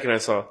 first and second. I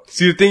saw.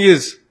 See, the thing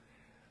is,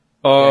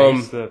 Yeah,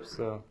 he slipped,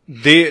 so.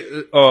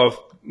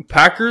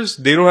 Packers,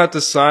 they don't have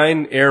to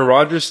sign Aaron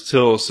Rodgers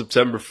till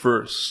September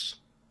 1st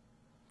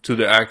to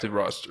the active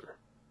roster.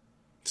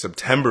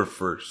 September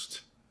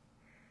 1st.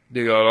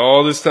 They got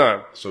all this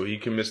time So he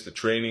can miss the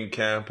training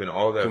camp and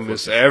all that. to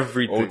miss fucking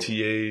everything.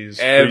 OTAs,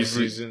 Every-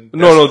 preseason.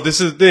 No, this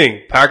is the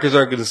thing. Packers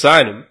aren't going to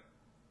sign him,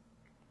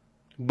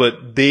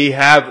 but they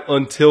have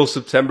until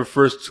September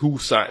 1st to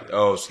sign him.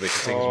 Oh, so they can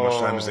take as much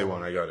time as they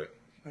want. I got it.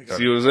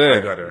 See what I'm saying?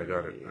 I got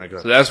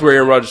it. So that's where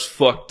Aaron Rodgers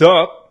fucked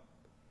up.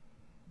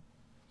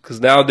 Because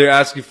now they're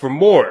asking for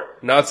more.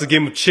 Now it's a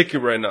game of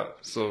chicken right now.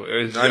 So are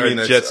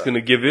it's- Jets going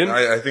to give in?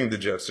 I think the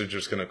Jets are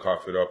just going to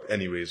cough it up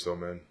anyways, though,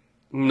 man.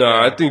 No,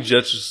 I think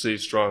Jets will stay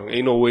strong.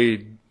 Ain't no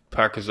way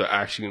Packers are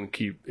actually going to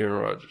keep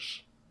Aaron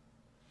Rodgers.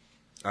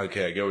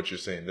 Okay, I get what you're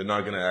saying. They're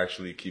not going to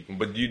actually keep him.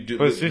 But you do.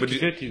 But it's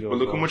 50-50 though, But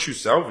look bro. how much you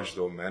salvaged,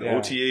 though, man. Yeah.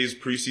 OTAs,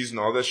 preseason,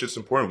 all that shit's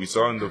important. We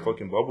saw in the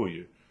fucking bubble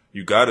year.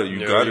 You gotta You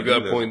do got a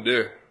that. point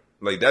there.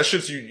 Like, that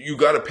shit's you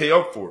gotta pay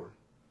up for.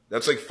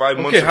 That's like 5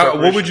 months Okay, of what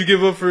preparation. would you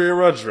give up for Aaron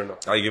Rodgers right now?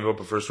 I give up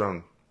a first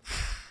round.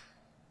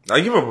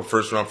 I give up a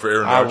first round for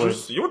Aaron I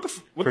Rodgers. You what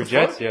For the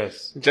Jets, fuck?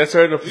 yes. Jets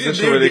are in a Yeah,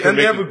 position where they can and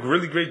they make. have a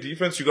really great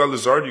defense. You got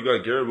Lazard, you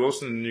got Garrett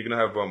Wilson, and you're gonna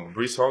have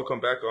Breece Hall come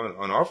back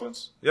on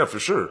offense. Yeah, for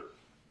sure.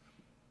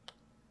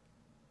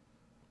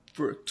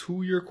 For a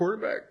 2-year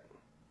quarterback?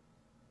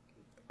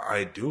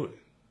 I do it.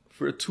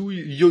 For a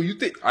 2-year, you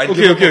think? I Okay.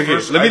 give up a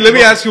first- I Let give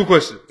me up- ask you a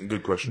question.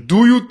 Good question.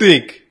 Do you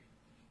think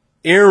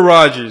Aaron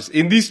Rodgers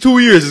in these 2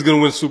 years is going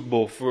to win Super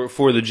Bowl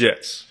for the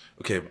Jets?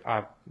 Okay,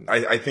 I,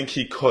 I think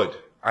he could.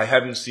 I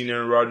haven't seen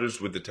Aaron Rodgers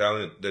with the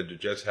talent that the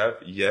Jets have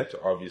yet,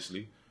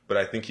 obviously, but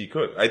I think he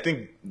could. I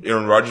think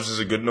Aaron Rodgers is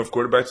a good enough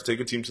quarterback to take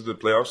a team to the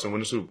playoffs and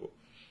win a Super Bowl.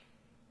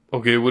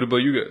 Okay, what about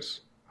you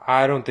guys?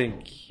 I don't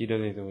think he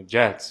does anything with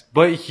Jets,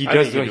 but he I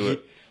does. think he do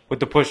it. with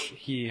the push,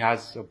 he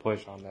has a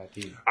push on that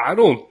team. I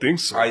don't think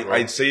so. bro.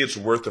 I'd say it's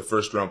worth a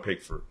first round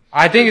pick for.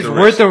 I think it's The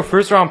worth rest- a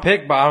first round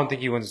pick, but I don't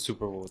think he wins the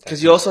Super Bowl with that.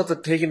 Because you also have to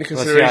take into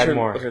Unless you add consideration.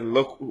 more. Okay,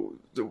 look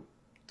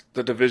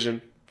the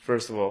division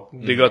first of all.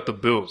 They got the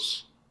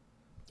Bills.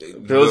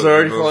 Bills are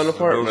already falling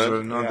apart, Bills man.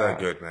 are not that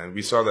good, man.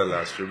 We saw that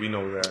last year. We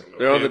know that.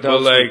 They're on the But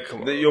down. like,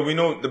 come on. We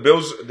know the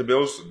Bills. The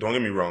Bills. Don't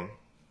get me wrong.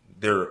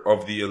 They're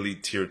of the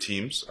elite tier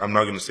teams. I'm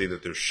not going to say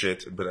that they're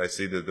shit, but I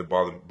say that the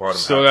bottom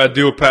Still half. got to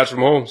deal with Patrick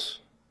Mahomes.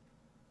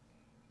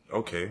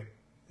 Okay,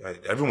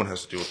 everyone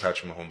has to deal with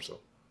Patrick Mahomes though.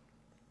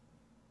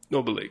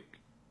 No, but like,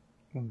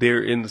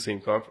 they're in the same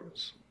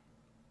conference.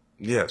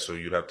 Yeah, so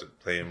you'd have to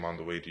play him on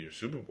the way to your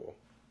Super Bowl.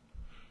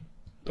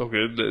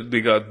 Okay, they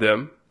got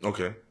them.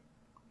 Okay.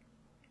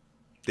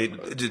 You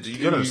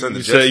gotta understand the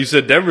You Jets.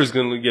 said Denver's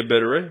gonna get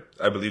better, right?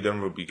 I believe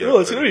Denver will be good. No,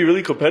 it's gonna be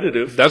really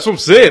competitive. That's what I'm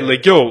saying.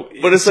 Like, yo,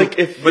 But it's like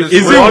if but it's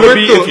you worth want to it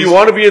be though. if you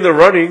want to be in the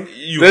running,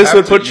 this have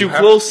would to- put you have-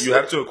 close. You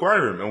have to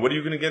acquire him, and what are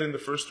you going to get in the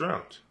first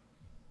round?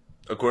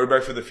 A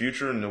quarterback for the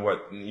future, and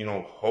what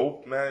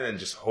hope, man, and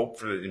just hope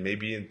for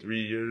maybe in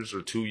 3 years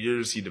or 2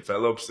 years he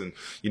develops and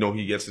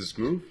he gets his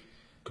groove.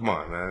 Come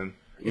on, man.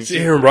 it's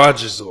Aaron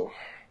Rodgers though.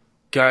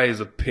 Guy is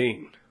a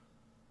pain.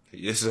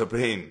 He is a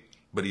pain,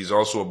 but he's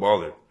also a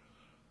baller.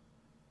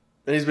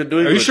 And he's been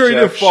doing. Are you good sure he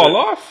jack didn't fall shit.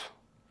 off?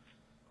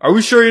 Are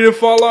we sure he didn't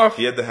fall off?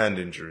 He had the hand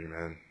injury,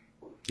 man.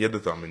 He had the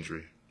thumb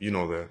injury. You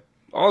know that.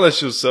 All that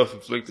shit was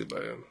self-inflicted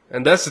by him.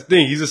 And that's the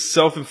thing. He's a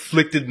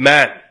self-inflicted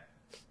man.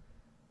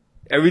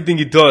 Everything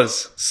he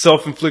does,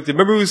 self-inflicted.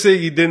 Remember we say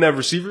he didn't have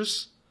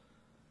receivers?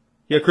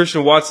 He had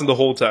Christian Watson the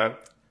whole time.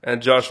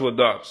 And Joshua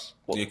Dobbs.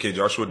 Okay,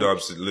 Joshua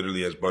Dobbs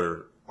literally has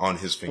butter on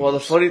his fingers. Well, the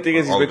funny thing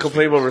is, he's All been of his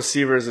complaining about fingers.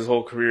 receivers his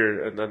whole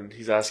career, and then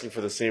he's asking for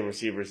the same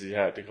receivers he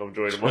had to come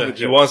join him on the He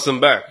Jets. wants them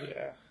back.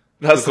 Yeah.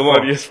 That's the Come on.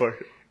 funniest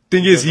part.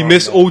 Thing is, he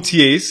missed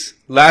OTAs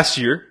last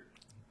year.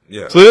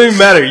 Yeah. So it doesn't even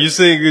matter. You're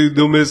saying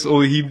they'll miss,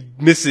 he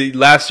missed it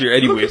last year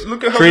anyways.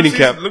 Look at how Training their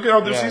camp. season, look at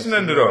how their season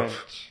ended up.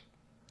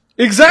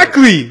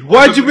 Exactly.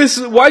 Why'd you miss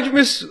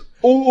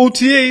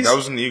OTAs? That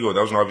was an ego.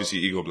 That was an obviously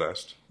ego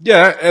blast.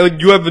 Yeah,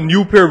 and you have a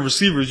new pair of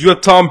receivers. You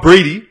have Tom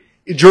Brady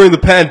during the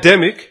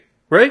pandemic,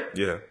 right?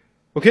 Yeah.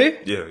 Okay?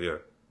 Yeah.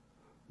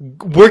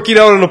 Working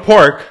out in a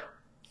park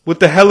with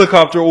the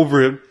helicopter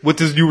over him with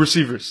his new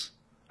receivers.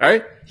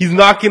 Alright? He's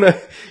knocking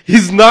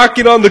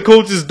on the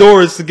coach's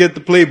doors to get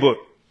the playbook.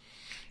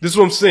 This is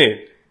what I'm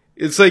saying.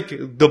 It's like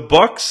the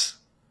Bucks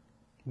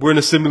were in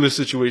a similar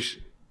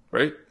situation,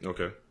 right?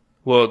 Okay.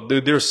 Well,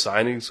 they're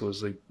signing, so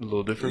it's like a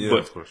little different. Yeah, But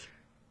of course.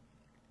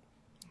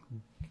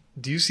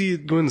 do you see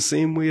it going the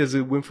same way as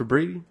it went for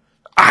Brady?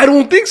 I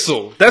don't think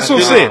so. That's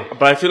what I'm saying.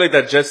 But I feel like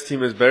that Jets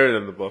team is better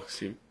than the Bucks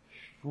team.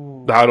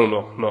 I don't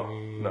know. No,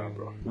 nah,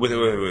 bro. Wait.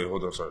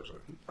 Hold on. Sorry.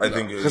 I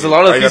think 'Cause a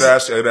lot of I these-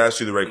 gotta ask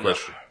you the right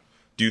question.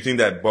 Do you think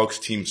that Bucks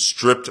team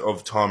stripped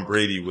of Tom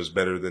Brady was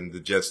better than the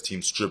Jets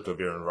team stripped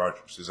of Aaron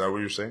Rodgers? Is that what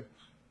you're saying?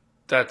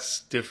 That's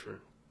different.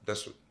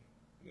 That's what.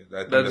 I think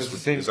That's that's the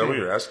what, same is that what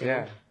thing. you're asking?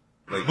 Yeah.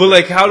 But,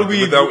 like, how do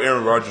we- without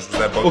Aaron Rodgers was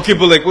that Bucks? Okay,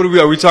 but like, what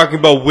are we talking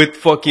about with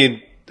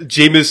fucking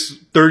Jameis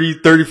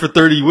 30 for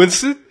 30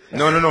 Winston?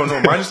 No.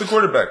 Minus the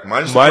quarterback.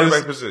 Minus the Minus-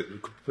 quarterback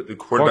position. The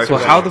quarterback. So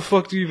position. how the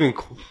fuck do you even?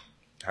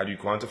 How do you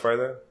quantify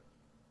that?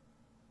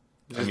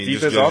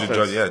 defense,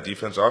 offense. Yeah,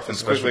 defense, offense,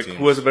 special like, teams.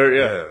 who has a better-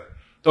 yeah.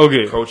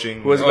 Okay,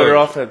 Coaching. Who has a better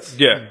offense?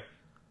 yeah,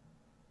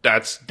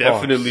 that's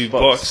definitely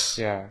Bucks.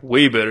 Yeah.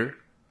 Way better.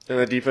 And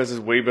the defense is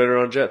way better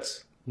on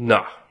Jets.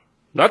 Nah,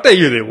 not that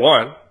year they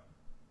won.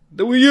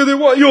 The year they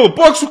won, yo,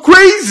 Bucks were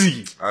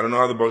crazy. I don't know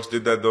how the Bucks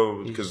did that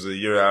though, because the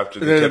year after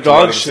They're they kept a lot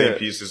dog of the same shit.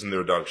 pieces and they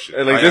were dog shit.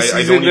 And, like, this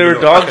I season, don't they even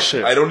were know- dog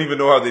shit. I don't even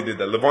know how they did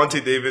that.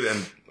 Levante David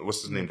and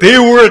what's his name? They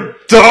were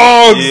dogs,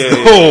 though.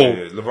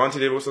 Yeah. Levante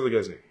David. What's the other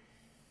guy's name?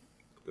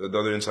 The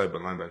other inside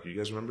but linebacker. You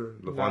guys remember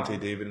Levante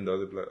David and the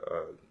other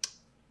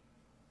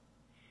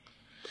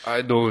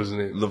I know his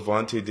name.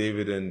 Levante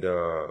David and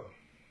Who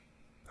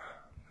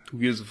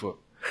gives a fuck?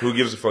 who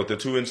gives a fuck? The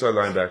two inside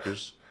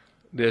linebackers.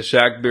 They had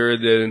Shaq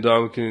Barrett, they had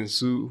Ndamukong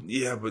Suh,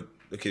 Yeah, but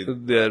okay.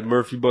 they had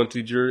Murphy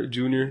Bunty Jr.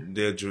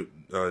 They had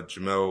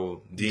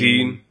Jamel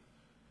Dean.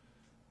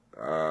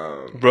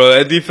 Bro,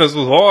 that defense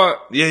was hard.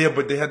 Yeah,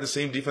 but they had the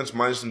same defense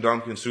minus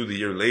Ndamukong Suh the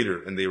year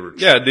later, and they were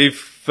Yeah, they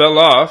fell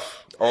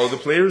off. all the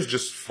players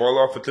just fall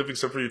off a cliff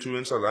except for your two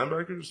inside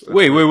linebackers. That's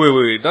Wait.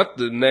 Not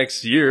the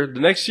next year. The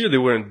next year they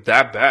weren't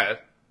that bad.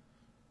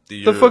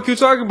 the The year- fuck you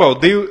talking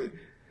about?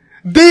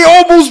 They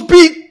almost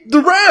beat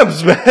the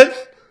Rams, man.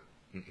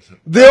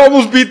 They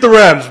almost beat the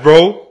Rams,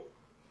 bro.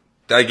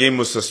 That game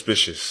was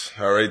suspicious.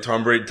 All right,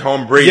 Tom Brady.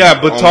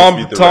 Yeah, but almost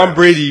beat the Tom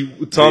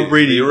Rams.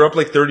 Brady. They were up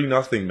like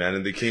 30-0, man,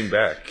 and they came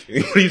back.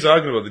 What are you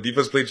talking about? The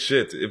defense played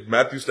shit. If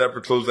Matthew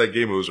Stafford closed that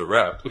game, it was a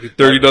wrap. Okay,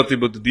 30-0,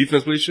 but the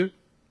defense played shit.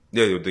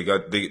 Yeah,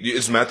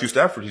 it's Matthew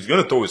Stafford. He's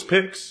gonna throw his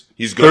picks.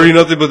 He's gonna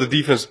 30-0, but the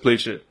defense played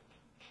shit.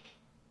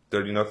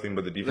 30-0,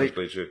 but the defense Like-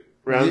 played shit.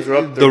 Rams were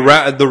up.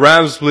 The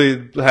Rams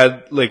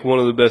had like one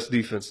of the best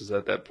defenses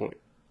at that point.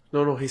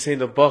 No, he's saying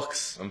the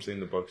Bucks. I'm saying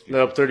the Bucks.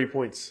 They're up 30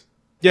 points.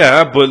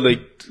 Yeah, but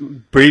like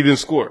Brady didn't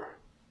score.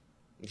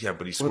 Yeah,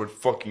 but he scored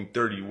fucking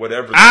 30,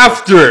 whatever.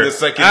 After. In the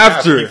second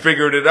After. half, he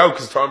figured it out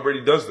because Tom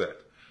Brady does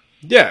that.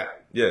 Yeah.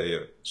 Yeah.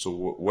 So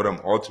what I'm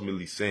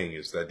ultimately saying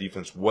is that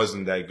defense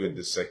wasn't that good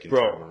the second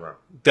Bro. time around.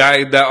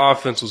 That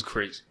offense was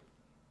crazy.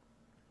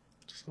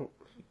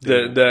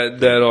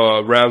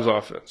 That Rams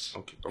offense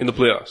in the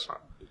playoffs.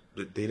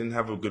 But they didn't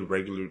have a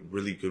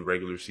really good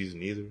regular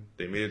season either.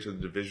 They made it to the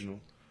divisional.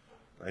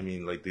 I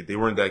mean, like they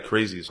weren't that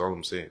crazy. Is all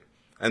I'm saying.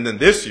 And then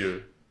this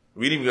year,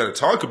 we didn't even got to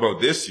talk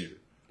about this year.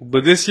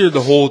 But this year,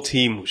 the whole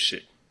team was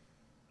shit.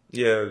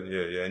 Yeah.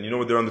 And you know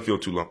what? They're on the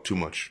field too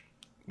much.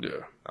 Yeah.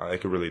 I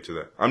can relate to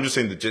that. I'm just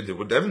saying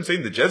what Devin's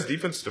saying, the Jets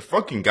defense, they're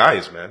fucking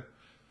guys, man.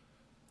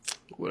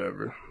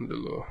 Whatever. The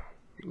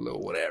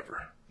little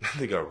whatever.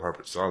 They got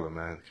Robert Saleh,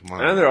 man. Come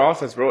on. And their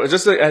offense, bro. It's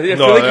just like, I feel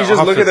No, like their you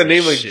just look at the offense name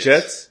is like shit.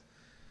 Jets.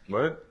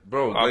 What?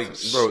 Bro,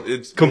 Offense.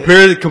 it's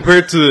Compared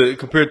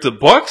to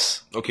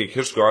Bucks, okay,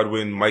 Chris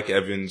Godwin, Mike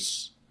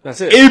Evans. That's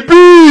it.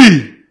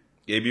 AB.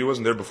 AB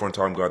wasn't there before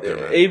Tom got there,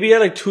 man. AB had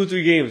like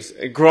 2-3 games.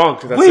 And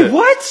Gronk, that's Wait, it.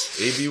 what?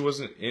 AB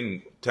wasn't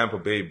in Tampa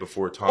Bay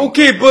before Tom.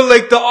 Okay, but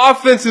like the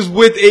offense is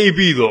with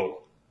AB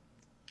though.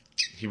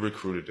 He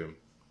recruited him.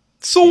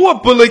 So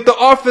what? But like the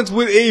offense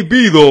with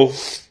AB though,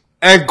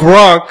 and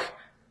Gronk.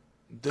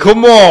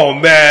 Come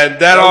on, man.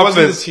 That wasn't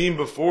the offense. team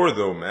before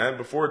though, man.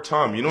 Before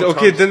Tom, you know.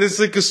 Okay, Tom's- then it's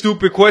like a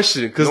stupid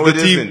question because No, the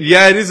it team. isn't.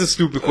 Yeah, it is a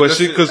stupid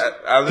question because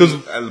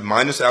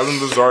minus Alan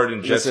Lazard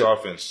and Jets Listen.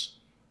 offense.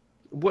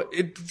 what?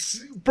 It's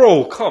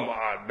bro. Come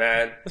on,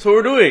 man. That's what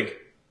we're doing.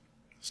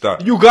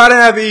 Stop. You gotta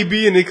have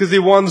AB in it because they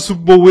won the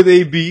Super Bowl with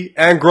AB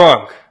and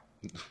Gronk.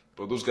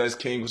 But those guys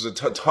came because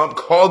Tom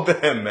called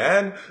them,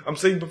 man. I'm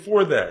saying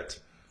before that.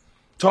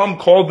 Tom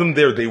called them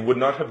there. They would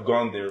not have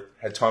gone there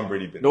had Tom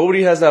Brady been.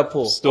 Nobody has that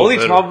pull. Still Only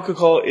better. Tom could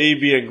call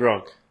AB and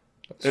Gronk.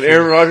 And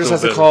Aaron Rodgers Still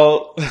has to better.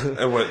 call.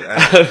 And what?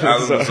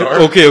 Alan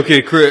Lazard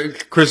Okay.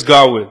 Chris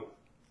Godwin.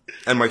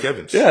 and Mike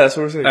Evans. Yeah, that's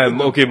what we're saying.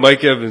 Okay,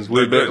 Mike Evans.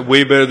 They're good.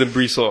 Way better than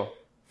Brees Hall.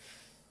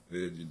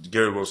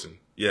 Gary Wilson.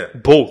 Yeah.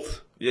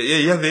 Both.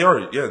 Yeah, they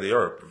are. Yeah, they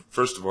are.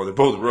 First of all, they're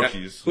both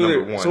rookies. Who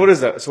Number they- one. So what is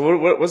that? So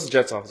what's the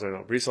Jets offense right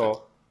now? Brees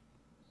Hall,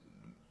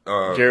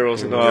 Gary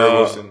Wilson,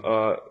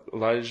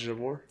 Elijah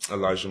Moore.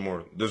 Elijah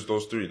Moore. There's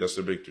those three. That's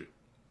their big three.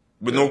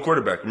 With no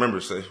quarterback. Remember,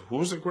 who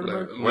was the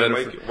quarterback?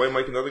 White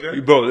Mike and the other guy?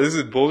 Bro, this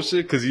is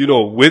bullshit because,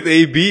 with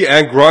AB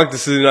and Gronk,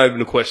 this is not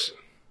even a question.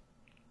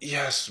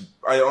 Yes,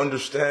 I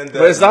understand that.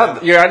 But it's not.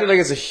 man. You're acting like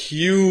it's a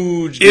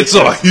huge. It's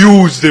a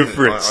huge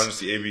difference.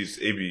 Honestly,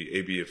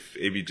 if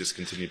AB just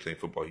continued playing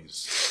football,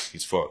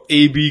 he's fucked.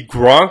 AB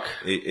Gronk?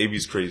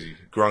 AB's crazy.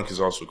 Gronk is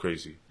also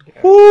crazy.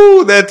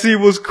 Woo, that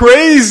team was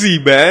crazy,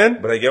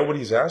 man. But I get what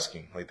he's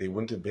asking. Like, they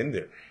wouldn't have been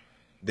there.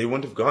 They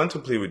wouldn't have gone to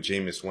play with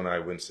Jameis One-Eye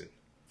Winston.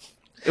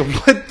 Why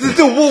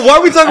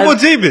are we talking about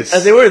Jameis?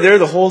 And they were there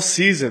the whole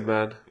season,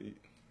 man.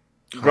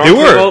 Gronk They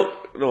were. Came out,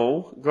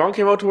 no, Gronk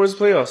came out towards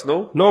the playoffs.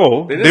 No,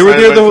 No, didn't they were sign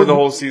there him for the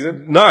whole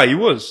season. Nah, he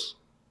was.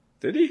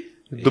 Did he?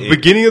 The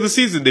beginning of the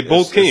season, they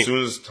both came. As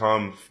soon as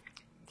Tom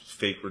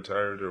fake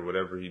retired or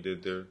whatever he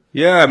did there.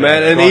 Yeah,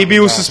 man. And Gronk AB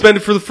was was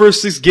suspended for the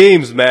first 6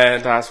 games,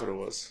 man. That's what it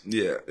was.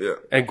 Yeah.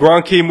 And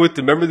Gronk came with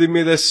them. Remember they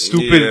made that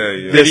stupid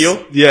Yeah.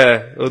 Video?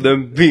 Yeah, of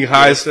them being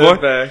high as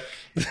fuck. Back,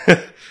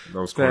 That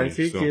was corny.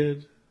 back So,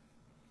 again.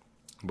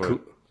 but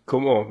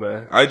Come on,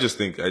 man. I just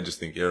think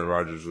Aaron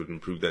Rodgers would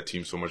improve that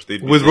team so much.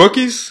 They'd be With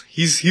rookies,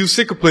 he was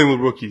sick of playing with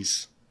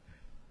rookies.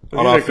 These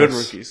On are good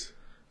offense. rookies.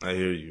 I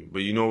hear you,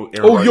 but Aaron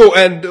Oh, Rodgers,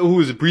 and who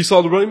is it? Brees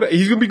Hall, the running back.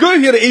 He's gonna be good.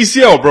 He had an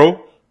ACL,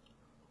 bro.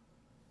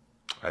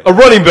 I- A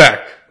running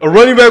back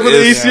with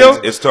an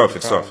ACL. It's tough.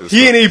 It's tough.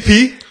 He ain't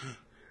AP.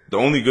 The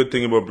only good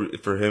thing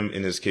for him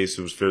in his case,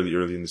 it was fairly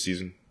early in the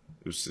season.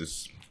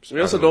 We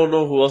also don't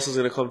know who else is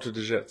going to come to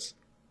the Jets.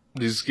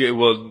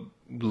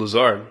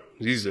 Lazard,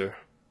 he's there.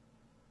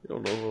 We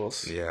don't know who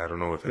else. Yeah, I don't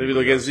know if Maybe they'll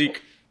anybody get else.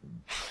 Zeke.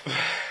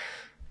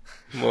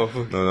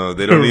 Motherfucker. No,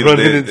 they don't need.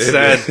 Running in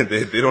sand.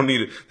 They don't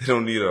need. They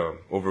don't need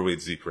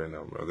overweight Zeke right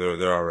now, bro.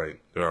 They're all right.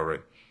 They're all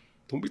right.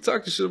 Don't be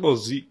talking shit about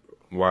Zeke.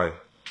 Why?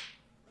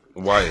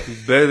 Why?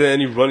 He's better than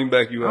any running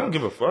back you I don't have.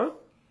 give a fuck.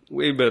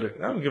 Way better.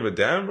 I don't give a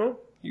damn, bro.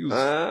 He was,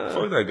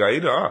 Fuck that guy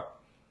either.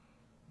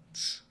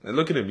 And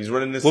look at him. He's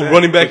running this. what sand.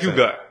 running back Quick you sand.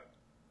 got?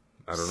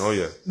 I don't know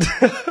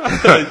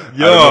yet.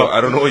 Yo,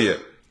 I don't know yet.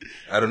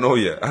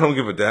 I don't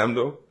give a damn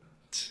though.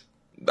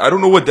 I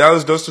don't know what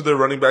Dallas does to their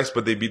running backs,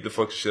 but they beat the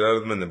fucking shit out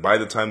of them, and then by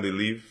the time they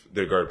leave,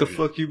 they're garbage. the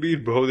fuck you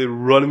mean, bro? They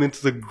run him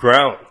into the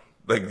ground.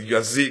 Like, you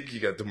got Zeke,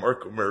 you got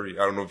DeMarco Murray.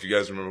 I don't know if you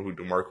guys remember who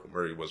DeMarco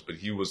Murray was, but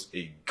he was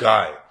a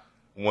guy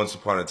once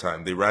upon a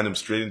time. They ran him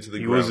straight into the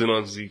He ground. wasn't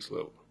on Zeke's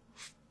level.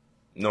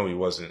 No, he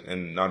wasn't,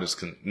 and not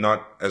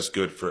as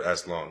good for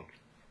as long.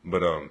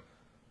 But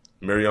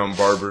Marion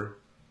Barber,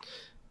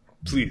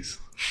 Please.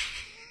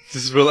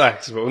 Just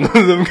relax, bro. None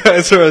of them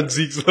guys are on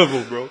Zeke's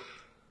level, bro.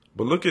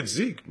 but look at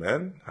Zeke,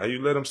 man. How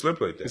you let him slip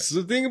like that? This is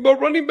the thing about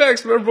running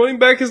backs, man. Running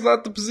back is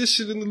not the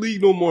position in the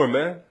league no more,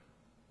 man.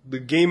 The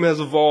game has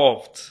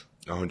evolved.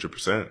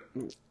 100%.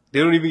 They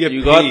don't even get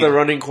You paid. got the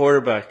running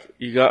quarterback.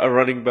 You got a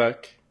running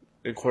back.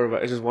 in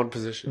quarterback. It's just one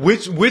position.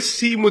 Which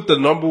team with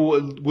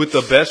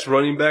the best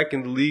running back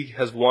in the league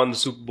has won the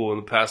Super Bowl in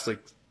the past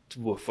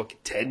fucking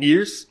 10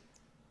 years?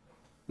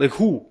 Like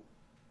who?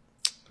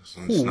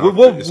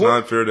 It's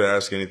not fair to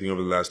ask anything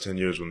over the last 10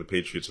 years when the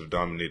Patriots have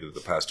dominated the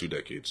past 2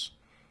 decades.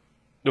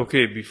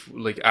 Okay,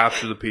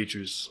 after the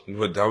Patriots.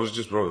 But that was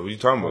just, bro, what are you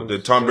talking about?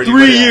 Did Tom Brady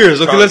 3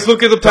 years. Okay, let's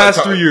look at the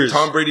past 3 years.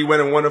 Tom Brady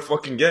went and won a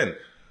fucking again.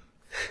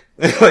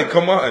 Like,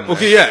 come on.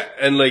 Okay, yeah.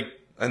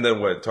 And then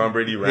what? Tom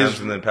Brady, Rams,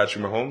 and then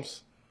Patrick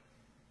Mahomes?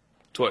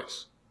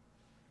 Twice.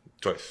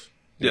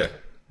 Yeah.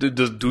 Do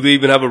they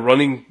even have a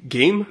running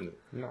game?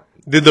 No.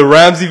 Did the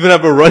Rams even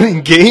have a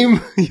running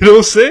game? You know what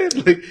I'm saying?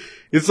 Like,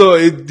 you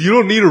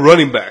don't need a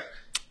running back.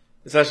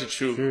 It's actually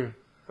true.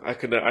 I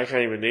can't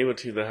even name a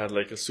team that had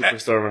like a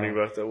superstar running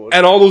back that was.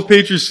 And all those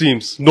Patriots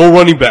teams, no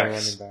running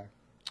backs. You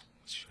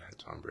had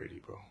Tom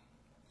Brady, bro.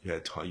 You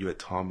had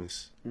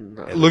Thomas.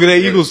 Look at that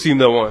Eagles team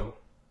that won.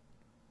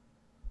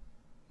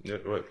 Yeah,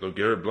 what?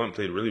 LeGarrette Blount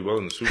played really well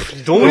in the Super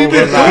Bowl. Don't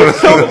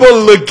talk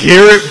about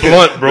LeGarrette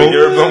Blount, bro.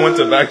 LeGarrette Blount went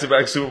to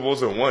back-to-back Super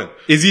Bowls and won.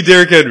 Is he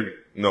Derrick Henry?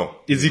 No.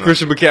 Is he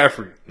Christian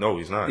McCaffrey? No,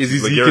 he's not. Is he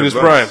Zeke LeGarrette in his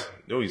Blount. prime?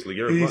 No, he's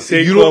LeGarrette Blount.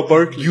 Saquon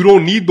Barkley. You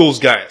don't need those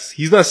guys.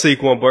 He's not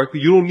Saquon Barkley.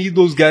 You don't need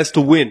those guys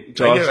to win.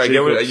 I get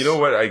you know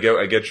what? I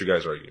get your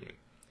guys' argument.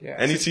 Yeah.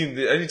 Any team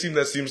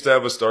that seems to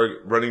have a star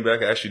running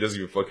back actually doesn't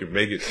even fucking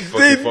make it.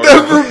 They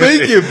never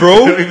make it,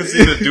 bro. They don't even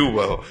seem to do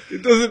well.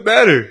 It doesn't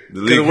matter.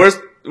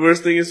 The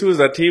worst thing is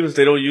that team is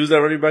they don't use that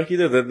running back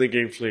either, then they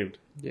get flamed.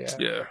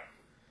 Yeah.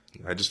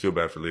 I just feel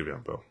bad for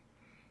Le'Veon Bell.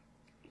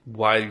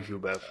 Why do you feel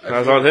bad?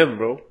 That's on him,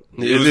 bro.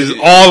 It is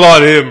all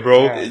on him,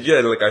 bro. Yeah,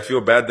 like I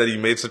feel bad that he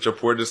made such a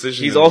poor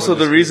decision. He's also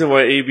the reason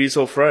why AB's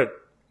so fried.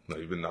 No,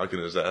 you've been knocking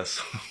his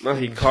ass. No,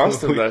 he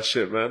cost him that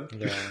shit, man.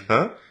 Yeah.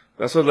 Huh?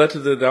 That's what led to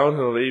the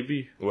downhill of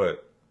AB.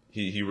 What?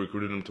 He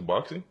recruited him to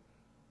boxing?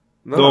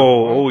 No.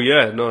 Oh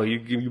yeah. No.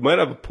 You might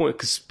have a point,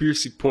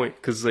 conspiracy point,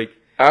 because like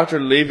After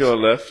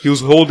Le'Veon left, he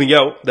was holding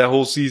out that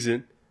whole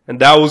season, and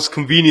that was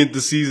convenient.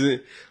 The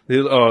season,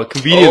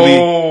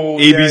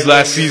 conveniently, AB's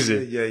last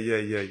season. Yeah.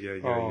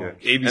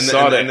 AB And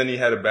saw that. and then he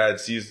had a bad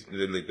season,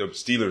 like the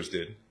Steelers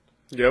did.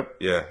 yep.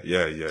 Yeah.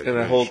 And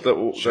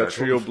that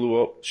trio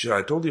blew up. Shit,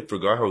 I totally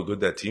forgot how good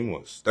that team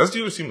was. That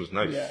Steelers team was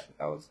nice. Yeah,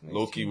 that was nice.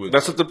 Low-key with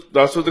That's what the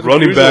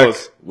Running confusion back.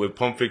 was. with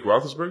pump fake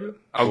Roethlisberger.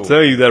 I'm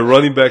telling you that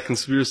running back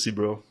conspiracy,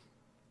 bro.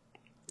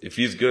 If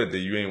he's good,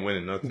 then you ain't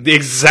winning nothing.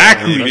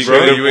 Exactly, If he's bro.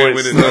 good, you ain't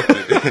winning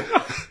nothing.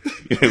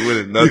 You ain't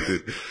winning nothing.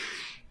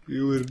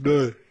 You would have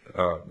done.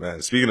 Oh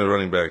man, speaking of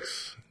running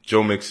backs,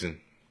 Joe Mixon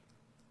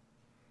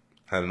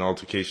had an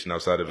altercation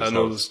outside of his I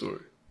know house. the story.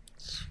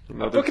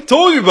 I fucking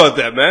told you about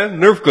that, man.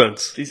 Nerf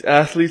guns. These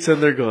athletes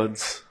and their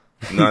guns.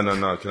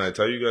 No. Can I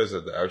tell you guys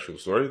the actual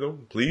story though?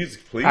 Please.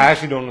 I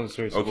actually don't know the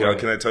story. So go Okay, ahead.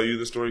 can I tell you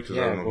the story? Because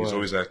I Yeah, don't know. go He's ahead.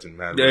 always acting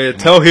mad. Yeah,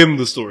 tell him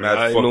the story. Mad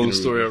I fucking know the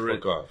story rude. already.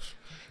 Fuck off.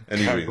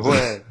 Anyway, Go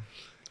ahead.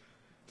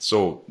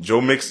 so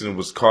Joe Mixon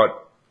was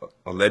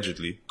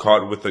allegedly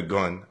caught with a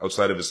gun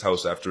outside of his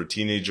house after a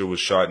teenager was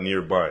shot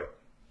nearby.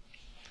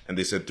 And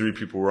they said 3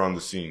 people were on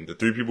the scene. The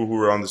 3 people who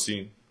were on the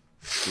scene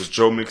was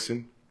Joe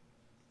Mixon,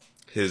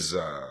 his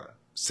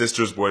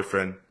sister's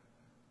boyfriend,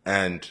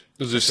 and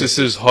It was his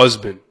sister's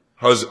husband.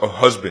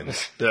 husband,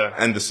 Yeah.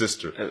 and the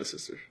sister. And the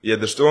sister. Yeah,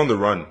 they're still on the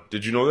run.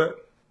 Did you know that?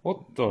 What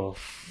the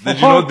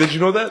fuck? Did you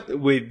know that?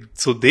 Wait,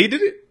 so they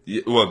did it?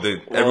 Yeah, well,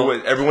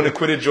 everyone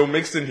acquitted Joe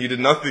Mixon. He did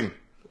nothing.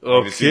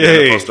 You see, the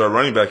Okay. NFL star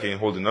running back ain't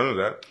holding none of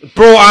that.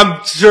 Bro,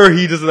 I'm sure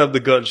he doesn't have the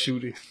gun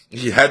shooting.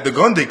 He had the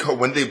gun.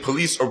 When the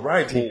police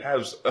arrived, he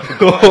has.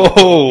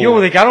 Oh. Yo,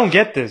 like, I don't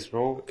get this,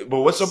 bro.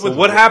 But what's up So with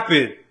what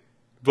happened,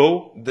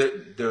 bro?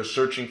 They're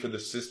searching for the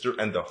sister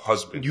and the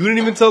husband. You didn't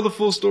even tell the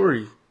full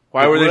story.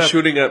 Why were What they happened?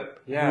 shooting at?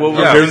 Yeah. What was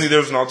Apparently, there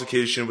was an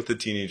altercation with the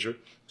teenager.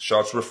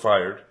 Shots were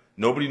fired.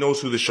 Nobody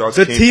knows who the shots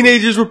The came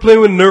teenagers were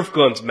playing with Nerf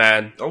guns,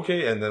 man. from.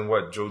 Okay, and then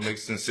what? Joe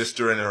Mixon's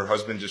sister and her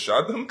husband just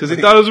shot them Because they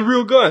thought it was a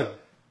real gun.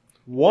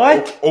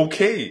 What?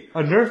 Okay.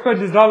 A Nerf gun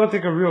does not look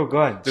like a real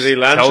gun. Did they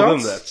land Tell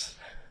shots? them that.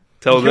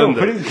 Tell Yo, them what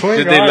that. is going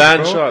Did they on,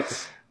 land bro?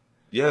 shots?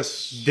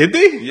 Yes. Did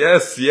they?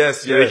 Yes.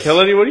 Did they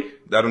kill anybody?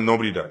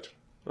 Nobody died.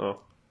 Oh,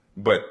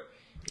 But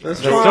that's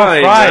still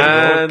fine, fried,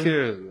 man.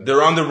 Okay.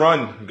 they're on the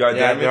run. God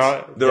Yeah, damn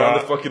it. They're on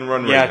the fucking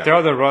run Yeah, right if now. they're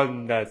on the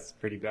run, that's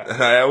pretty bad.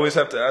 I always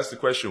have to ask the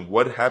question,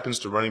 what happens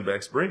to running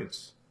backs'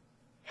 brains?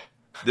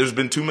 There's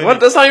been too many. What?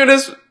 That's not even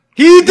his.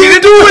 He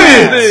didn't do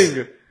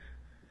it!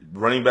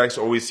 Running backs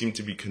always seem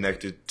to be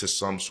connected to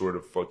some sort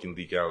of fucking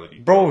legality.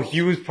 Bro,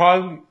 he was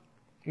probably,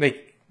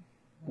 like,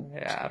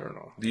 yeah, I don't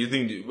know. Do you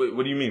think,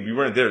 what do you mean? We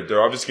weren't there.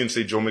 They're obviously going to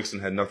say Joe Mixon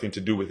had nothing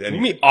to do with I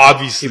anything. mean,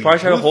 obviously. He probably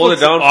tried to Who hold it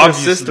fucks down for his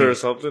obviously? sister or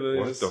something.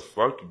 What the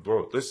fuck?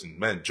 Bro, listen,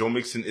 man, Joe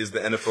Mixon is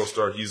the NFL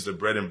star. He's the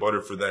bread and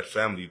butter for that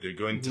family. They're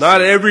going to Not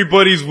say-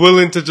 everybody's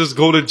willing to just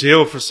go to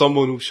jail for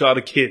someone who shot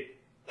a kid.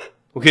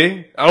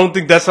 Okay? I don't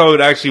think that's how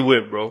it actually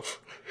went, bro.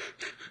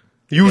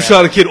 You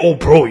shot a kid. Oh,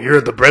 bro,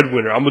 you're the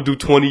breadwinner. I'm gonna do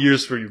 20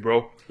 years for you,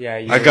 bro. Yeah,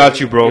 I got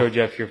you, bro. Yo,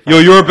 Jeff, you're Yo,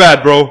 you're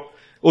bad, bro.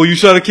 Oh, you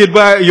shot a kid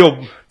by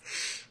yo.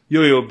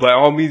 By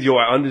all means, yo,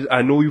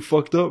 I know you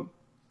fucked up,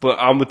 but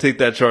I'm gonna take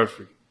that charge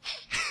for you.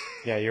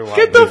 Yeah, you're wild.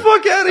 Get the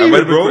fuck out of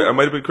here, bro. I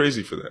might have been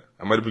crazy for that.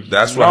 I might have been.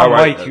 That's Not how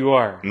Mike, you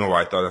are. No,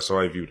 I thought that's how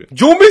I viewed it.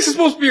 Joe Mixon's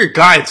supposed to be your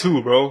guy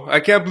too, bro. I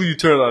can't believe you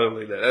turned on him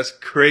like that. That's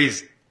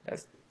crazy.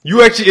 That's-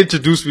 You actually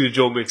introduced me to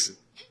Joe Mixon.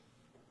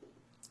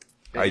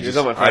 He's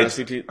on my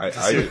fantasy team. I'm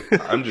just He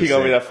got me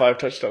saying, that 5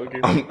 touchdown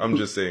game. I'm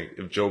just saying,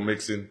 if Joe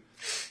Mixon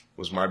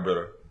was my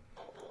brother,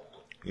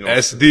 you know,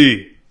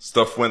 SD.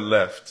 stuff went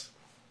left,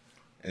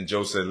 and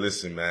Joe said,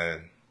 "Listen,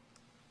 man,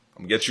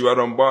 I'm gonna get you out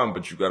on bond,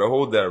 but you gotta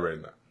hold that right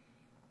now."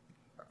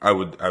 I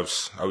would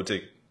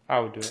take it. I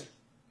would do it.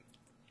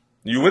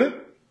 You wouldn't?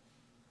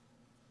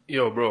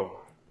 Yo, bro.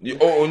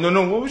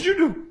 No. What would you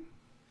do?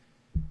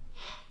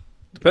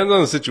 Depends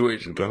on the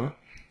situation. Okay.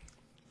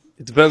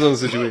 It depends on the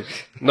situation.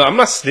 No, I'm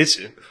not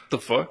snitching. What the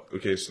fuck?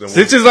 Okay, so then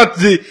Snitching's not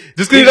just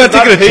because you're not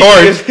taking a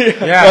charge.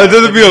 Yeah. It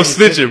doesn't mean I'm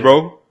snitching,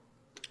 bro.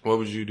 what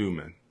would you do,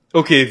 man?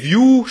 Okay, if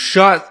you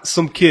shot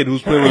some kid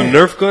who's playing with a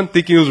Nerf gun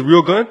thinking it was a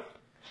real gun,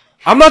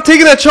 I'm not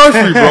taking that charge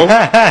for you, bro.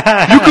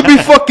 You could be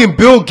fucking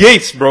Bill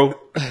Gates, bro.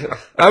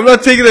 I'm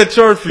not taking that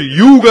charge for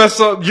you. You got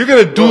some. You're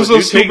gonna do something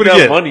you take stupid that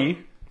again. money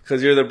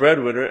because you're the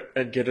breadwinner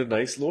and get a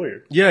nice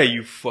lawyer. Yeah,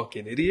 you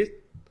fucking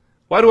idiot.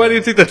 Why do I need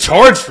to take the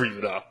charge for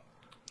you now?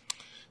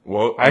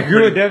 Well, I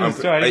agree with Devin,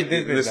 so I didn't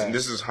think listen, that.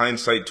 this is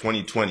hindsight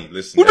 2020.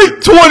 Listen, What do you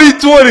mean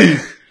 2020?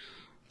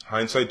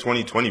 hindsight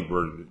 2020.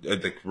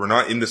 We're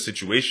not in the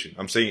situation.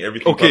 I'm saying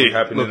everything Okay, probably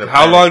happened in look, a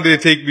how panic. long did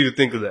it take me to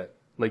think of that?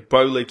 Like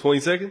probably like 20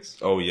 seconds?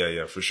 Oh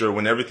yeah, for sure.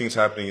 When everything's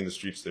happening in the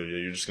streets there, yeah,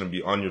 you're just gonna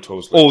be on your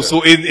toes. Like Oh, that.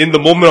 so in the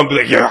moment I'm be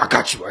like, yeah, I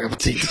got you. I'm gonna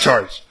take the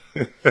charge.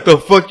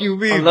 The fuck you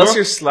mean, Unless bro?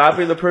 you're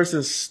slapping the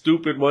person's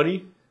stupid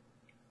money,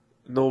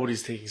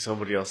 nobody's taking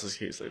somebody else's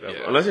case like that.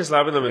 Yeah. Unless you're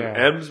slapping them Yeah.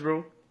 in M's,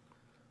 bro.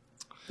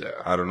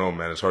 I don't know,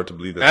 man. It's hard to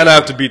believe that. And I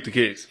have to beat the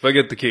case. If I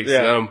get the case,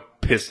 Yeah. then I'm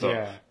pissed off.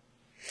 Yeah.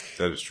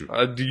 That is true.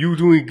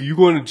 You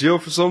going to jail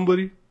for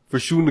somebody for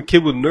shooting a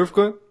kid with a Nerf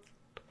gun?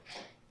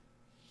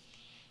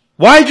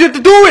 Why'd you have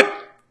to do it?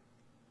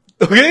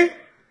 Okay?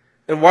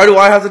 And why do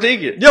I have to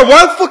take it? Yeah,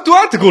 why the fuck do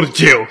I have to go to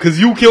jail? Cause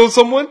you killed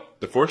someone?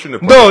 The fortunate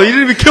part, No, you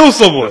didn't even kill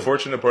someone. the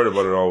fortunate part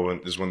about it all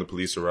is when the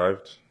police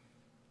arrived.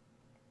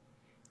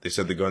 They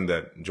said the gun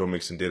that Joe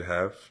Mixon did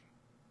have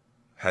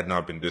had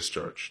not been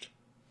discharged.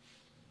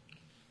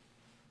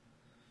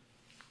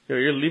 Yo,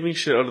 you're leaving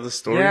shit out of the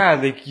story. Yeah,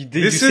 like, did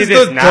This you see is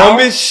this the now?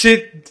 dumbest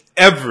shit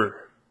ever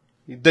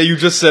that you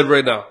just said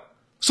right now.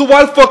 So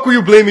why the fuck were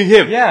you blaming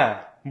him?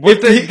 Yeah.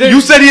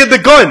 You said he had the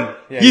gun.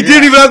 Yeah, he yeah.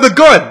 didn't even have the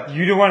gun.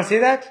 You didn't want to say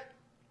that?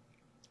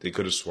 They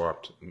could have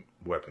swapped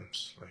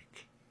weapons.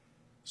 Like,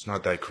 it's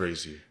not that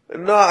crazy.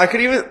 No, I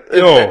could even.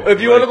 Yo,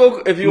 if you want to go,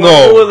 if you no,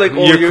 want to go with like,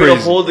 oh, you're you're gonna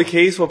crazy. hold the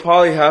case. What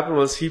probably happened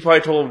was he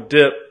probably told him,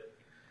 "Dip,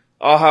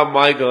 I'll have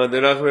my gun."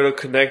 They're not going to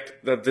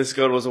connect that this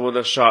gun was the one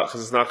that shot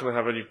because it's not going to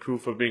have any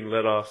proof of being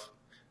let off.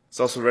 It's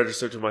also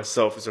registered to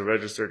myself. It's a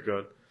registered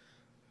gun.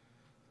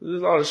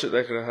 There's a lot of shit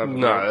that could have happened.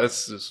 Nah,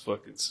 that's just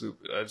fucking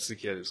stupid. I just think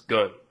he had his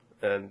gun.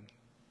 And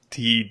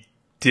he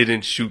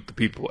didn't shoot the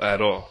people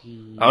at all.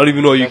 I don't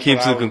even know you That's came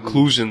what to I the would do.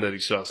 conclusion that he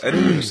shot I someone.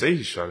 didn't even say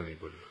he shot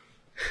anybody.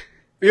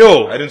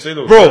 Yo, I didn't say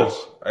those bro. words.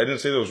 I didn't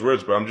say those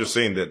words, but I'm just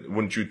saying that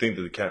wouldn't you think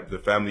that the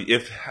family,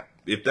 if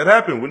that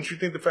happened, wouldn't you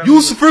think the family?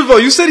 First of all,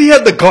 you said he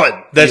had the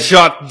gun that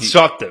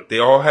shot them. They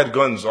all had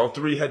guns. All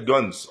three had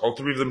guns. All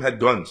three of them had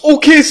guns.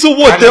 Okay, so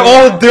what? They're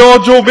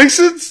all Joe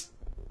Mixons?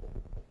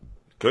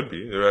 Could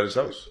be. They're at his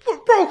house.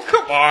 Bro,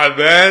 come on,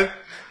 man.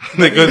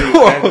 They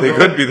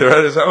could be. They're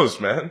at his house,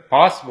 man.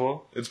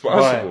 Possible. It's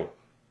possible.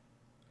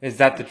 Is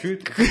that the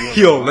truth?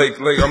 Yo, Like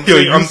I'm yo,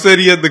 saying, you said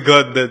he had the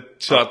gun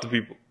that shot the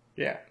people.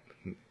 Yeah.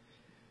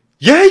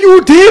 Yeah,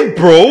 you did,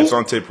 bro. it's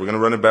on tape. We're gonna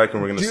run it back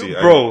and we're gonna see.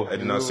 Bro. I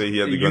did not say he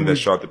had the You gun that would-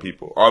 shot the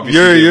people.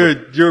 Obviously,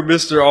 You're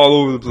Mr. All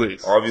Over the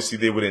Place. obviously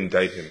they would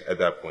indict him at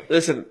that point.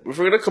 Listen, if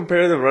we're gonna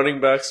compare the running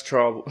backs'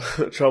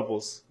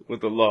 troubles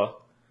with the law,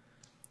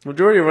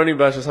 majority of running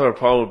backs just have a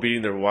problem with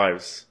beating their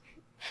wives,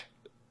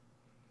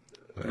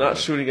 not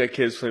shooting at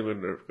kids playing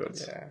with Nerf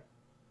guns. Yeah.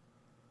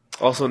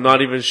 Also,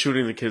 not even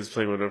shooting the kids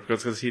playing with Nerf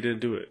guns because he didn't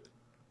do it.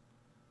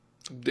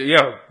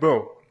 Yeah,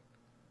 bro.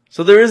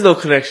 So there is no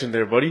connection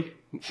there, buddy.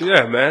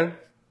 Yeah, man.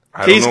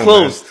 I Case don't know,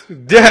 closed.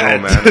 Yeah, Man. I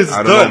don't know, man. it's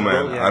I don't done, know,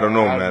 man. bro. Yeah, I don't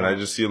know, I man. don't I know.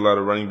 just see a lot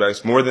of running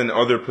backs more than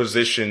other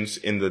positions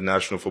in the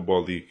National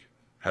Football League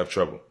have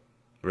trouble.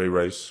 Ray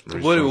Rice.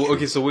 Ray Jones,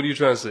 Okay, so what are you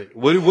trying to say?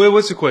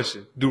 What's your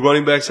question? Do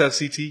running backs have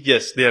CT?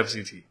 Yes, they have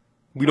CT.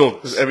 We know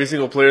this. Does every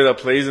single player that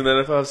plays in the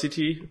NFL have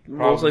CT?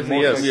 Most likely,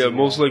 most yes. likely. Yeah,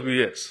 most likely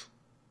yes.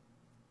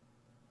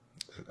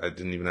 I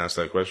didn't even ask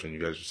that question. You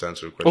guys just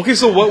answered a question. Okay,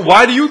 so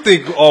why do you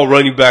think all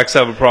running backs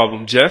have a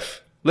problem,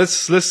 Jeff? Let's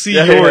see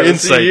your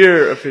let's see insight.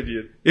 your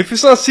opinion. If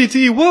it's not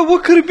CTE,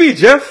 what could it be,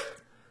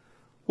 Jeff?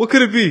 What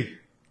could it be?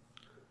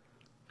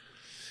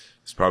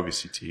 It's probably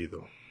CTE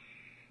though.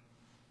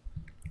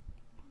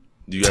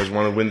 Do you guys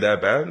want to win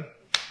that bad?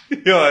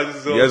 Yo, I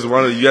just You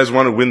guys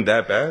want to win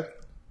that bad?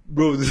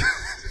 bro.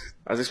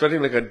 I was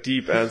expecting like a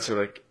deep answer,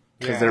 like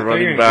Because they're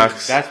running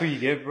backs. That's what you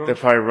get, bro. They're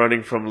probably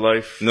running from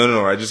life.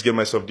 No. I just get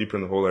myself deeper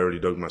in the hole. I already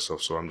dug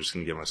myself, so I'm just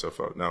gonna get myself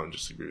out now and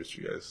just agree with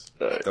you guys.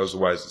 Right. That was a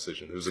wise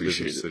decision. It was a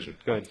business decision.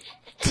 Good.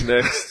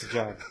 Next. Good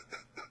job.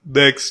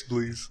 Next,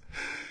 please.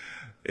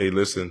 Hey,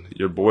 listen,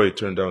 your boy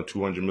turned down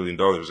 $200 million,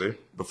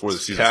 before the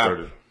season cap.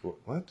 started.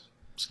 What?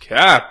 It's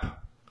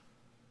cap.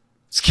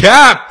 It's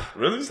cap.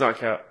 Really? It's not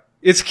Cap.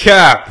 It's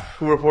cap.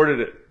 Who reported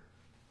it?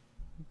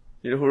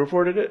 You know who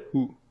reported it?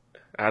 Who?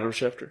 Adam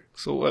Schefter.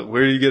 So what?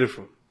 Where do you get it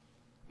from?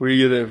 Where do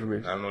you get that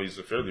information? I don't know. He's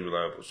a fairly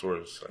reliable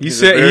source. He He's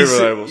said a very he said,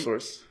 reliable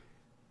source.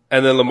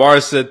 and then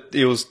Lamar said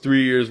it was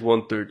 3 years,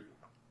 130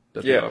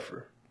 that they Yeah.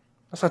 offer.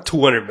 That's not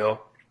 200 mil.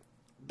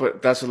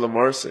 But that's what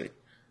Lamar's saying.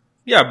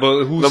 Yeah,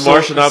 but who's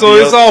Lamar should not so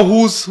be it's out- all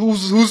who's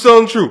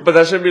telling the truth. But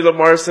that shouldn't be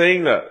Lamar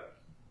saying that.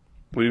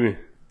 What do you mean?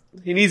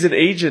 He needs an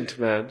agent,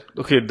 man.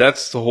 Okay,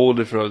 that's a whole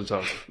different other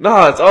topic.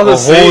 Nah, it's all A the whole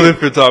same.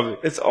 different topic.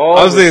 It's all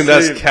I was the saying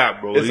that's same.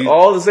 cap, bro. It's You-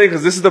 all the same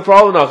because this is the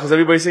problem now because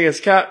everybody's saying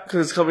it's Cap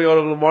because it's coming out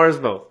of Lamar's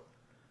mouth.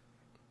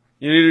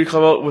 You need to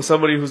come out with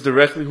somebody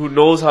who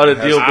knows how to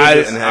deal with I-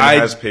 this. And I-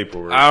 has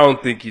paperwork. I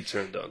don't think he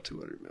turned down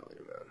 200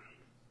 million, man.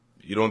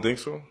 You don't think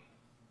so?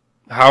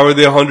 How are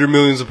they 100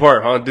 millions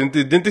apart, huh?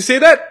 Didn't they say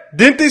that?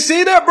 Didn't they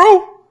say that,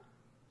 bro?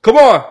 Come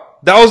on.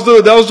 That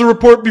was the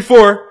report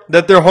before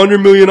that they're 100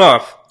 million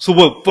off. So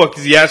what, fuck,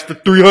 is he asked for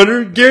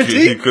 300 He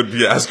guaranteed? could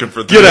be asking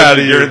for Get out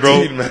of here,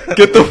 bro. guaranteed, man.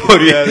 Get the fuck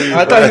out of here.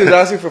 I thought he was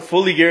asking for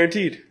fully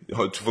guaranteed.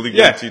 Fully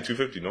Yeah. guaranteed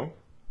 250, no?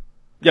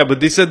 Yeah, but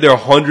they said they're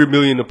 100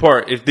 million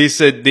apart. If they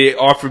said they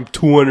offer him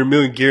 200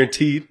 million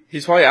guaranteed,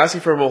 He's probably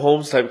asking for a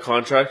Mahomes type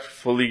contract,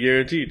 fully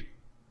guaranteed.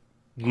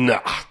 nah,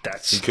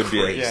 that's He could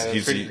crazy. be. Yeah, that's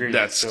He's, pretty crazy.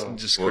 That's So-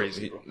 just well,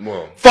 crazy, bro.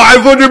 well,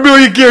 500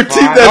 million guaranteed,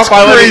 Five- that's not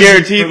 500 crazy.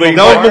 guaranteed, but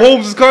That Lamar-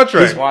 was Mahomes'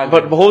 contract. Why-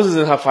 But Mahomes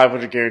doesn't have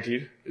 500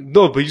 guaranteed.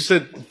 No, but you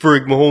said for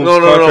Mahomes' No,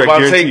 contract but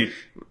I'm guaranteed. saying,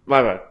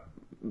 my bad.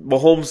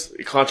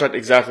 Mahomes contract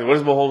exactly. What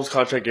is Mahomes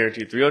contract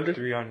guaranteed? 300?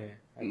 300.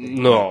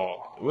 No.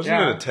 wasn't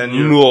Yeah. it a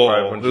 10-year? No,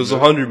 500 it was million?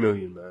 100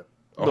 million, man.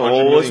 100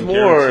 No, it's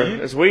million more. guaranteed?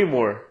 It's way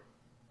more.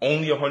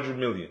 Only 100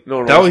 million.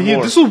 No, That was, it's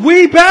more. this was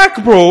way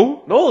back,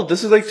 bro. No,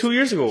 this is like 2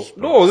 years ago.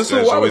 No, this was a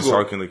Guys while always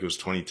ago. talking like it was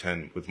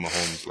 2010 with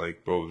Mahomes.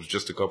 Like, bro, it was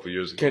just a couple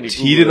years ago. Can you He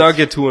Google did not this?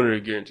 get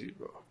 200 guaranteed,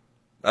 bro.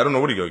 I don't know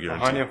what he got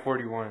guaranteed.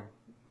 141.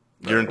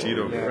 Guaranteed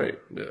over Yeah. Right.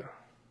 Yeah.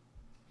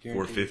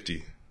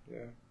 450. Yeah.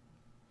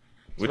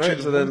 Which Right,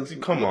 is, so then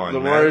come on,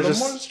 Lamar man. is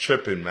just- Lamar's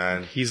tripping,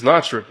 man. He's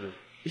not tripping.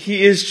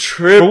 He is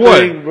tripping,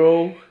 what?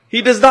 bro.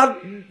 He does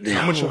not.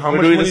 How much We're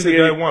money doing does this the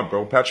guy again. want,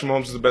 bro? Patrick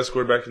Mahomes is the best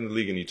quarterback in the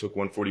league, and he took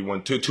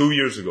 141 two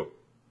years ago.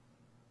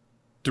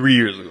 3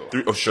 years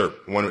ago. Sure,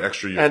 one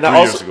extra year. And 3 that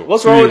years also, ago.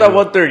 what's wrong with that ago.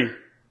 130?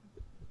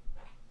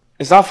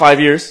 It's not 5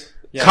 years.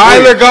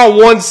 Kyler got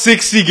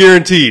 160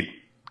 guaranteed.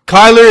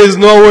 Kyler is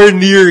nowhere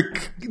near.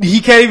 He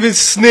can't even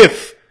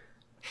sniff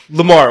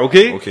Lamar.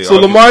 Okay, Okay, so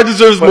Lamar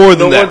deserves but more no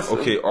than that. one's-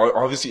 Okay,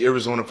 obviously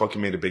Arizona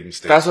fucking made a big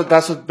mistake. That's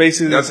what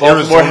basically That's the Baltimore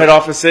Arizona. head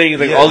office saying.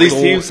 Like Yeah, all these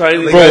so- teams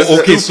signing these Bro, guys.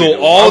 okay, so Stupid.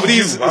 all Why would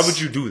these- why would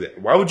you do that?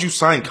 Why would you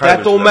sign Kyler? That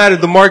to don't matter.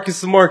 The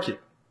market's the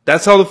market.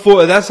 That's how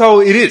that's how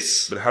it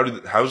is. But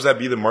how does that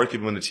be the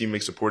market when the team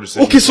makes a poor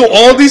decision? Okay, so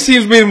all these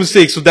teams made a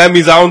mistake. So that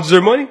means I don't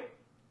deserve money.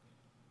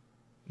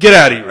 Get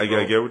out of here. I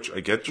bro.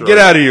 get your Get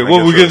out of here. I What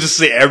get we're your- gonna just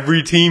say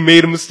every team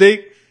made a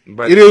mistake?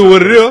 But It is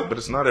what it is. But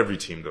it's not every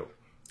team though.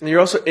 And you're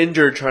also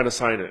injured trying to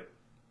sign it.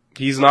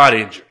 He's not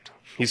injured.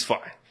 He's fine.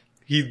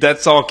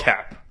 That's all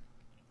cap.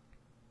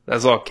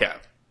 That's all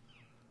cap.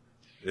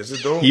 Is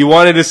it though? He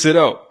wanted to sit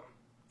out.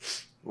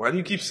 Why do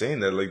you keep saying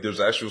that? Like there's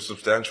actual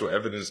substantial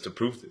evidence to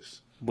prove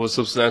this. But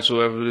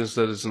substantial evidence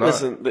that it's not.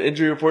 Listen, the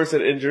injury report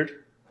said injured.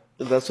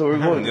 And that's what we're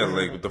going. Yeah,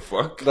 like what the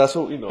fuck? That's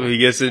what we know. He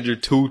gets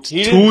injured two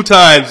didn't-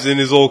 times in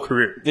his whole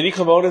career. Did he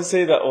come out and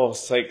say that? Oh,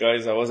 psych,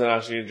 guys, I wasn't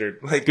actually injured.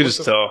 Like You could what just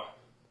the- tell.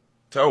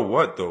 tell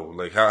what though?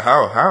 Like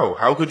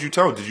how could you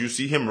tell? Did you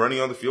see him running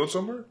on the field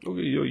somewhere?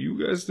 Okay, yo, you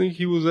guys think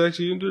he was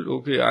actually injured?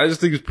 Okay, I just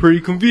think it's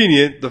pretty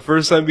convenient. The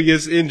first time he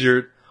gets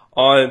injured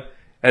on,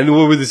 and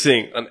what were they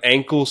saying? An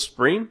ankle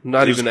sprain?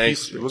 Not It was even an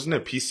ankle sprain. Wasn't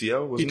it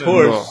PCL? Wasn't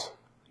tore it? it. No,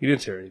 he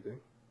didn't tear anything.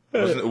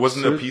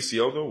 Wasn't it a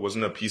PCL though?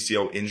 Wasn't it a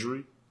PCL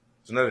injury?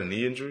 Isn't that a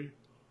knee injury?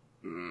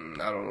 I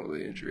don't know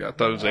the injury. I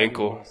thought it was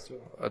ankle.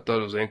 I thought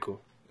it was ankle.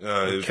 It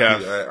was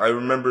Calf. I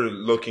remember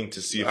looking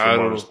to see if I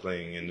Lamar don't was know.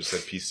 playing and it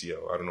said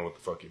PCL. I don't know what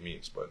the fuck it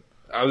means, but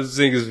I was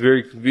thinking it's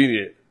very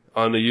convenient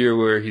on the year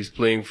where he's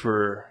playing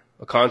for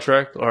a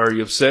contract. Are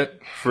you upset?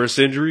 First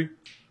injury?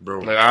 bro,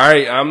 Like, all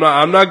right, I'm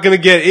not gonna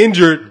get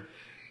injured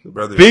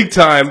brother, big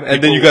time,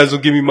 and then you guys will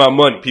give me my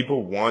money.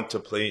 people want to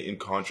play in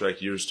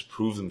contract years to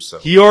prove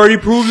themselves. He already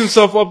proved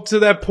himself up to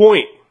that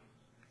point.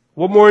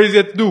 What more does he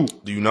have to do?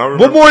 Do you not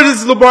remember? What more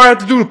does Lamar have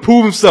to do to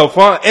prove himself,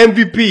 huh?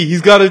 MVP. He's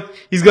got a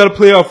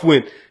playoff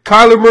win.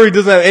 Kyler Murray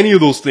doesn't have any of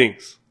those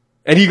things.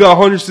 And he got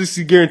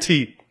 160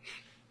 guaranteed.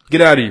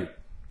 Get out of here.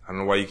 I don't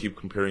know why you keep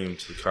comparing him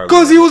to Kyler.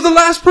 Because he was the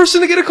last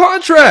person to get a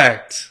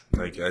contract.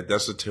 Like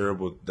that's a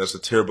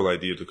terrible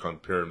idea to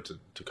compare him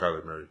to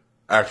Kyler Murray.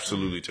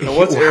 Absolutely terrible. And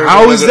what's How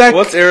Arizona is that-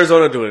 What's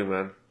Arizona doing,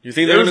 man? You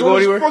think they're going to go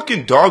Arizona's anywhere?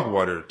 fucking dog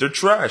water. They're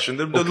trash, and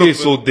they're Okay,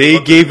 so they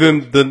gave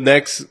him the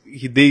next.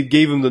 They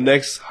gave him the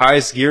next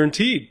highest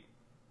guaranteed.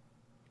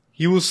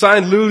 He was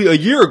signed literally a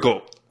year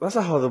ago. That's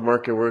not how the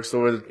market works,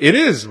 though. It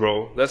is,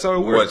 bro. That's how it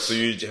works.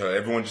 What? So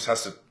everyone just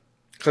has to.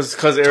 Because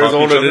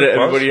Arizona each other, did it,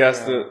 boss? everybody has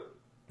to.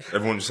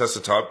 Everyone just has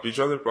to top each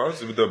other,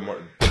 boss. With the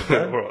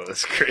Bro,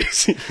 that's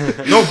crazy.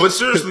 no, but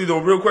seriously though,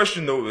 real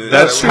question though.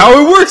 That's how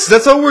it works.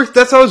 That's how it works.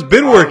 That's how it's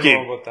been I don't know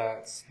working. about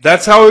that.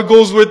 That's how it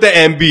goes with the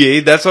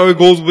NBA. That's how it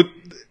goes with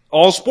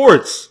all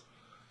sports.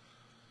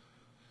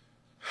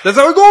 That's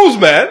how it goes,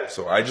 man.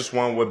 So I just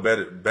want what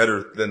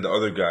better than the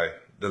other guy.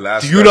 The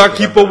last. Do you guy not that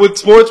keep got up better. with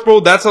sports, bro?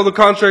 That's how the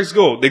contracts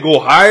go. They go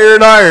higher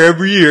and higher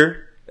every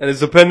year, and it's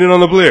dependent on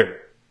the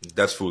player.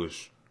 That's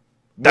foolish.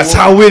 That's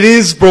how it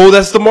is, bro.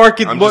 That's the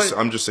market.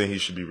 I'm just saying he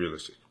should be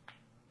realistic.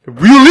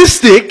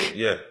 Realistic?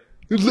 Yeah.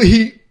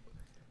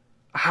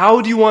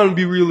 How do you want to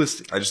be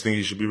realistic? I just think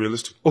he should be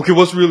realistic. Okay,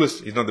 what's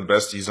realistic? He's not the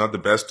best. He's not the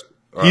best.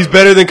 He's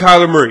better than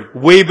Kyler Murray.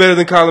 Way better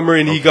than Kyler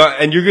Murray.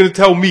 And you're going to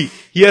tell me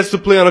he has to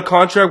play on a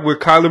contract where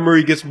Kyler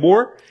Murray gets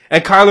more?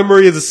 And Kyler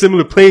Murray has a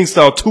similar playing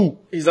style too.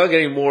 He's not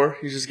getting more.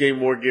 He's just getting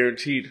more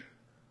guaranteed.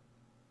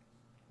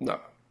 No.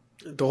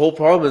 The whole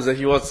problem is that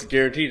he wants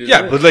guaranteed.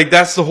 Yeah, but like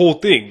that's the whole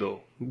thing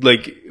though.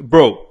 Like,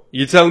 bro,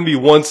 you're telling me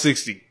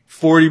 160,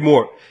 40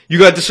 more. You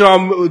got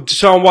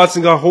Deshaun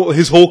Watson got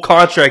his whole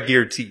contract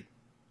guaranteed.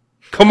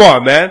 Come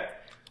on, man.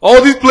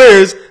 All these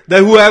players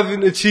who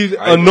haven't achieved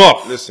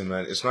enough. Listen,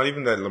 man, it's not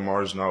even that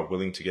Lamar's not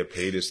willing to get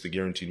paid. It's the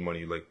guaranteed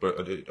money. Like, but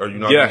are you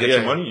not going to get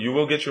your money? You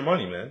will get your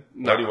money, man.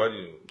 Nah. Why do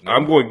you? No.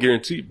 I'm going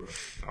guaranteed, bro.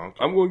 Okay.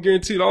 I'm going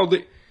guaranteed all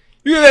day.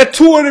 You got that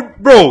 200,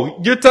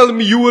 bro. You're telling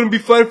me you wouldn't be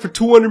fighting for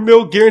 200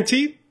 mil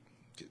guaranteed?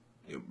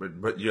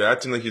 But you're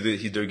acting like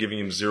they're giving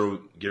him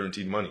zero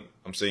guaranteed money.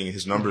 I'm saying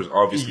his numbers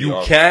obviously.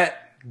 You can't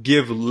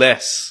give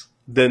less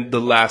than the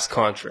last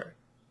contract.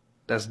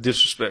 That's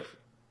disrespectful.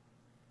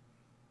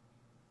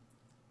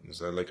 Is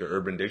that like an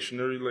Urban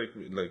Dictionary, like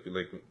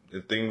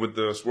the thing with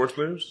the sports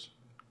players?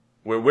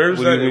 Where's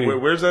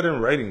that in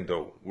writing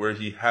though? Where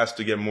he has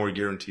to get more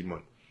guaranteed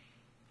money?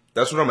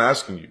 That's what I'm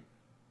asking you.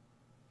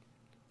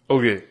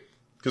 Okay.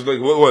 Because like,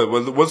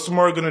 what's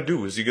Lamar gonna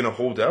do? Is he gonna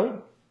hold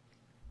out?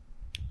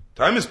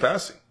 Time is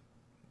passing.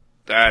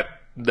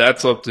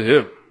 That's up to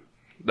him.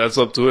 That's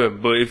up to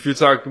him. But if you're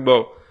talking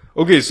about,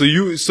 okay, so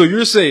you're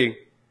saying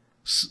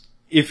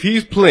if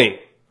he's playing,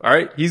 all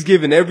right, he's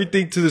giving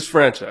everything to this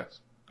franchise,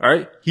 all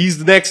right, he's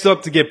the next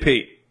up to get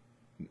paid,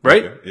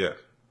 right? Okay, yeah.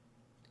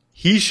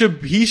 He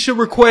should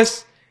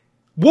request.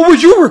 What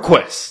would you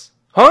request,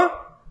 huh?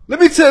 Let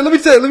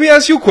me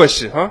ask you a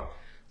question, huh?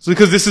 So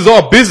because this is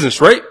all business,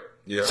 right?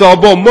 Yeah. It's all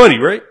about money,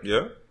 right?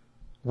 Yeah.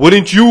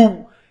 Wouldn't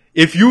you,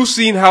 if you've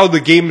seen how the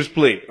game is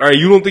played, all right,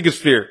 you don't think it's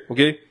fair,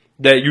 okay?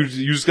 That you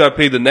just gotta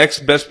pay the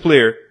next best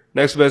player,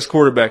 next best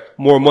quarterback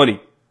more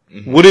money.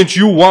 Mm-hmm. Wouldn't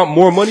you want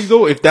more money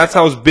though, if that's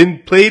how it's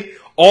been played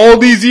all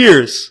these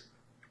years?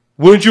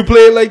 Wouldn't you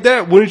play it like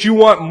that? Wouldn't you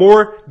want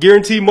more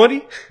guaranteed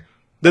money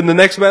than the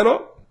next man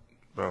up?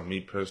 Bro,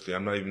 me personally,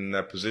 I'm not even in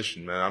that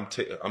position, man.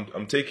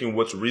 I'm taking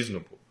what's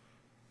reasonable.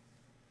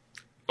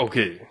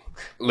 Okay,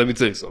 let me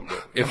tell you something, bro.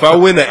 If I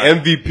win an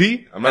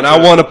MVP and I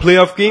trying- won a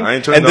playoff game, I and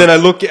ain't then trying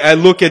I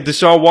look at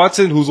Deshaun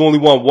Watson, who's only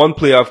won one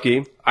playoff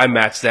game, I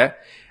match that.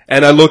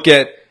 And I look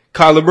at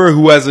Kyler Murray,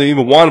 who hasn't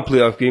even won a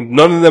playoff game.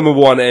 None of them have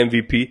won an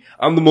MVP.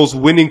 I'm the most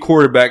winning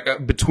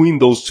quarterback between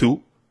those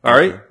two. All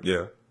right? Okay,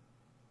 yeah.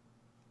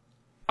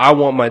 I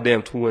want my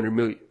damn 200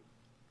 million.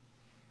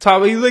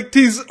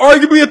 He's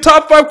arguably a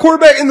top 5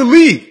 quarterback in the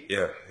league.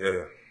 Yeah.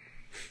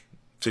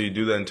 Till you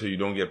do that until you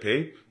don't get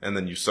paid, and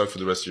then you suck for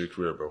the rest of your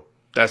career, bro.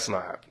 That's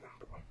not happening,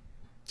 bro.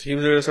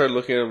 Teams are going to start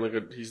looking at him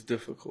like he's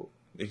difficult.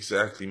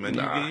 Exactly, man.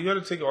 Nah. You got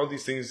to take all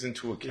these things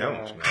into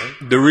account,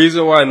 man. The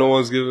reason why no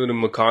one's giving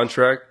him a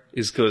contract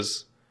is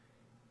because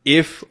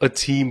if a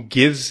team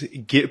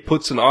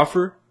puts an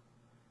offer,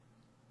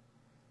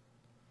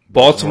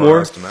 Baltimore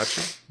has to match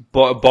it.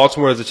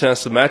 Baltimore has a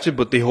chance to match it,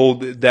 but they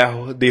hold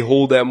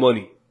that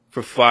money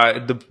for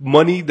 5. The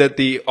money that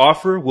they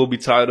offer will be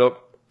tied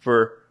up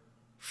for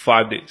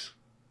 5 days.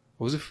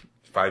 What was it?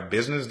 5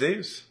 business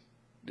days.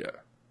 Yeah.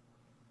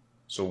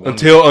 So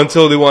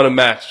Until they want to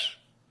match.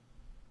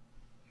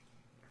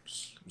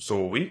 So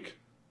a week.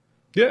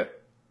 Yeah.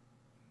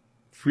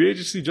 Free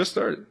agency just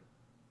started.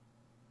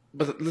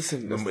 But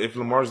listen, If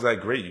Lamar's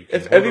that great, you can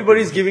if hold up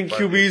everybody's with giving 5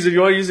 QBs, days. if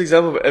you want to use the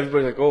example of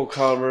everybody's like, oh,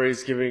 Kyle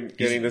Murray's getting this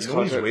You know what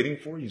contract. he's waiting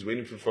for? He's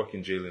waiting for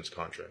fucking Jalen's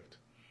contract.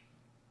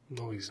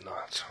 No, he's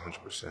not.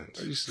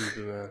 100%. Are you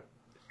stupid, man?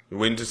 You're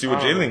waiting to see what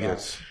Jalen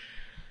gets.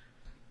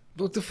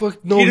 What the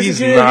fuck? No, He doesn't he's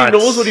care. not. He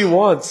knows what he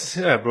wants.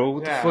 Yeah, bro.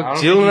 What Yeah, the I fuck?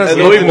 don't Jalen think has he's- And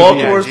the way nothing to do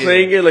Baltimore's Yeah,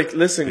 playing it, like,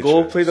 listen,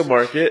 go Bitch play the ass.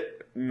 market.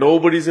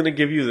 Nobody's going to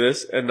give you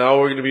this, and now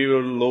we're going to be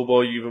able to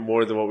lowball you even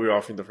more than what we were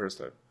offering the first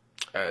time.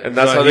 And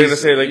that's how they're going to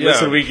say, like,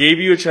 listen, we gave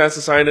you a chance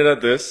to sign it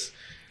at this.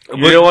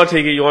 You don't want to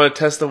take it. You want to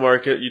test the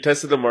market. You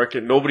tested the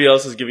market. Nobody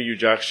else is giving you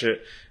jack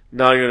shit.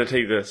 Now you're going to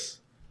take this.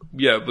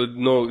 Yeah, but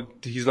no,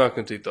 he's not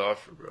going to take the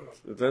offer, bro.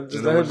 Then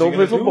just Then what's he don't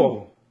play gonna do?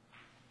 football.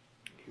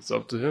 It's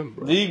up to him,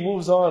 bro. League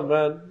moves on,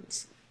 man.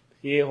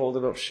 He ain't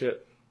holding up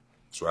shit.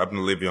 That's what happened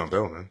to Le'Veon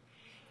Bell, man.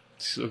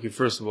 Okay,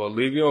 first of all,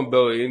 Le'Veon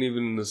Bell ain't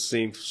even in the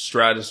same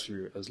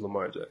stratosphere as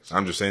Lamar Jackson.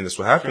 I'm just saying that's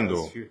what happened,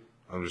 though.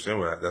 I'm just saying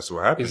that's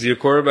what happened. Is he a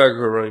quarterback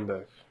or a running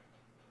back?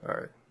 All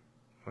right.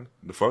 What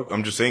the fuck?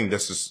 I'm just saying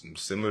that's just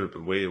similar to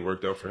the way it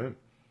worked out for him.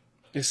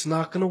 It's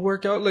not gonna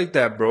work out like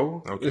that,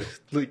 bro. Okay.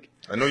 Like,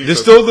 I know you. there's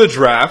still the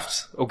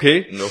draft,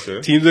 okay?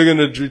 Okay. Teams are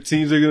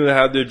gonna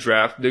have their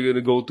draft. They're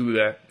gonna go through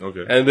that.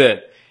 Okay. And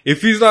then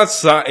if he's not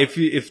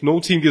if no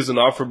team gives an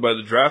offer by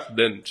the draft,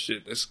 then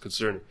shit, that's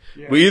concerning.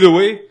 Yeah. But either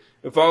way,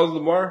 if I was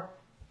Lamar,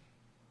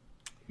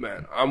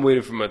 man, I'm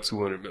waiting for my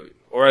 $200 million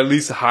or at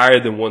least higher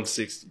than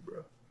 160,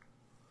 bro.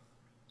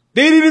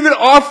 They didn't even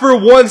offer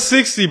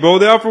 160, bro.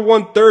 They offered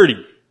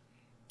 130.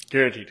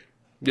 Guaranteed.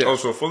 Yeah. Oh,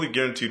 so fully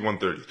guaranteed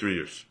 130, 3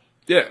 years.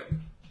 Yeah.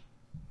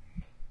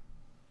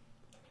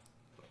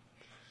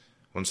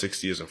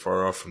 160 isn't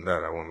far off from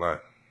that. I won't lie.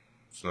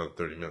 It's another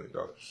 $30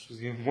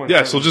 million.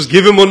 Yeah. So just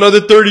give him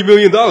another $30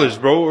 million,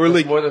 bro, or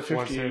like more than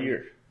 50 a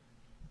year.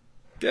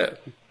 Yeah.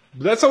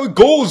 That's how it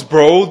goes,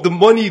 bro. The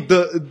money,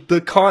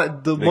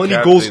 the money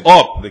goes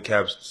up. The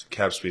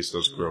cap space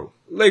does grow.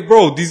 Like,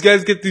 bro, these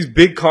guys get these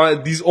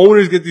these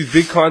owners get these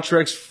big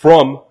contracts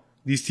from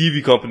these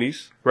TV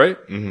companies, right?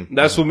 Mm-hmm.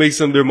 That's what makes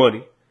them their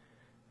money.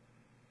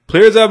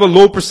 Players have a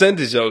low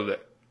percentage out of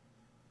that.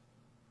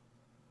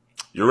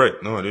 You're right.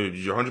 No, dude,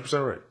 you're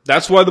 100% right.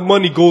 That's why the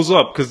money goes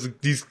up, because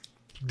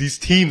these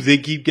teams, they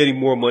keep getting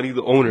more money,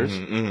 the owners.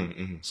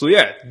 So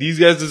yeah, these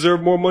guys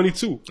deserve more money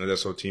too. And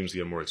that's how teams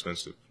get more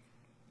expensive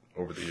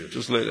over the years.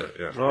 Just like that.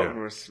 Yeah. Well, Yeah.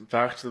 we're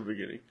back to the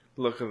beginning.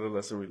 Look at the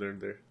lesson we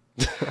learned there.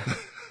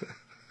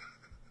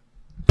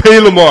 Pay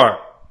Lamar.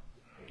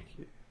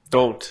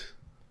 Don't.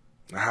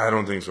 I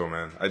don't think so,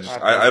 man. I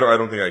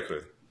don't think I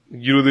could.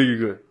 You don't think you're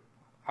good?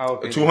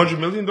 200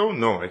 million though?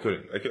 No, I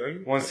couldn't. I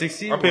could.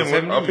 160? I'll pay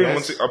him. I'll pay him.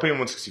 Yes. I'll pay him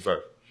 165.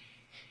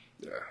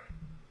 Yeah.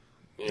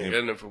 You ain't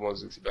getting it for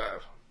 165.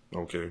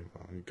 Okay,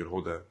 you could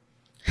hold that.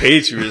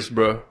 Patriots,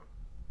 bro.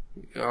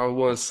 I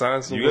want to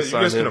sign some. You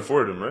guys can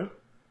afford him, right?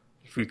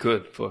 If we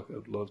could, fuck,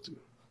 I'd love to.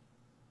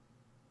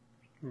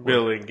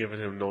 Bill ain't giving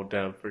him no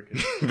damn freaking.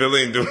 Bill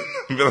ain't doing.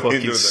 Bill ain't Fucking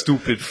doing that.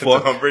 stupid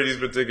fuck. Tom Brady's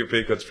been taking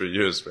pay cuts for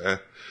years, man.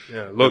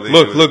 Yeah, look.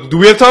 Bill ain't Do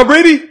we have Tom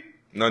Brady?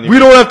 None We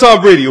don't have Tom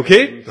Brady,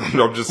 okay?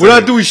 I'm just. We're saying.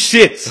 not doing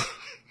shit.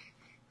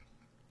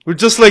 We're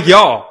just like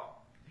y'all.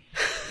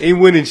 Ain't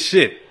winning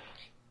shit.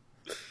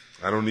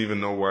 I don't even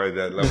know why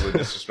that level of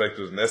disrespect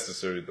was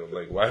necessary, though.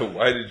 Like,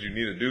 why did you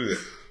need to do that?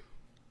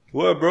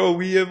 What, bro?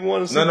 We haven't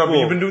won a Super No, Bowl. but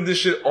you've been doing this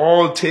shit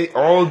all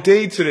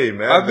day today,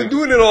 man. I've been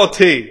doing it all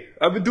day.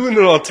 God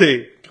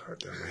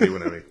damn, I hate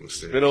when I make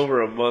mistakes. Been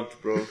over a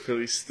month, bro.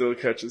 Philly still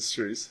catching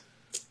strays.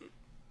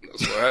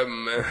 That's what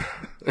happened, man.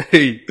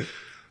 Hey.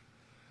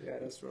 Yeah,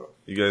 that's rough.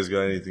 You guys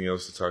got anything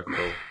else to talk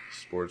about?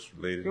 Sports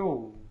related?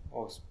 Yo,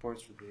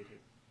 sports related.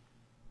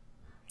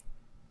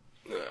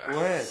 Go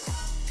ahead.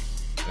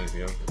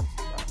 Anything else?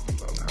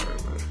 All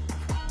right, man.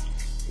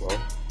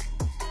 Well,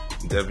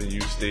 Devin,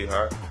 you stay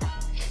hot.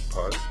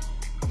 Pause.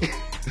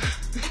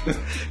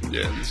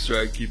 Yeah, let's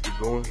try to keep it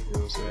going. You know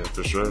what I'm saying? Yeah,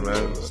 for sure,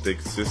 man. Stay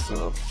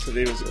consistent.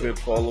 Today was a good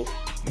follow.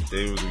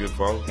 Today was a good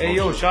follow. Hey,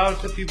 yo, shout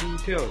out to people who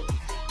killed.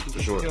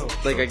 For sure.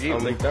 Like I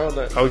gave like down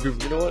that. How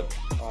good? You know what?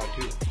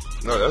 Dude.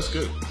 No, that's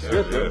good.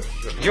 Yeah.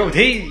 Yo,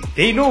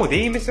 they know.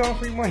 They ain't missing on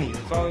free money.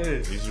 That's all it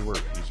is. Easy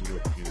work.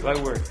 Light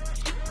work.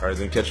 All right,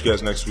 then catch you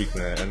guys next week,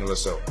 man.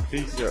 NLSL.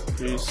 Peace. Yeah.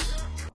 Peace.